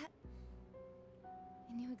because of that,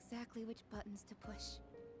 I knew exactly which buttons to push.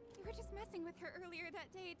 You were just messing with her earlier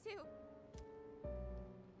that day, too.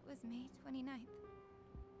 It was May 29th.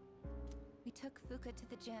 We took Fuka to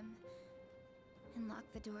the gym and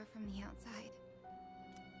locked the door from the outside.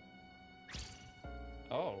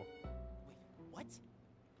 Oh. Wait, what?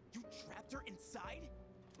 You trapped her inside?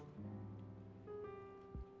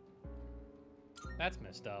 That's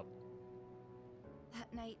messed up.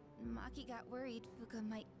 That night, Maki got worried Fuka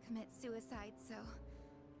might commit suicide, so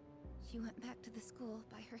she went back to the school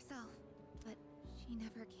by herself, but she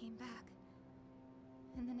never came back.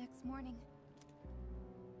 And the next morning,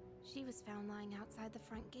 she was found lying outside the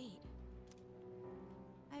front gate.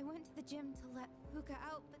 I went to the gym to let Fuka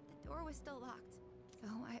out, but the door was still locked. So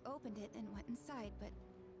I opened it and went inside, but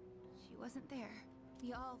she wasn't there.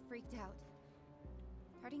 We all freaked out.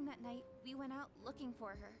 Starting that night, we went out looking for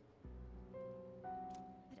her.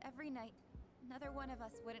 But every night, another one of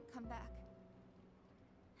us wouldn't come back.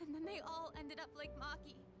 And then they all ended up like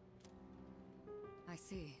Maki. I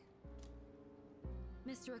see.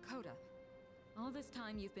 Mr. Ikoda, all this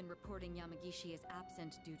time you've been reporting Yamagishi as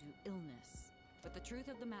absent due to illness. But the truth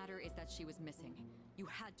of the matter is that she was missing. You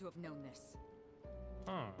had to have known this.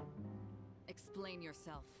 Huh. Explain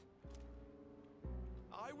yourself.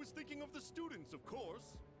 I was thinking of the students, of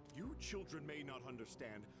course. You children may not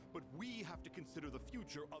understand, but we have to consider the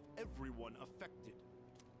future of everyone affected.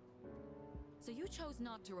 So you chose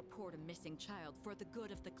not to report a missing child for the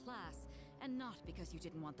good of the class, and not because you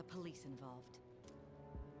didn't want the police involved.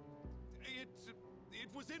 It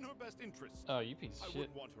was in her best interest. Oh, you piece of I shit.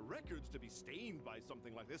 wouldn't want her records to be stained by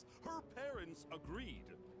something like this. Her parents agreed.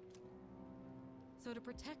 So to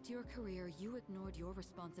protect your career, you ignored your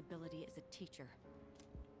responsibility as a teacher.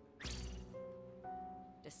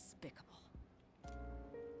 Despicable.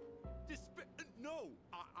 No!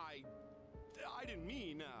 I didn't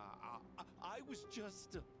mean, I was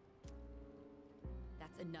just...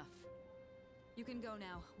 That's enough. You can go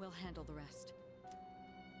now. We'll handle the rest.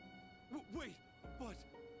 Wait, but...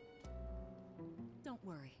 Don't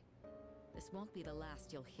worry. This won't be the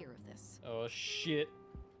last you'll hear of this. Oh, shit.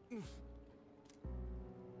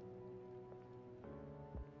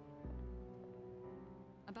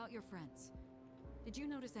 About your friends. Did you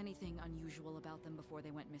notice anything unusual about them before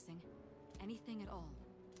they went missing? Anything at all?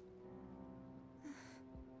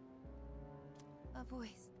 A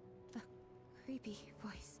voice. A creepy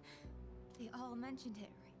voice. They all mentioned it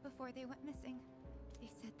right before they went missing. They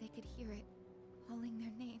said they could hear it calling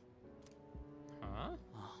their name. Huh?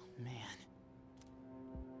 Oh, man.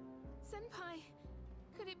 Senpai,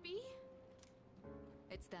 could it be?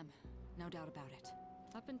 It's them. No doubt about it.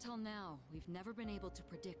 Up until now, we've never been able to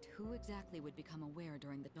predict who exactly would become aware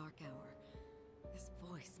during the dark hour. This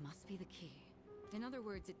voice must be the key. In other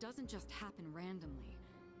words, it doesn't just happen randomly.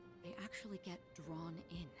 They actually get drawn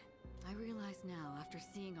in. I realize now, after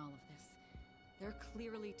seeing all of this, they're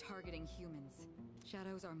clearly targeting humans.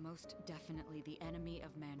 Shadows are most definitely the enemy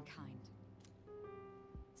of mankind.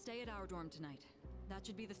 Stay at our dorm tonight. That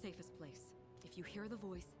should be the safest place. If you hear the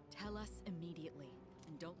voice, tell us immediately.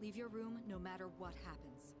 And don't leave your room no matter what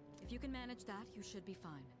happens. If you can manage that, you should be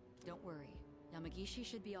fine. Don't worry. Yamagishi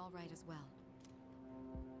should be all right as well.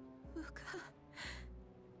 Fuka.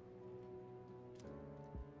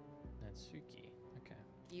 Natsuki. Okay.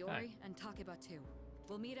 Iori Hi. and Takeba too.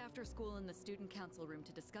 We'll meet after school in the student council room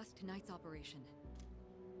to discuss tonight's operation.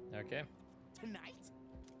 Okay. Tonight?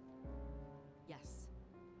 Yes.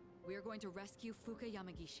 We are going to rescue Fuka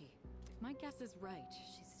Yamagishi. If my guess is right,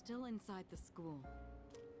 she's still inside the school.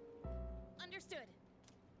 Understood.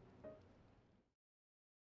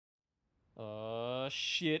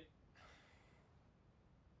 Shit.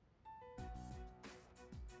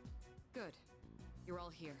 Good. You're all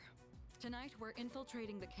here. Tonight, we're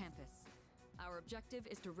infiltrating the campus. Our objective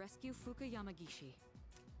is to rescue Fuka Yamagishi.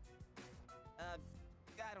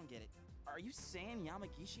 I don't get it. Are you saying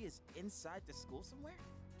Yamagishi is inside the school somewhere?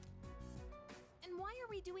 And why are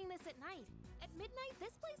we doing this at night? At midnight,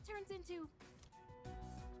 this place turns into...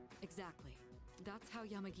 Exactly. That's how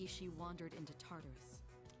Yamagishi wandered into Tartarus.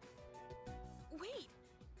 Wait!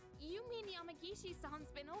 You mean Yamagishi-san's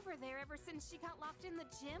been over there ever since she got locked in the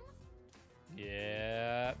gym?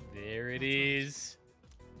 Yeah, there it is.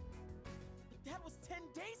 That was 10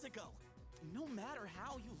 days ago! No matter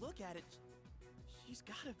how you look at it, she's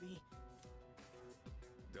gotta be...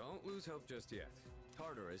 Don't lose hope just yet.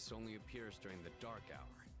 Tartarus only appears during the dark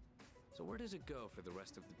hour. So where does it go for the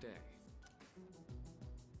rest of the day?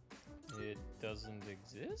 It doesn't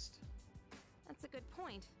exist? That's a good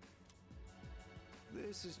point.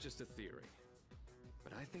 This is just a theory.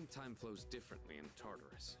 But I think time flows differently in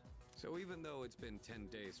Tartarus. So even though it's been 10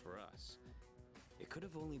 days for us, it could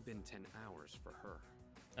have only been 10 hours for her.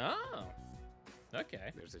 Oh,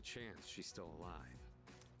 okay. There's a chance she's still alive.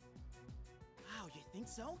 Wow, you think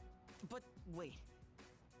so? But wait,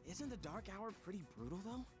 isn't the dark hour pretty brutal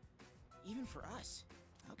though? Even for us,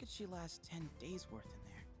 how could she last 10 days worth in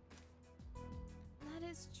there? That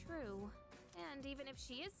is true. And even if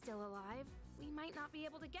she is still alive, we might not be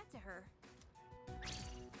able to get to her.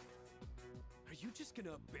 Are you just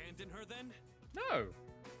gonna abandon her then? No.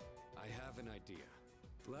 I have an idea.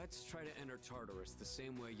 Let's try to enter Tartarus the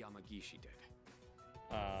same way Yamagishi did.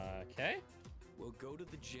 Okay. We'll go to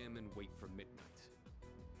the gym and wait for midnight.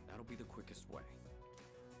 That'll be the quickest way.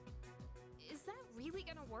 Is that really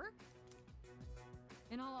gonna work?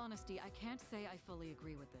 In all honesty, I can't say I fully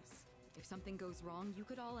agree with this. If something goes wrong, you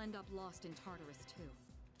could all end up lost in Tartarus too.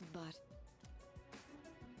 But...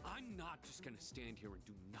 I'm not just gonna stand here and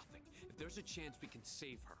do nothing. If there's a chance we can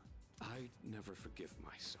save her, I'd never forgive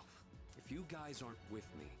myself. If you guys aren't with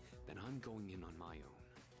me, then I'm going in on my own.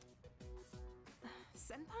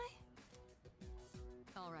 Senpai?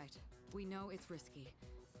 All right, we know it's risky,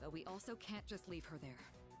 but we also can't just leave her there.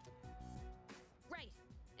 Right,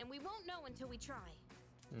 and we won't know until we try.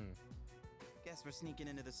 Guess we're sneaking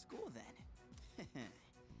into the school then.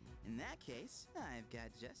 In that case, I've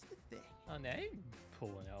got just the thing. Oh, now you're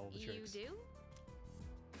pulling out all the tricks. You do?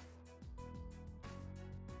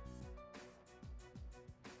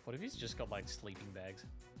 What if he's just got like sleeping bags?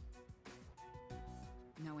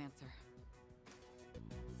 No answer.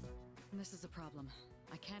 This is a problem.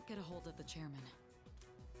 I can't get a hold of the chairman.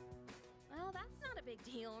 Well, that's not a big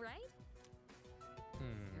deal, right?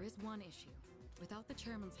 There is one issue. Without the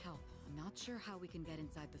chairman's help, Not sure how we can get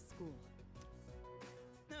inside the school.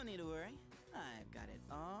 No need to worry. I've got it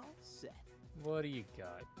all set. What do you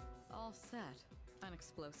got? All set. An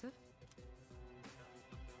explosive?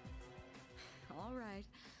 All right.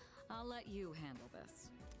 I'll let you handle this.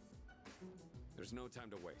 There's no time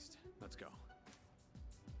to waste. Let's go.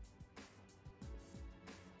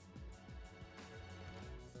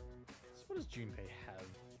 So what does Junpei have?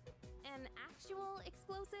 An actual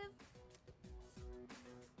explosive?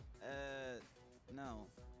 No.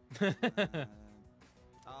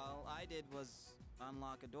 All I did was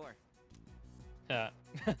unlock a door.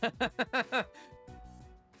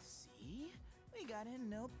 See? We got in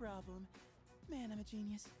no problem. Man, I'm a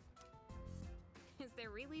genius. Is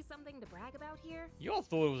there really something to brag about here? You all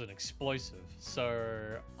thought it was an explosive,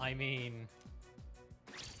 so I mean.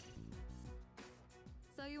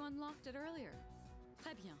 So you unlocked it earlier.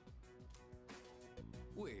 Très bien.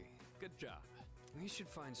 Oui, good job. We should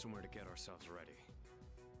find somewhere to get ourselves ready.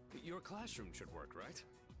 Your classroom should work, right?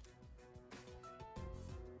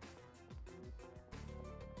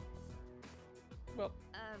 Well.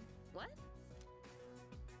 What?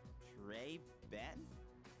 Trey Ben?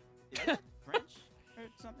 Is that French or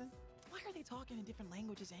something? Why are they talking in different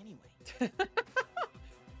languages anyway? Can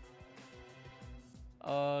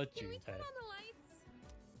we turn on the lights?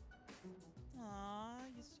 Aw,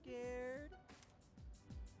 you scared?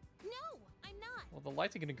 No, I'm not. Well, the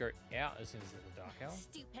lights are gonna go out as soon as there's a dark hour.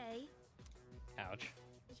 Stupid. Ouch.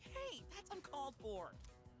 Hey, that's uncalled for.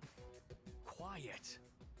 Quiet.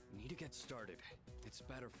 We need to get started. It's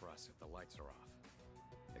better for us if the lights are off.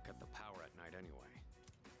 They cut the power at night anyway.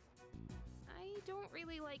 I don't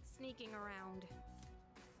really like sneaking around.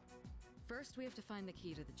 First, we have to find the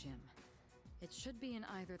key to the gym. It should be in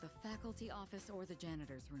either the faculty office or the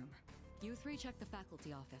janitor's room. You three check the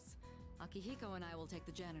faculty office. Akihiko and I will take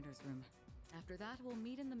the janitor's room. After that, we'll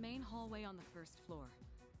meet in the main hallway on the first floor.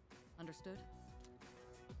 Understood?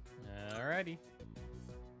 Alrighty.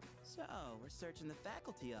 So, we're searching the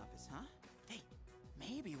faculty office, huh? Hey,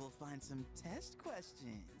 maybe we'll find some test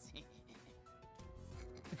questions.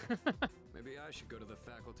 Maybe I should go to the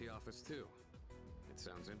faculty office too. It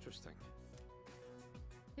sounds interesting.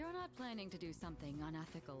 You're not planning to do something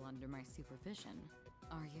unethical under my supervision,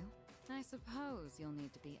 are you? I suppose you'll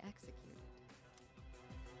need to be executed.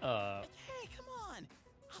 Hey, come on!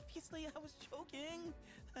 Obviously, I was joking.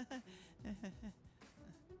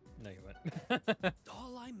 No, you weren't.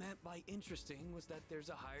 All I meant by interesting was that there's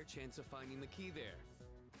a higher chance of finding the key there.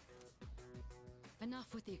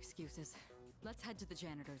 Enough with the excuses. Let's head to the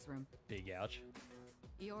janitor's room. Big ouch.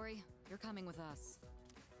 Iori, you're coming with us.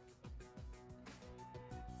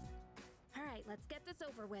 All right, let's get this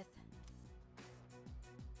over with.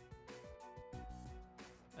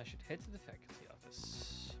 I should head to the faculty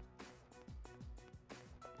office.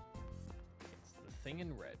 It's the thing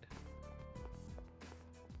in red.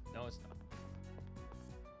 No, it's not.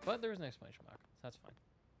 But there is an exclamation mark. So that's fine.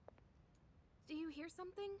 Do you hear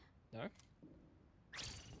something? No?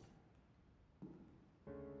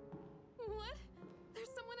 What? There's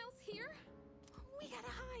someone else here? We gotta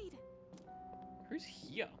hide. Who's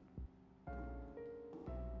here?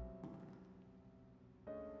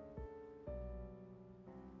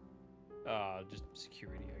 Just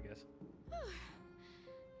security, I guess.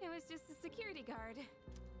 It was just a security guard.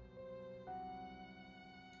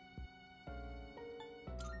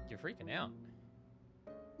 You're freaking out.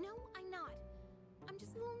 No, I'm not. I'm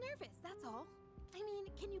just a little nervous, that's all. I mean,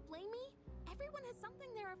 can you blame me? Everyone has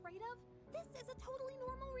something they're afraid of. This is a totally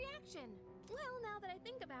normal reaction. Well, now that I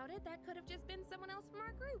think about it, that could have just been someone else from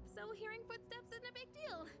our group, so hearing footsteps isn't a big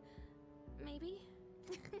deal. Maybe.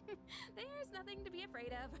 There's nothing to be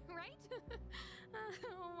afraid of, right?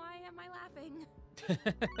 Why am I laughing?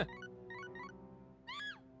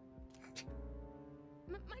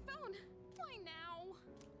 My phone! Why now?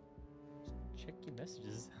 Check your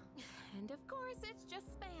messages. And of course, it's just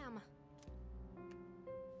spam.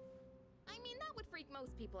 I mean, that would freak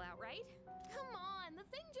most people out, right? Come on, the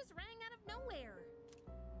thing just rang out of nowhere.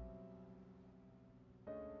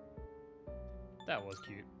 That was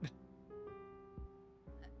cute.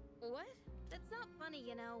 What? That's not funny,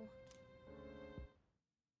 you know.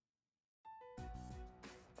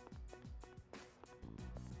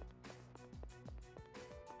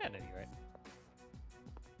 At any rate.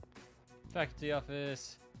 Faculty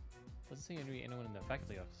office. Doesn't seem to be anyone in the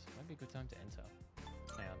faculty office. Might be a good time to enter.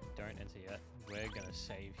 Hang on, don't enter yet. We're gonna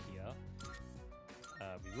save here.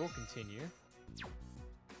 We will continue.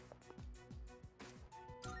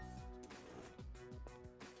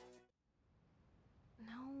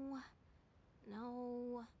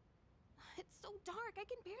 No. It's so dark, I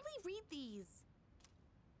can barely read these.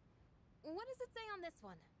 What does it say on this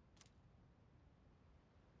one?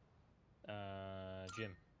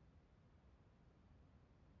 Jim.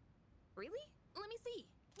 Really? Let me see.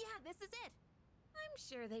 Yeah, this is it. I'm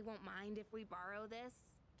sure they won't mind if we borrow this.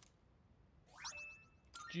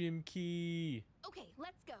 Jim Key. Okay,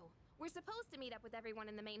 let's go. We're supposed to meet up with everyone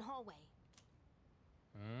in the main hallway.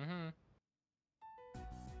 Mm-hmm.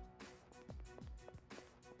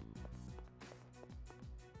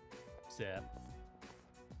 Zap.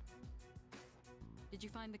 Did you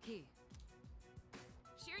find the key?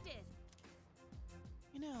 Sure did.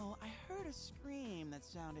 You know, I heard a scream that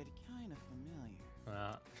sounded kind of familiar.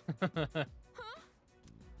 Huh?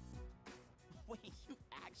 Wait, you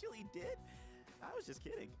actually did? I was just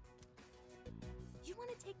kidding. You want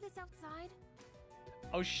to take this outside?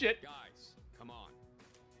 Oh shit. Guys, come on.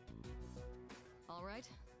 All right,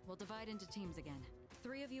 we'll divide into teams again.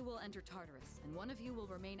 3 of you will enter Tartarus, and 1 of you will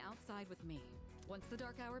remain outside with me. Once the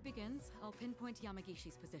dark hour begins, I'll pinpoint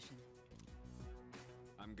Yamagishi's position.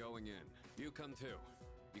 I'm going in. You come too.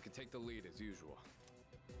 You can take the lead as usual.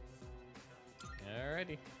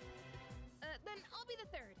 Alrighty. Then I'll be the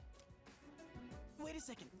 3rd. Wait a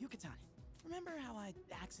second, Yucatan. Remember how I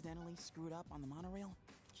accidentally screwed up on the monorail?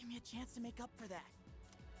 Give me a chance to make up for that.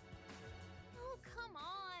 Oh, come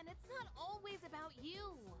on. It's not always about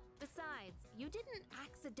you. Besides, you didn't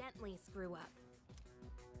accidentally screw up.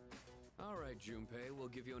 All right, Junpei, we'll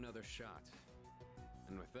give you another shot.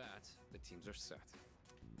 And with that, the teams are set.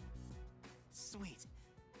 Sweet.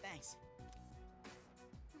 Thanks.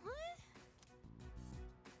 What?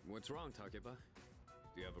 What's wrong, Takeba?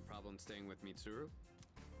 Do you have a problem staying with Mitsuru?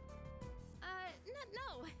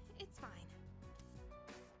 No, it's fine.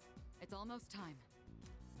 It's almost time.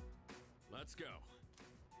 Let's go.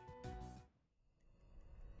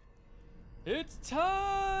 It's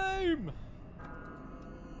time!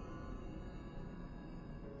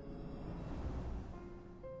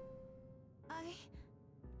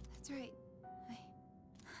 That's right.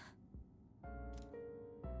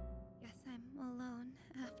 Guess I'm alone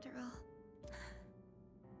after all.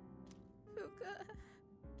 Fuka.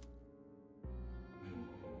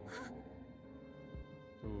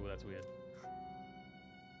 Ooh, that's weird.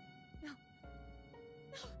 No.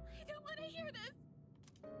 No, I don't want to hear this.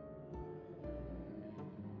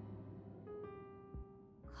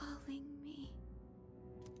 Calling me.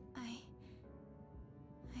 I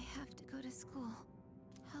have to go to school.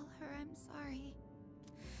 Tell her I'm sorry.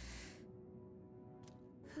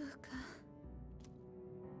 Fuka.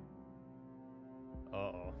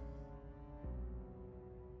 Uh-oh.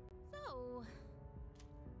 So...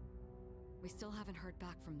 We still haven't heard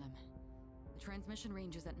back from them. The transmission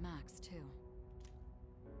range is at max, too.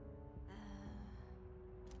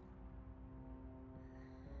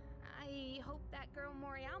 I hope that girl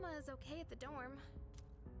Moriyama is okay at the dorm.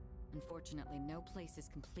 Unfortunately, no place is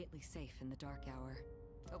completely safe in the dark hour.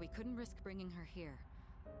 But we couldn't risk bringing her here.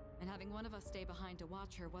 And having one of us stay behind to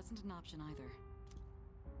watch her wasn't an option either.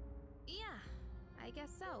 Yeah, I guess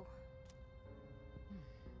so.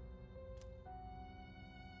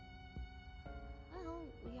 Well,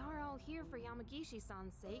 we are all here for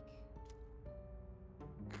Yamagishi-san's sake.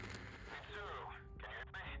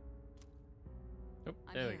 Oh,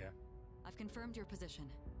 I'm there we here. go. I've confirmed your position.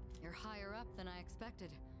 You're higher up than I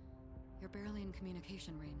expected. You're barely in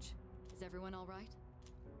communication range. Is everyone all right?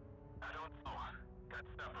 I don't know. Got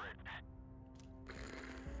separated.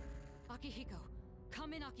 Akihiko!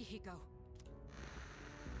 Come in, Akihiko!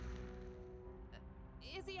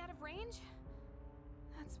 Is he out of range?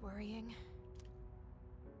 That's worrying.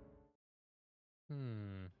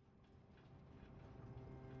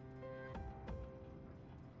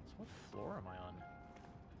 So what floor am I on?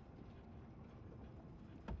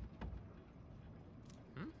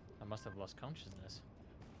 I must have lost consciousness.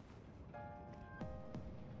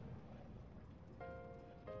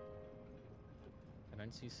 I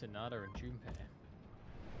don't see Sonata and Junpei.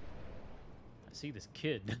 I see this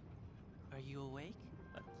kid. Are you awake?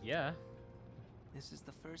 Yeah. This is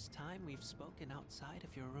the first time we've spoken outside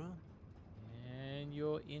of your room. And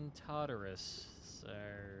you're in Tartarus, so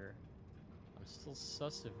I'm still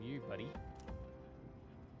sus of you, buddy.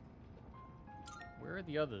 Where are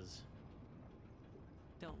the others?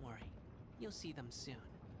 Don't worry. You'll see them soon.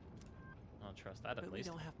 I'll trust that at But least.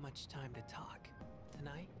 we don't have much time to talk.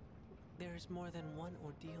 Tonight, there is more than one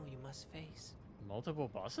ordeal you must face. Multiple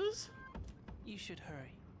bosses? You should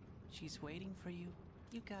hurry. She's waiting for you.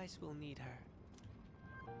 You guys will need her.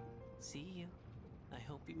 See you. I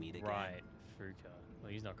hope you meet again. Right, Fuka.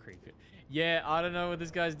 Well, he's not creepy. Yeah, I don't know what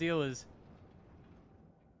this guy's deal is.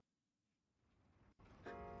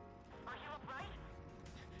 Are you alright?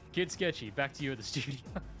 Kid Sketchy, back to you at the studio.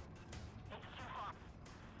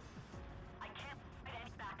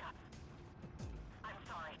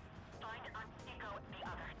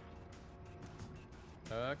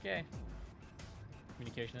 Okay.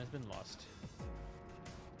 Communication has been lost.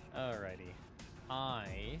 Alrighty.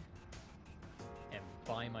 I am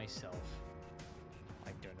by myself. I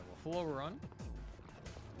don't know what floor we're on.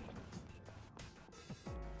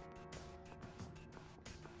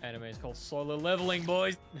 Anime is called solo leveling,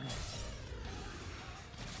 boys.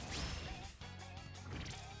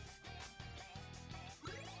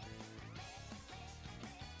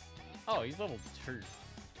 Oh, he's level 2.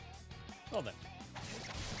 Well then.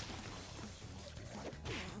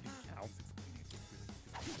 Ow.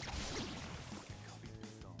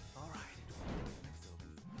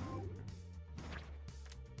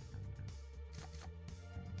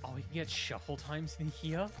 Oh, we can get shuffle times in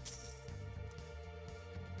here?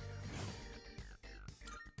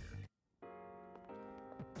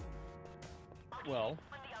 Well,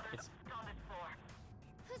 it's...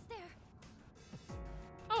 Who's there?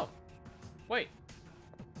 Oh! Wait.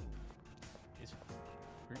 Is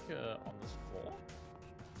Ruka on this floor?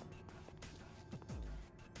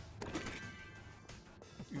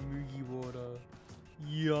 Umugi water.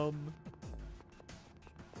 Yum.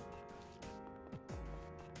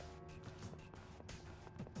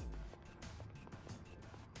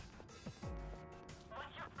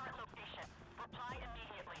 What's your current location? Reply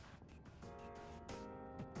immediately.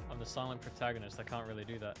 I'm the silent protagonist, I can't really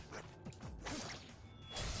do that.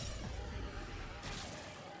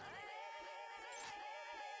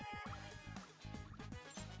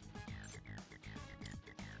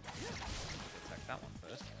 Attack that one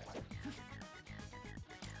first.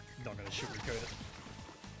 Not gonna sugarcoat it.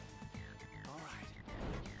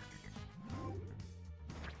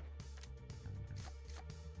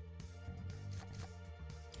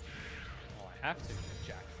 Well, I have to,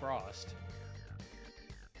 Jack Frost.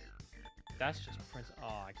 That's just Prince. Oh,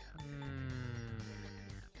 I can't.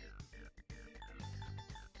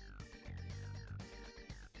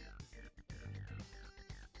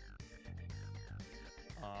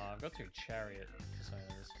 I've got two chariot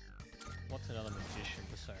personas. What's another magician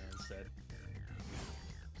persona instead?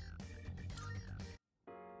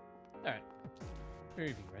 Alright.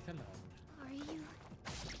 Moving right along. Are you?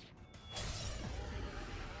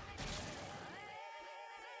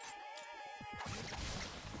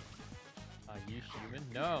 Are you human?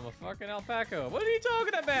 No, I'm a fucking alpaca. What are you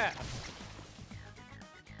talking about?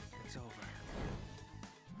 It's over.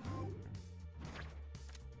 I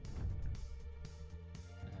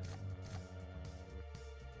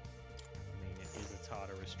mean, it is a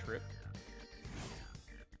Tartarus trip.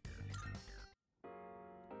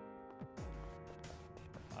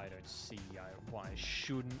 I don't see why I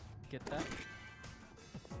shouldn't get that.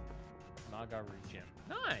 Margaru gem.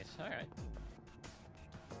 Nice, alright.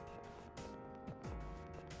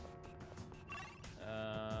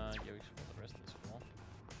 Yeah, we explore the rest of this floor.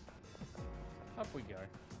 Up we go.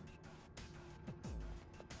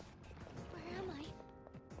 Where am I?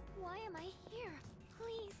 Why am I here?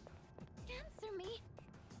 Please, answer me.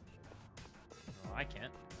 Oh, I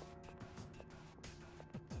can't.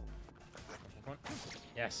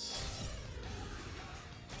 Yes.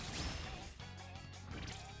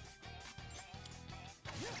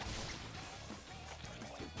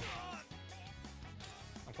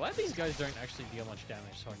 I'm glad these guys don't actually deal much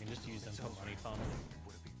damage, so I can just use them for money farm.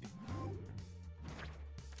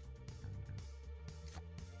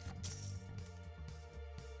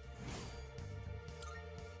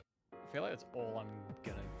 I feel like that's all I'm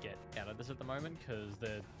gonna get out of this at the moment, because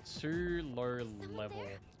they're too low level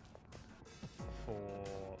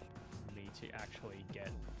for me to actually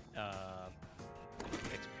get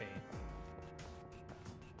XP.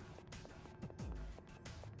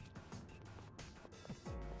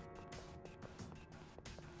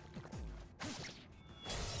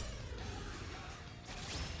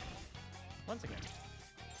 Once again.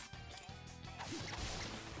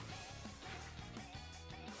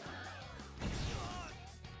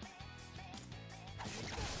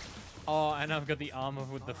 Oh, and I've got the armor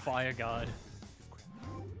with the fire guard.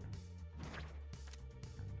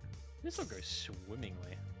 This will go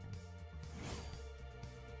swimmingly.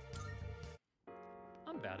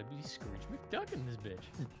 I'm about to be Scrooge McDuck in this bitch.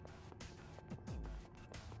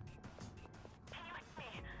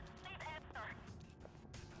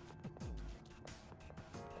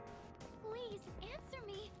 Please, answer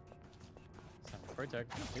me. Sound protect,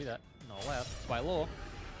 can't do that. Not allowed. It's by law.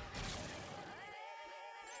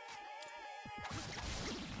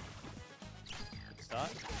 Good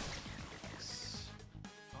start. Yes.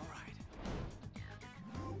 Alright.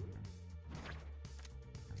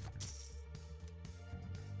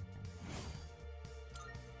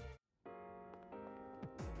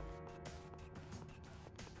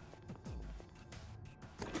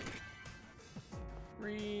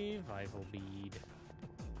 Revival bead.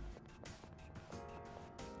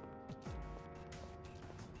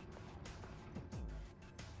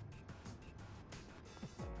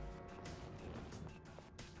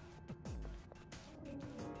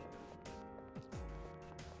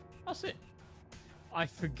 That's it. I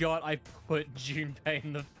forgot I put Junpei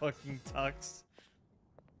in the fucking tux.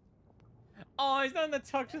 Oh, he's not in the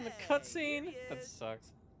tux in the cutscene? That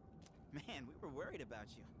sucks. Man, we were worried about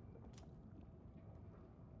you.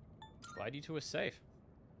 Glad you two are safe.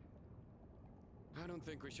 I don't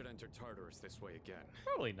think we should enter Tartarus this way again.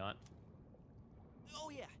 Probably not. Oh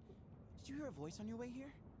yeah. Did you hear a voice on your way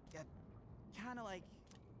here? Yeah, kind of like...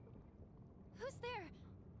 Who's there?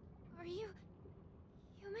 Are you...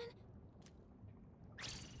 human?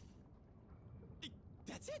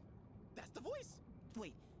 That's it? That's the voice?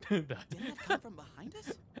 Wait, That- didn't that come from behind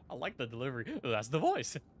us? I like the delivery. That's the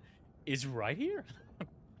voice. Is right here.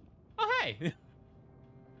 Oh, hey.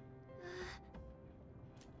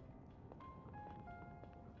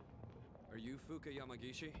 Are you Fuka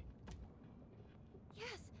Yamagishi?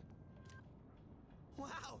 Yes.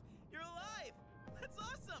 Wow, you're alive! That's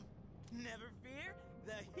awesome! Never fear,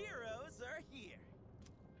 the heroes are here.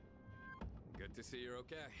 Good to see you're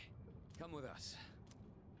okay. Come with us.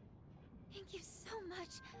 Thank you so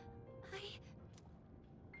much.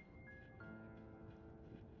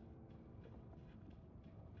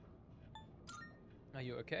 Are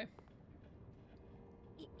you okay?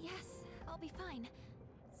 Yes, I'll be fine.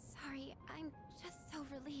 Sorry, I'm just so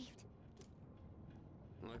relieved.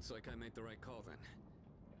 Looks like I made the right call then.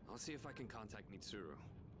 I'll see if I can contact Mitsuru.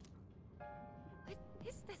 What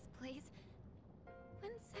is this place?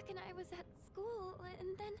 One second I was at school,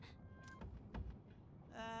 and then...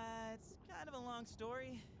 It's kind of a long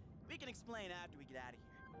story. We can explain after we get out of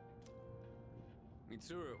here.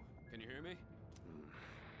 Mitsuru, can you hear me?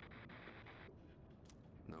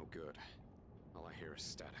 No good. All I hear is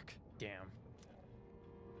static. Damn.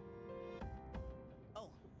 Oh,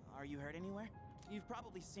 are you hurt anywhere? You've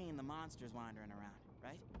probably seen the monsters wandering around,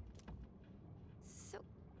 right? So,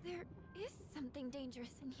 there is something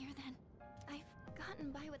dangerous in here then. I've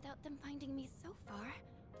gotten by without them finding me so far.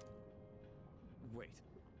 Wait,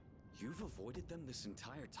 you've avoided them this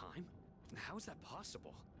entire time? How is that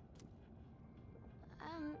possible?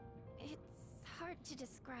 It's hard to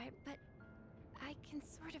describe, but I can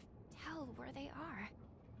sort of tell where they are.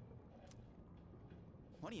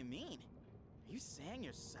 What do you mean? Are you saying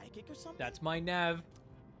you're psychic or something? That's my nav.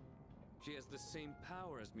 She has the same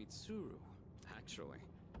power as Mitsuru, actually.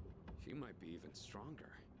 She might be even stronger.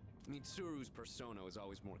 Mitsuru's persona is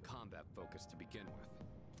always more combat focused to begin with.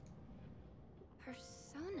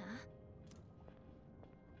 Persona?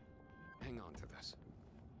 Hang on to this.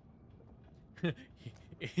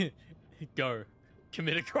 Go.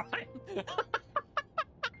 Commit a crime.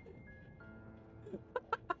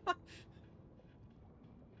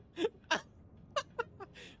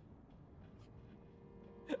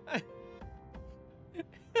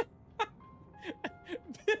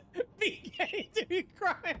 Beginning to be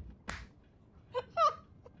crime.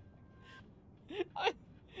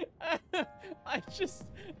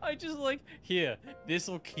 I just like, here,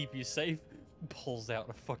 this'll keep you safe. Pulls out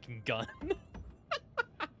a fucking gun.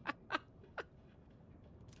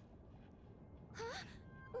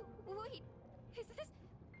 Wait, is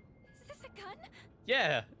this a gun?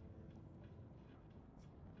 Yeah.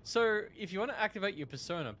 So, if you want to activate your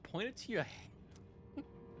persona, point it to your head.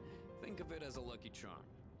 Think of it as a lucky charm.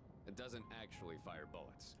 It doesn't actually fire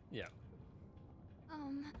bullets. Yeah.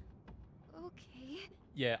 Okay.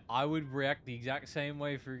 Yeah, I would react the exact same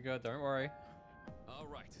way, Fuka. Don't worry. All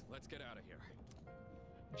right, let's get out of here.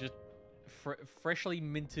 Just freshly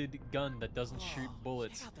minted gun that doesn't shoot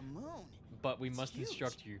bullets. Check out the moon. But we It's must huge.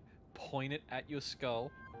 instruct you. Point it at your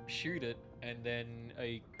skull, shoot it, and then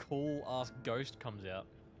a cool-ass ghost comes out.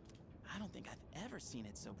 I don't think I've ever seen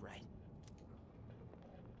it so bright.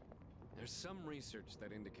 There's some research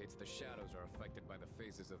that indicates the shadows are affected by the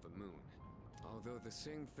phases of the moon. Although the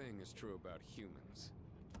same thing is true about humans.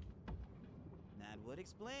 That would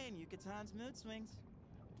explain Yucatan's mood swings.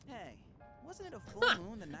 Hey, wasn't it a full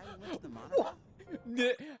moon the night we went to the monorail?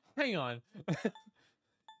 Hang on.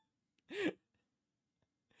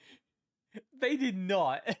 They did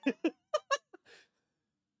not.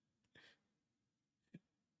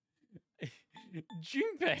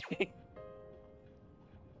 Junpei.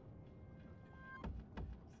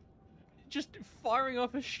 Just firing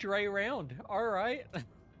off a stray round. All right.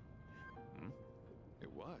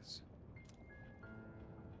 It was.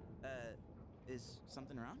 Is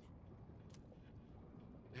something wrong?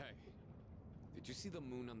 Hey, did you see the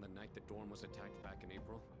moon on the night the dorm was attacked back in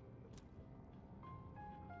April?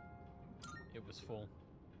 it was full.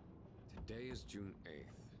 Today is June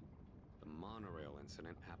 8th. The monorail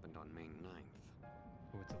incident happened on May 9th.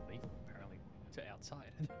 Oh, it's illegal, apparently, to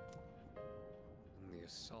outside. And the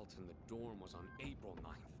assault in the dorm was on April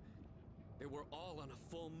 9th. They were all on a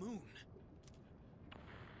full moon.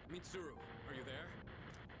 Mitsuru, are you there?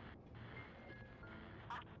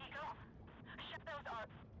 Ego, shadows are...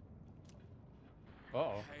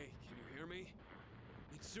 Uh-oh. Hey, can you hear me?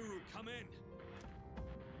 Mitsuru, come in!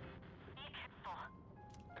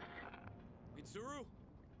 Mitsuru?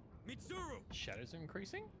 Mitsuru! Shadows are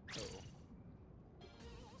increasing? Oh.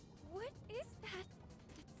 What is that?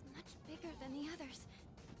 It's much bigger than the others.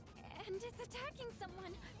 And it's attacking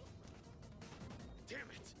someone. Damn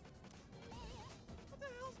it! What the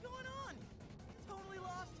hell's going on? Totally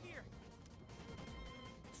lost here.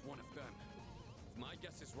 It's one of them. If my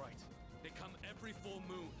guess is right, they come every full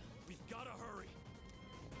moon. We've gotta hurry.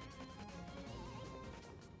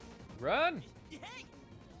 Run! Hey!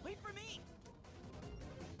 Wait for me!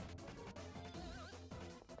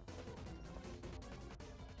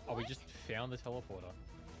 Oh, we just found the teleporter.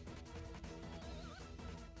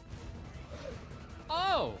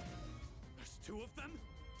 Oh! There's two of them?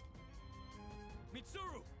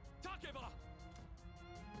 Mitsuru! Takeba!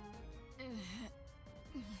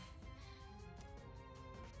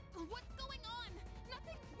 What's going on?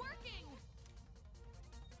 Nothing's working!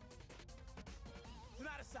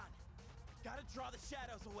 Sonata-san, gotta draw the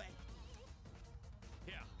shadows away.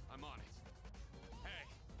 Yeah, I'm on it. Hey,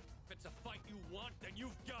 if it's a fight you want, then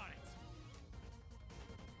you've got it!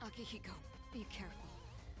 Akihiko, be careful.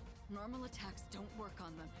 Normal attacks don't work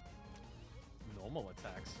on them. Normal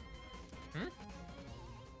attacks? Hmm?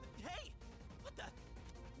 Hey! What the?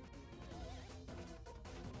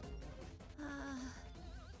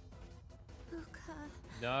 Fuka.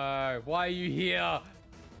 No, why are you here?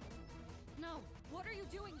 No, what are you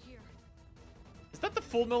doing here? Is that the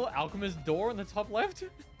Full Metal Alchemist door on the top left?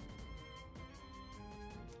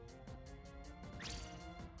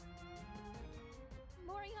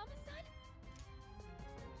 Moriyama-san?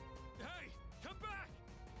 Hey, come back!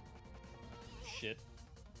 Shit.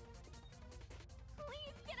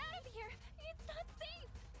 Please get out of here. It's not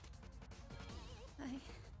safe.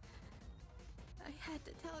 I had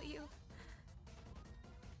to tell you.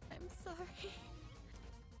 I'm sorry.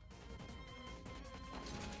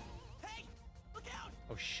 Hey! Look out!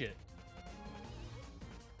 Oh shit.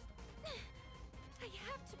 I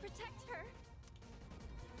have to protect her.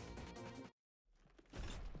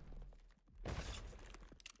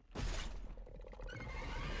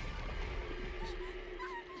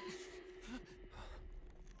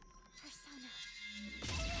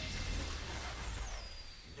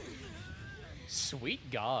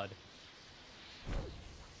 Sweet God.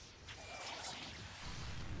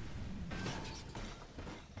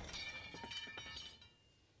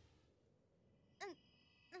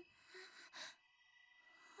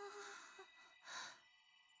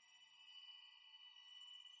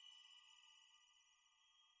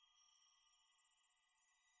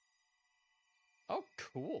 Oh,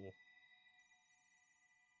 cool.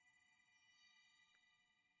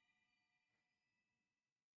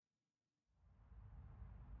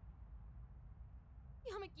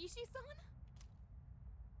 Yamagishi-san?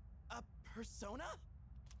 A persona?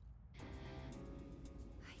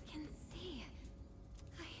 I can see.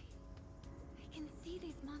 I can see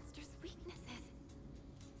these monsters' weaknesses.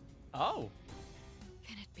 Oh.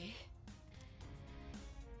 Can it be?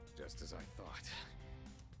 Just as I thought.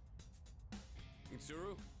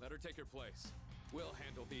 Mitsuru, let her take her place. We'll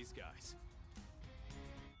handle these guys.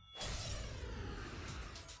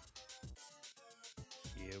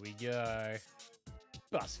 Here we go.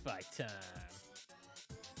 Boss fight time.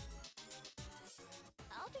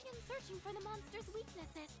 I'll begin searching for the monster's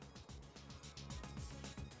weaknesses.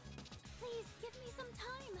 Please, give me some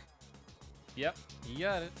time. Yep, you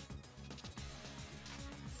got it.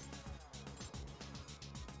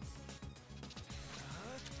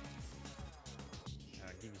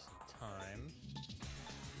 I'll give you some time.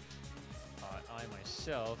 I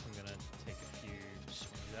myself am gonna take a few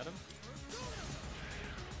swings at him.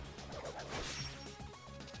 That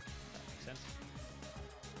makes sense.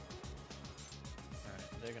 Alright,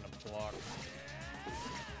 they're gonna block.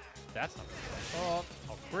 That's not gonna block. Oh,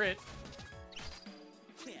 I'll crit.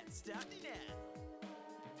 Can't stop me now.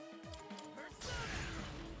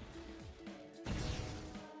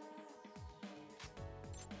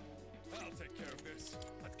 I'll take care of this.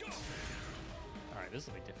 Let's go! Alright, this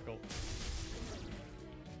will be difficult.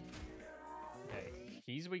 Okay,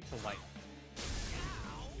 he's weak to light.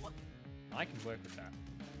 I can work with that.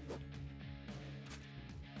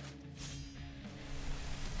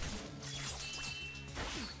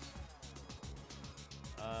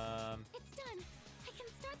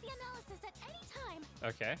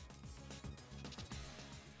 Okay.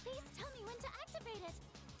 Please tell me when to activate it.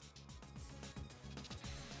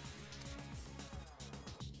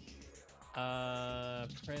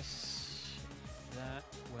 Press that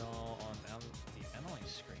while on the analyze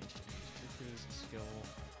screen to use Trooper's skill.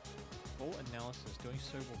 Full analysis. Doing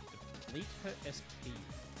so will deplete her SP.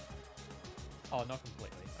 Oh, not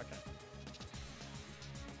completely. Okay.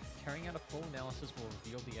 Carrying out a full analysis will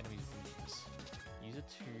reveal the enemy's weakness. Use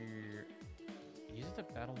it to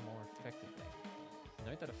battle more effectively.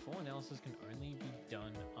 Note that a full analysis can only be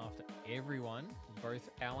done after everyone,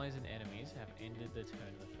 both allies and enemies, have ended their turn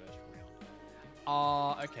in the first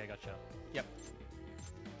round. Okay, gotcha. Yep.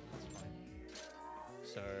 That's fine.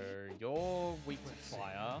 So, you're weak to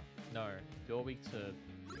fire. No, you're weak to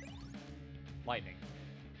lightning.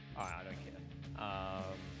 Alright, I don't care. I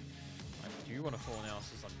do want a full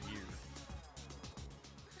analysis on you.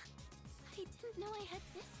 I didn't know I had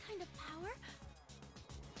this kind of power.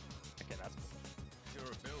 Okay, that's cool. Your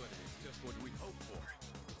ability is just what we hoped for.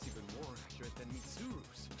 It's even more accurate than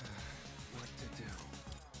Mitsuru's. What to do?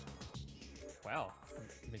 Wow,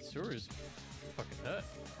 Mitsuru's fucking hurt.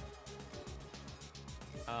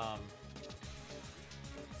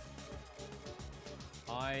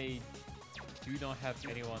 I do not have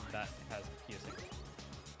anyone that has piercing.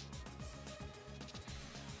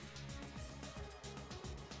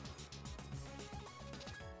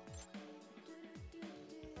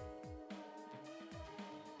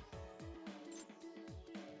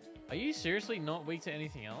 Are you seriously not weak to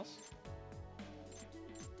anything else?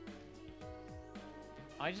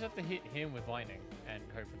 I just have to hit him with lightning and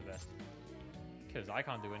hope for the best. Because I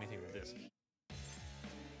can't do anything with this.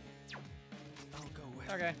 I'll go with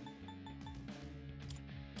Okay.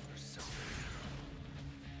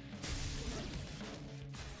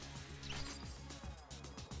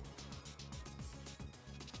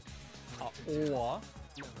 Or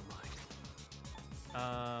never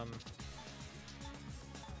mind.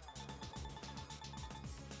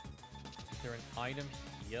 Is there an item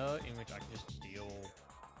here in which I can just deal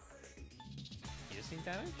piercing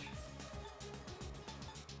damage?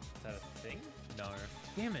 Is that a thing? No.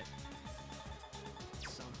 Damn it.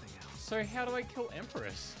 Something else. So how do I kill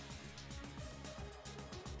Empress?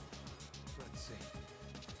 Let's see.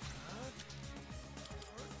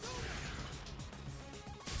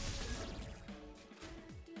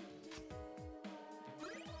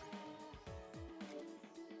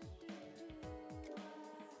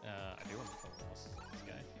 I do want to kill this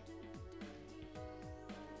guy.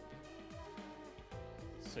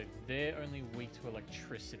 So they're only weak to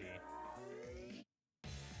electricity.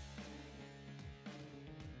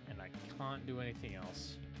 And I can't do anything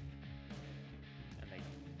else. And they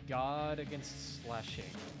guard against slashing.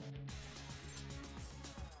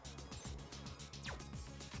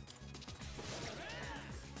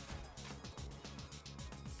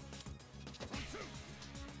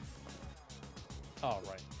 Oh,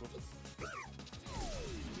 right. Whoops.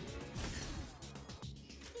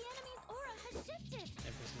 The enemy's aura has shifted.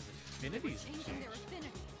 Empress's affinities have Changing their changed.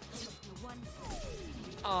 affinity. No wonder.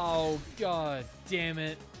 Oh, god damn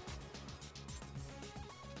it.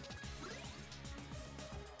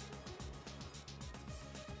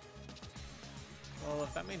 Well,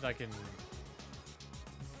 if that means I can...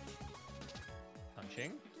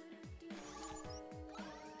 Punching.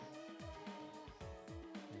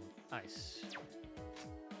 Ice.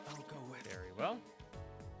 I'll go with Very well.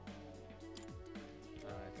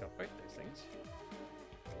 I've got both those things.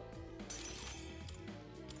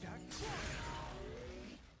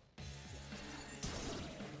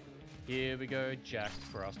 Here we go, Jack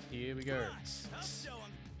Frost. Here we go.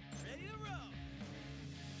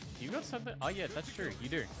 You got something? Oh yeah, that's true. You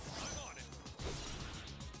do.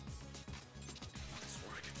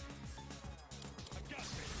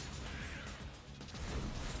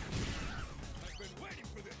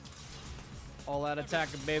 All out attack,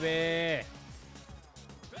 baby.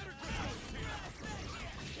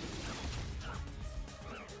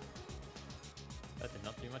 That did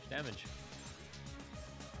not do much damage.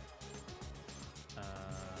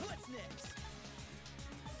 What's next?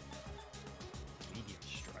 Medium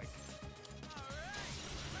strike.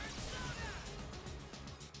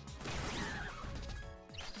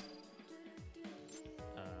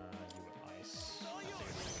 You were ice.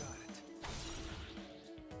 Got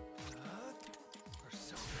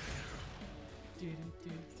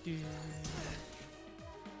it.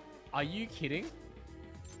 Are you kidding?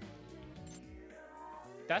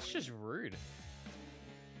 That's just rude.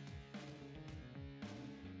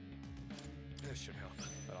 This should help.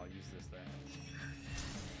 But I'll use this there.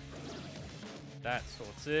 That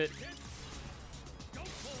sorts it.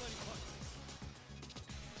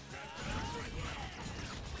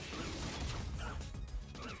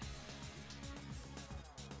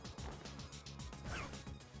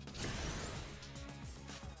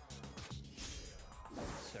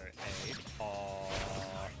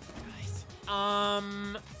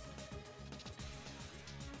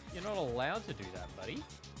 You're not allowed to do that, buddy.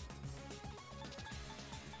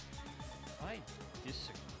 I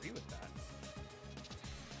disagree with that.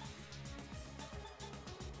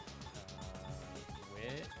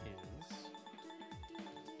 Where is my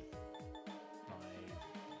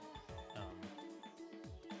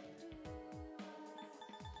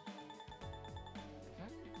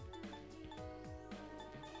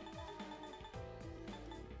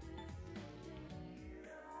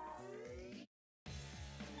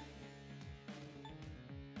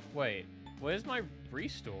Wait, where's my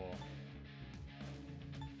restore?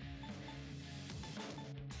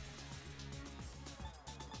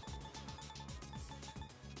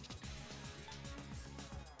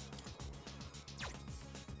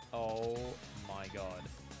 Oh my god.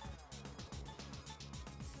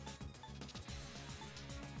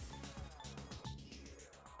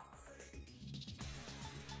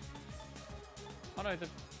 Oh no,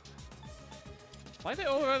 why are they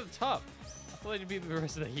all at the top? I thought they'd be the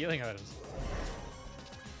rest of the healing items.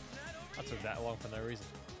 That took that long for no reason.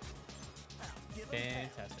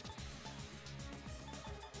 Fantastic.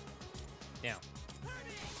 Now,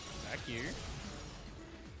 back you.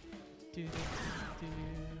 It's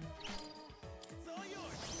all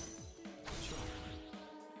yours.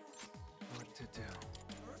 What to do?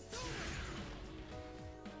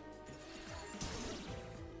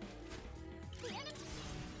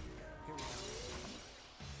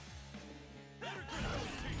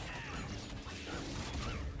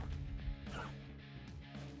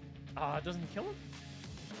 Ah, it doesn't kill him?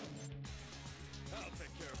 I'll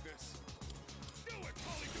take care of this. Do it,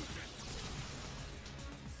 Polydeuces!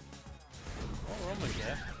 Oh, we're almost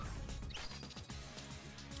there.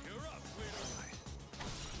 You're up, leader.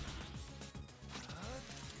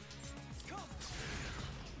 Come.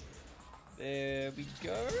 There we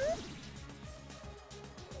go.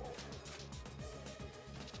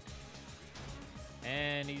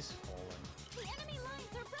 And he's fallen. The enemy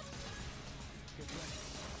lines are broken.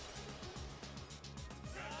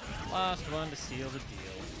 Last one to seal the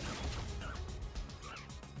deal.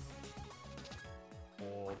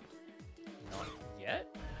 Or not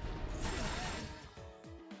yet?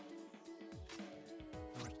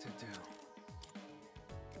 What to do?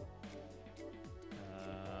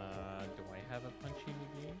 Do I have a punching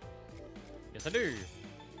game? Yes, I do.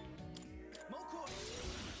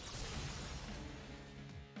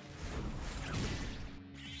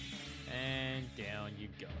 And down you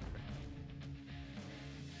go.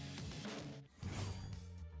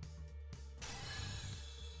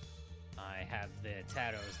 I have the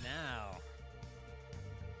Taros now.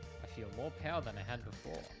 I feel more power than I had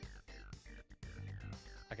before.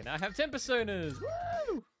 I can now have 10 personas!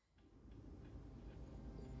 Woo!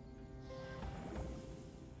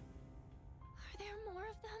 Are there more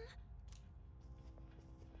of them?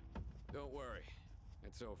 Don't worry.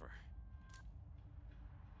 It's over.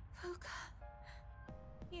 Fuka,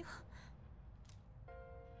 you...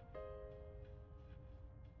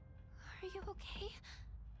 Are you okay?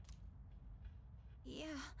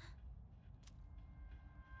 Yeah.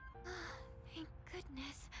 Thank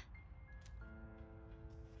goodness.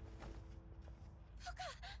 Fuka!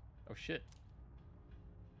 Oh shit.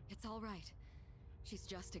 It's all right. She's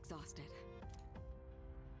just exhausted.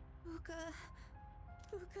 Fuka...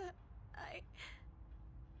 Fuka, I...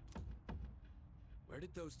 Where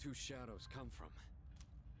did those two shadows come from?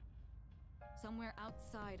 Somewhere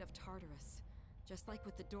outside of Tartarus. Just like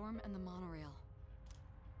with the dorm and the monorail.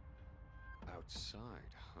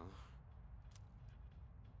 Outside, huh?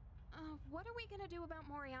 What are we gonna do about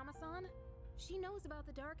Moriyama-san? She knows about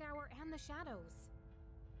the Dark Hour and the shadows.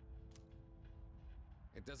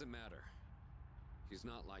 It doesn't matter. She's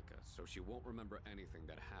not like us, so she won't remember anything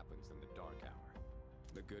that happens in the Dark Hour.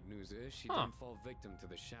 The good news is she didn't fall victim to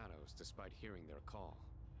the shadows despite hearing their call.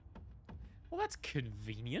 Well, that's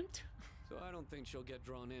convenient. So I don't think she'll get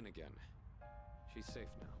drawn in again. She's safe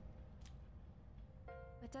now.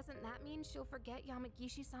 But doesn't that mean she'll forget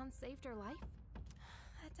Yamagishi-san saved her life?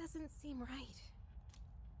 That doesn't seem right.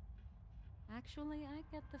 Actually, I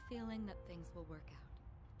get the feeling that things will work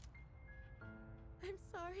out. I'm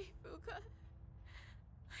sorry, Fuka.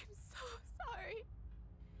 I'm so sorry.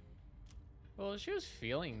 Well, she was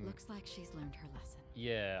feeling... Looks like she's learned her lesson.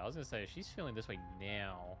 Yeah, I was gonna say, she's feeling this way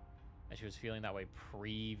now. And she was feeling that way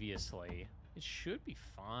previously. It should be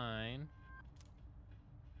fine.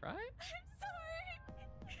 Right? I'm sorry.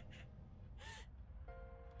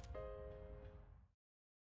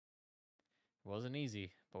 It wasn't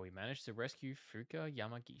easy, but we managed to rescue Fuka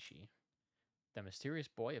Yamagishi. The mysterious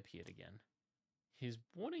boy appeared again. His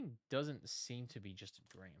warning doesn't seem to be just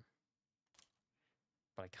a dream.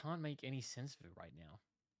 but I can't make any sense of it right now.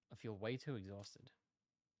 I feel way too exhausted.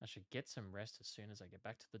 I should get some rest as soon as I get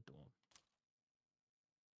back to the dorm.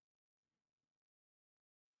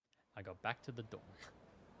 I got back to the dorm.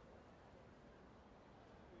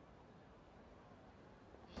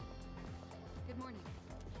 Good morning.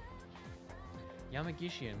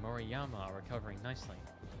 Yamagishi and Moriyama are recovering nicely.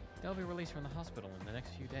 They'll be released from the hospital in the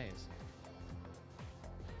next few days.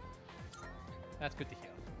 That's good to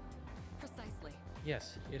hear. Precisely.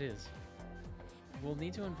 Yes, it is. We'll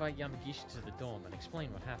need to invite Yamagishi to the dorm and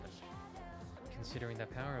explain what happened. Considering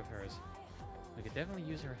that power of hers, we could definitely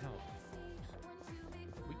use her help.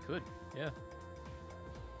 We could, yeah.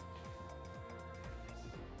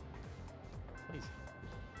 Please.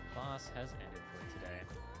 Class has ended for today.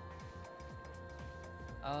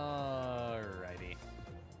 Alrighty.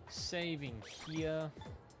 Saving here.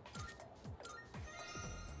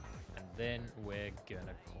 And then we're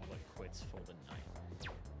gonna call it quits for the night.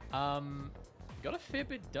 Got a fair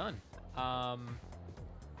bit done.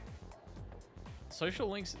 Social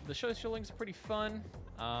links, the social links are pretty fun.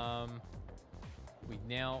 We've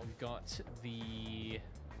now got the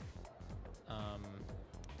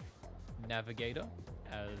navigator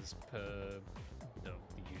as per the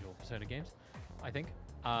usual Persona games, I think.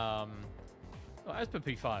 Well, as per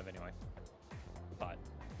P5 anyway. But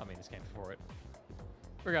I mean, this came before it.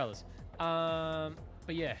 Regardless.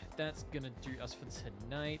 But yeah, that's gonna do us for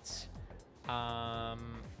tonight.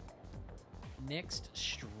 Next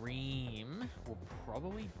stream will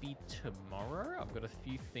probably be tomorrow. I've got a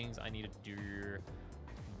few things I need to do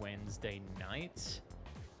Wednesday night.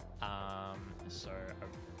 So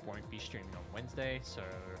I won't be streaming on Wednesday, so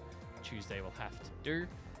Tuesday we'll have to do.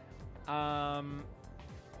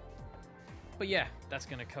 But yeah, that's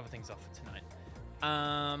gonna cover things off for tonight.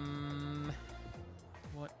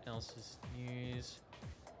 What else is news?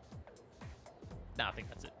 Nah, I think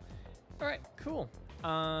that's it. All right, cool.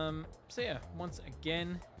 So yeah, once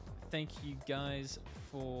again, thank you guys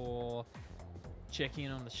for checking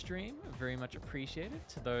in on the stream. Very much appreciated.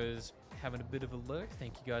 To those having a bit of a lurk,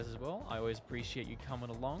 thank you guys as well. I always appreciate you coming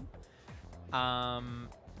along.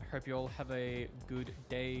 Hope you all have a good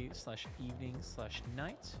day / evening /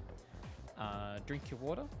 night. Drink your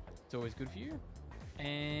water. It's always good for you.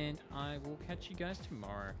 And I will catch you guys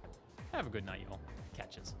tomorrow. Have a good night, y'all.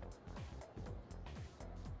 Catches.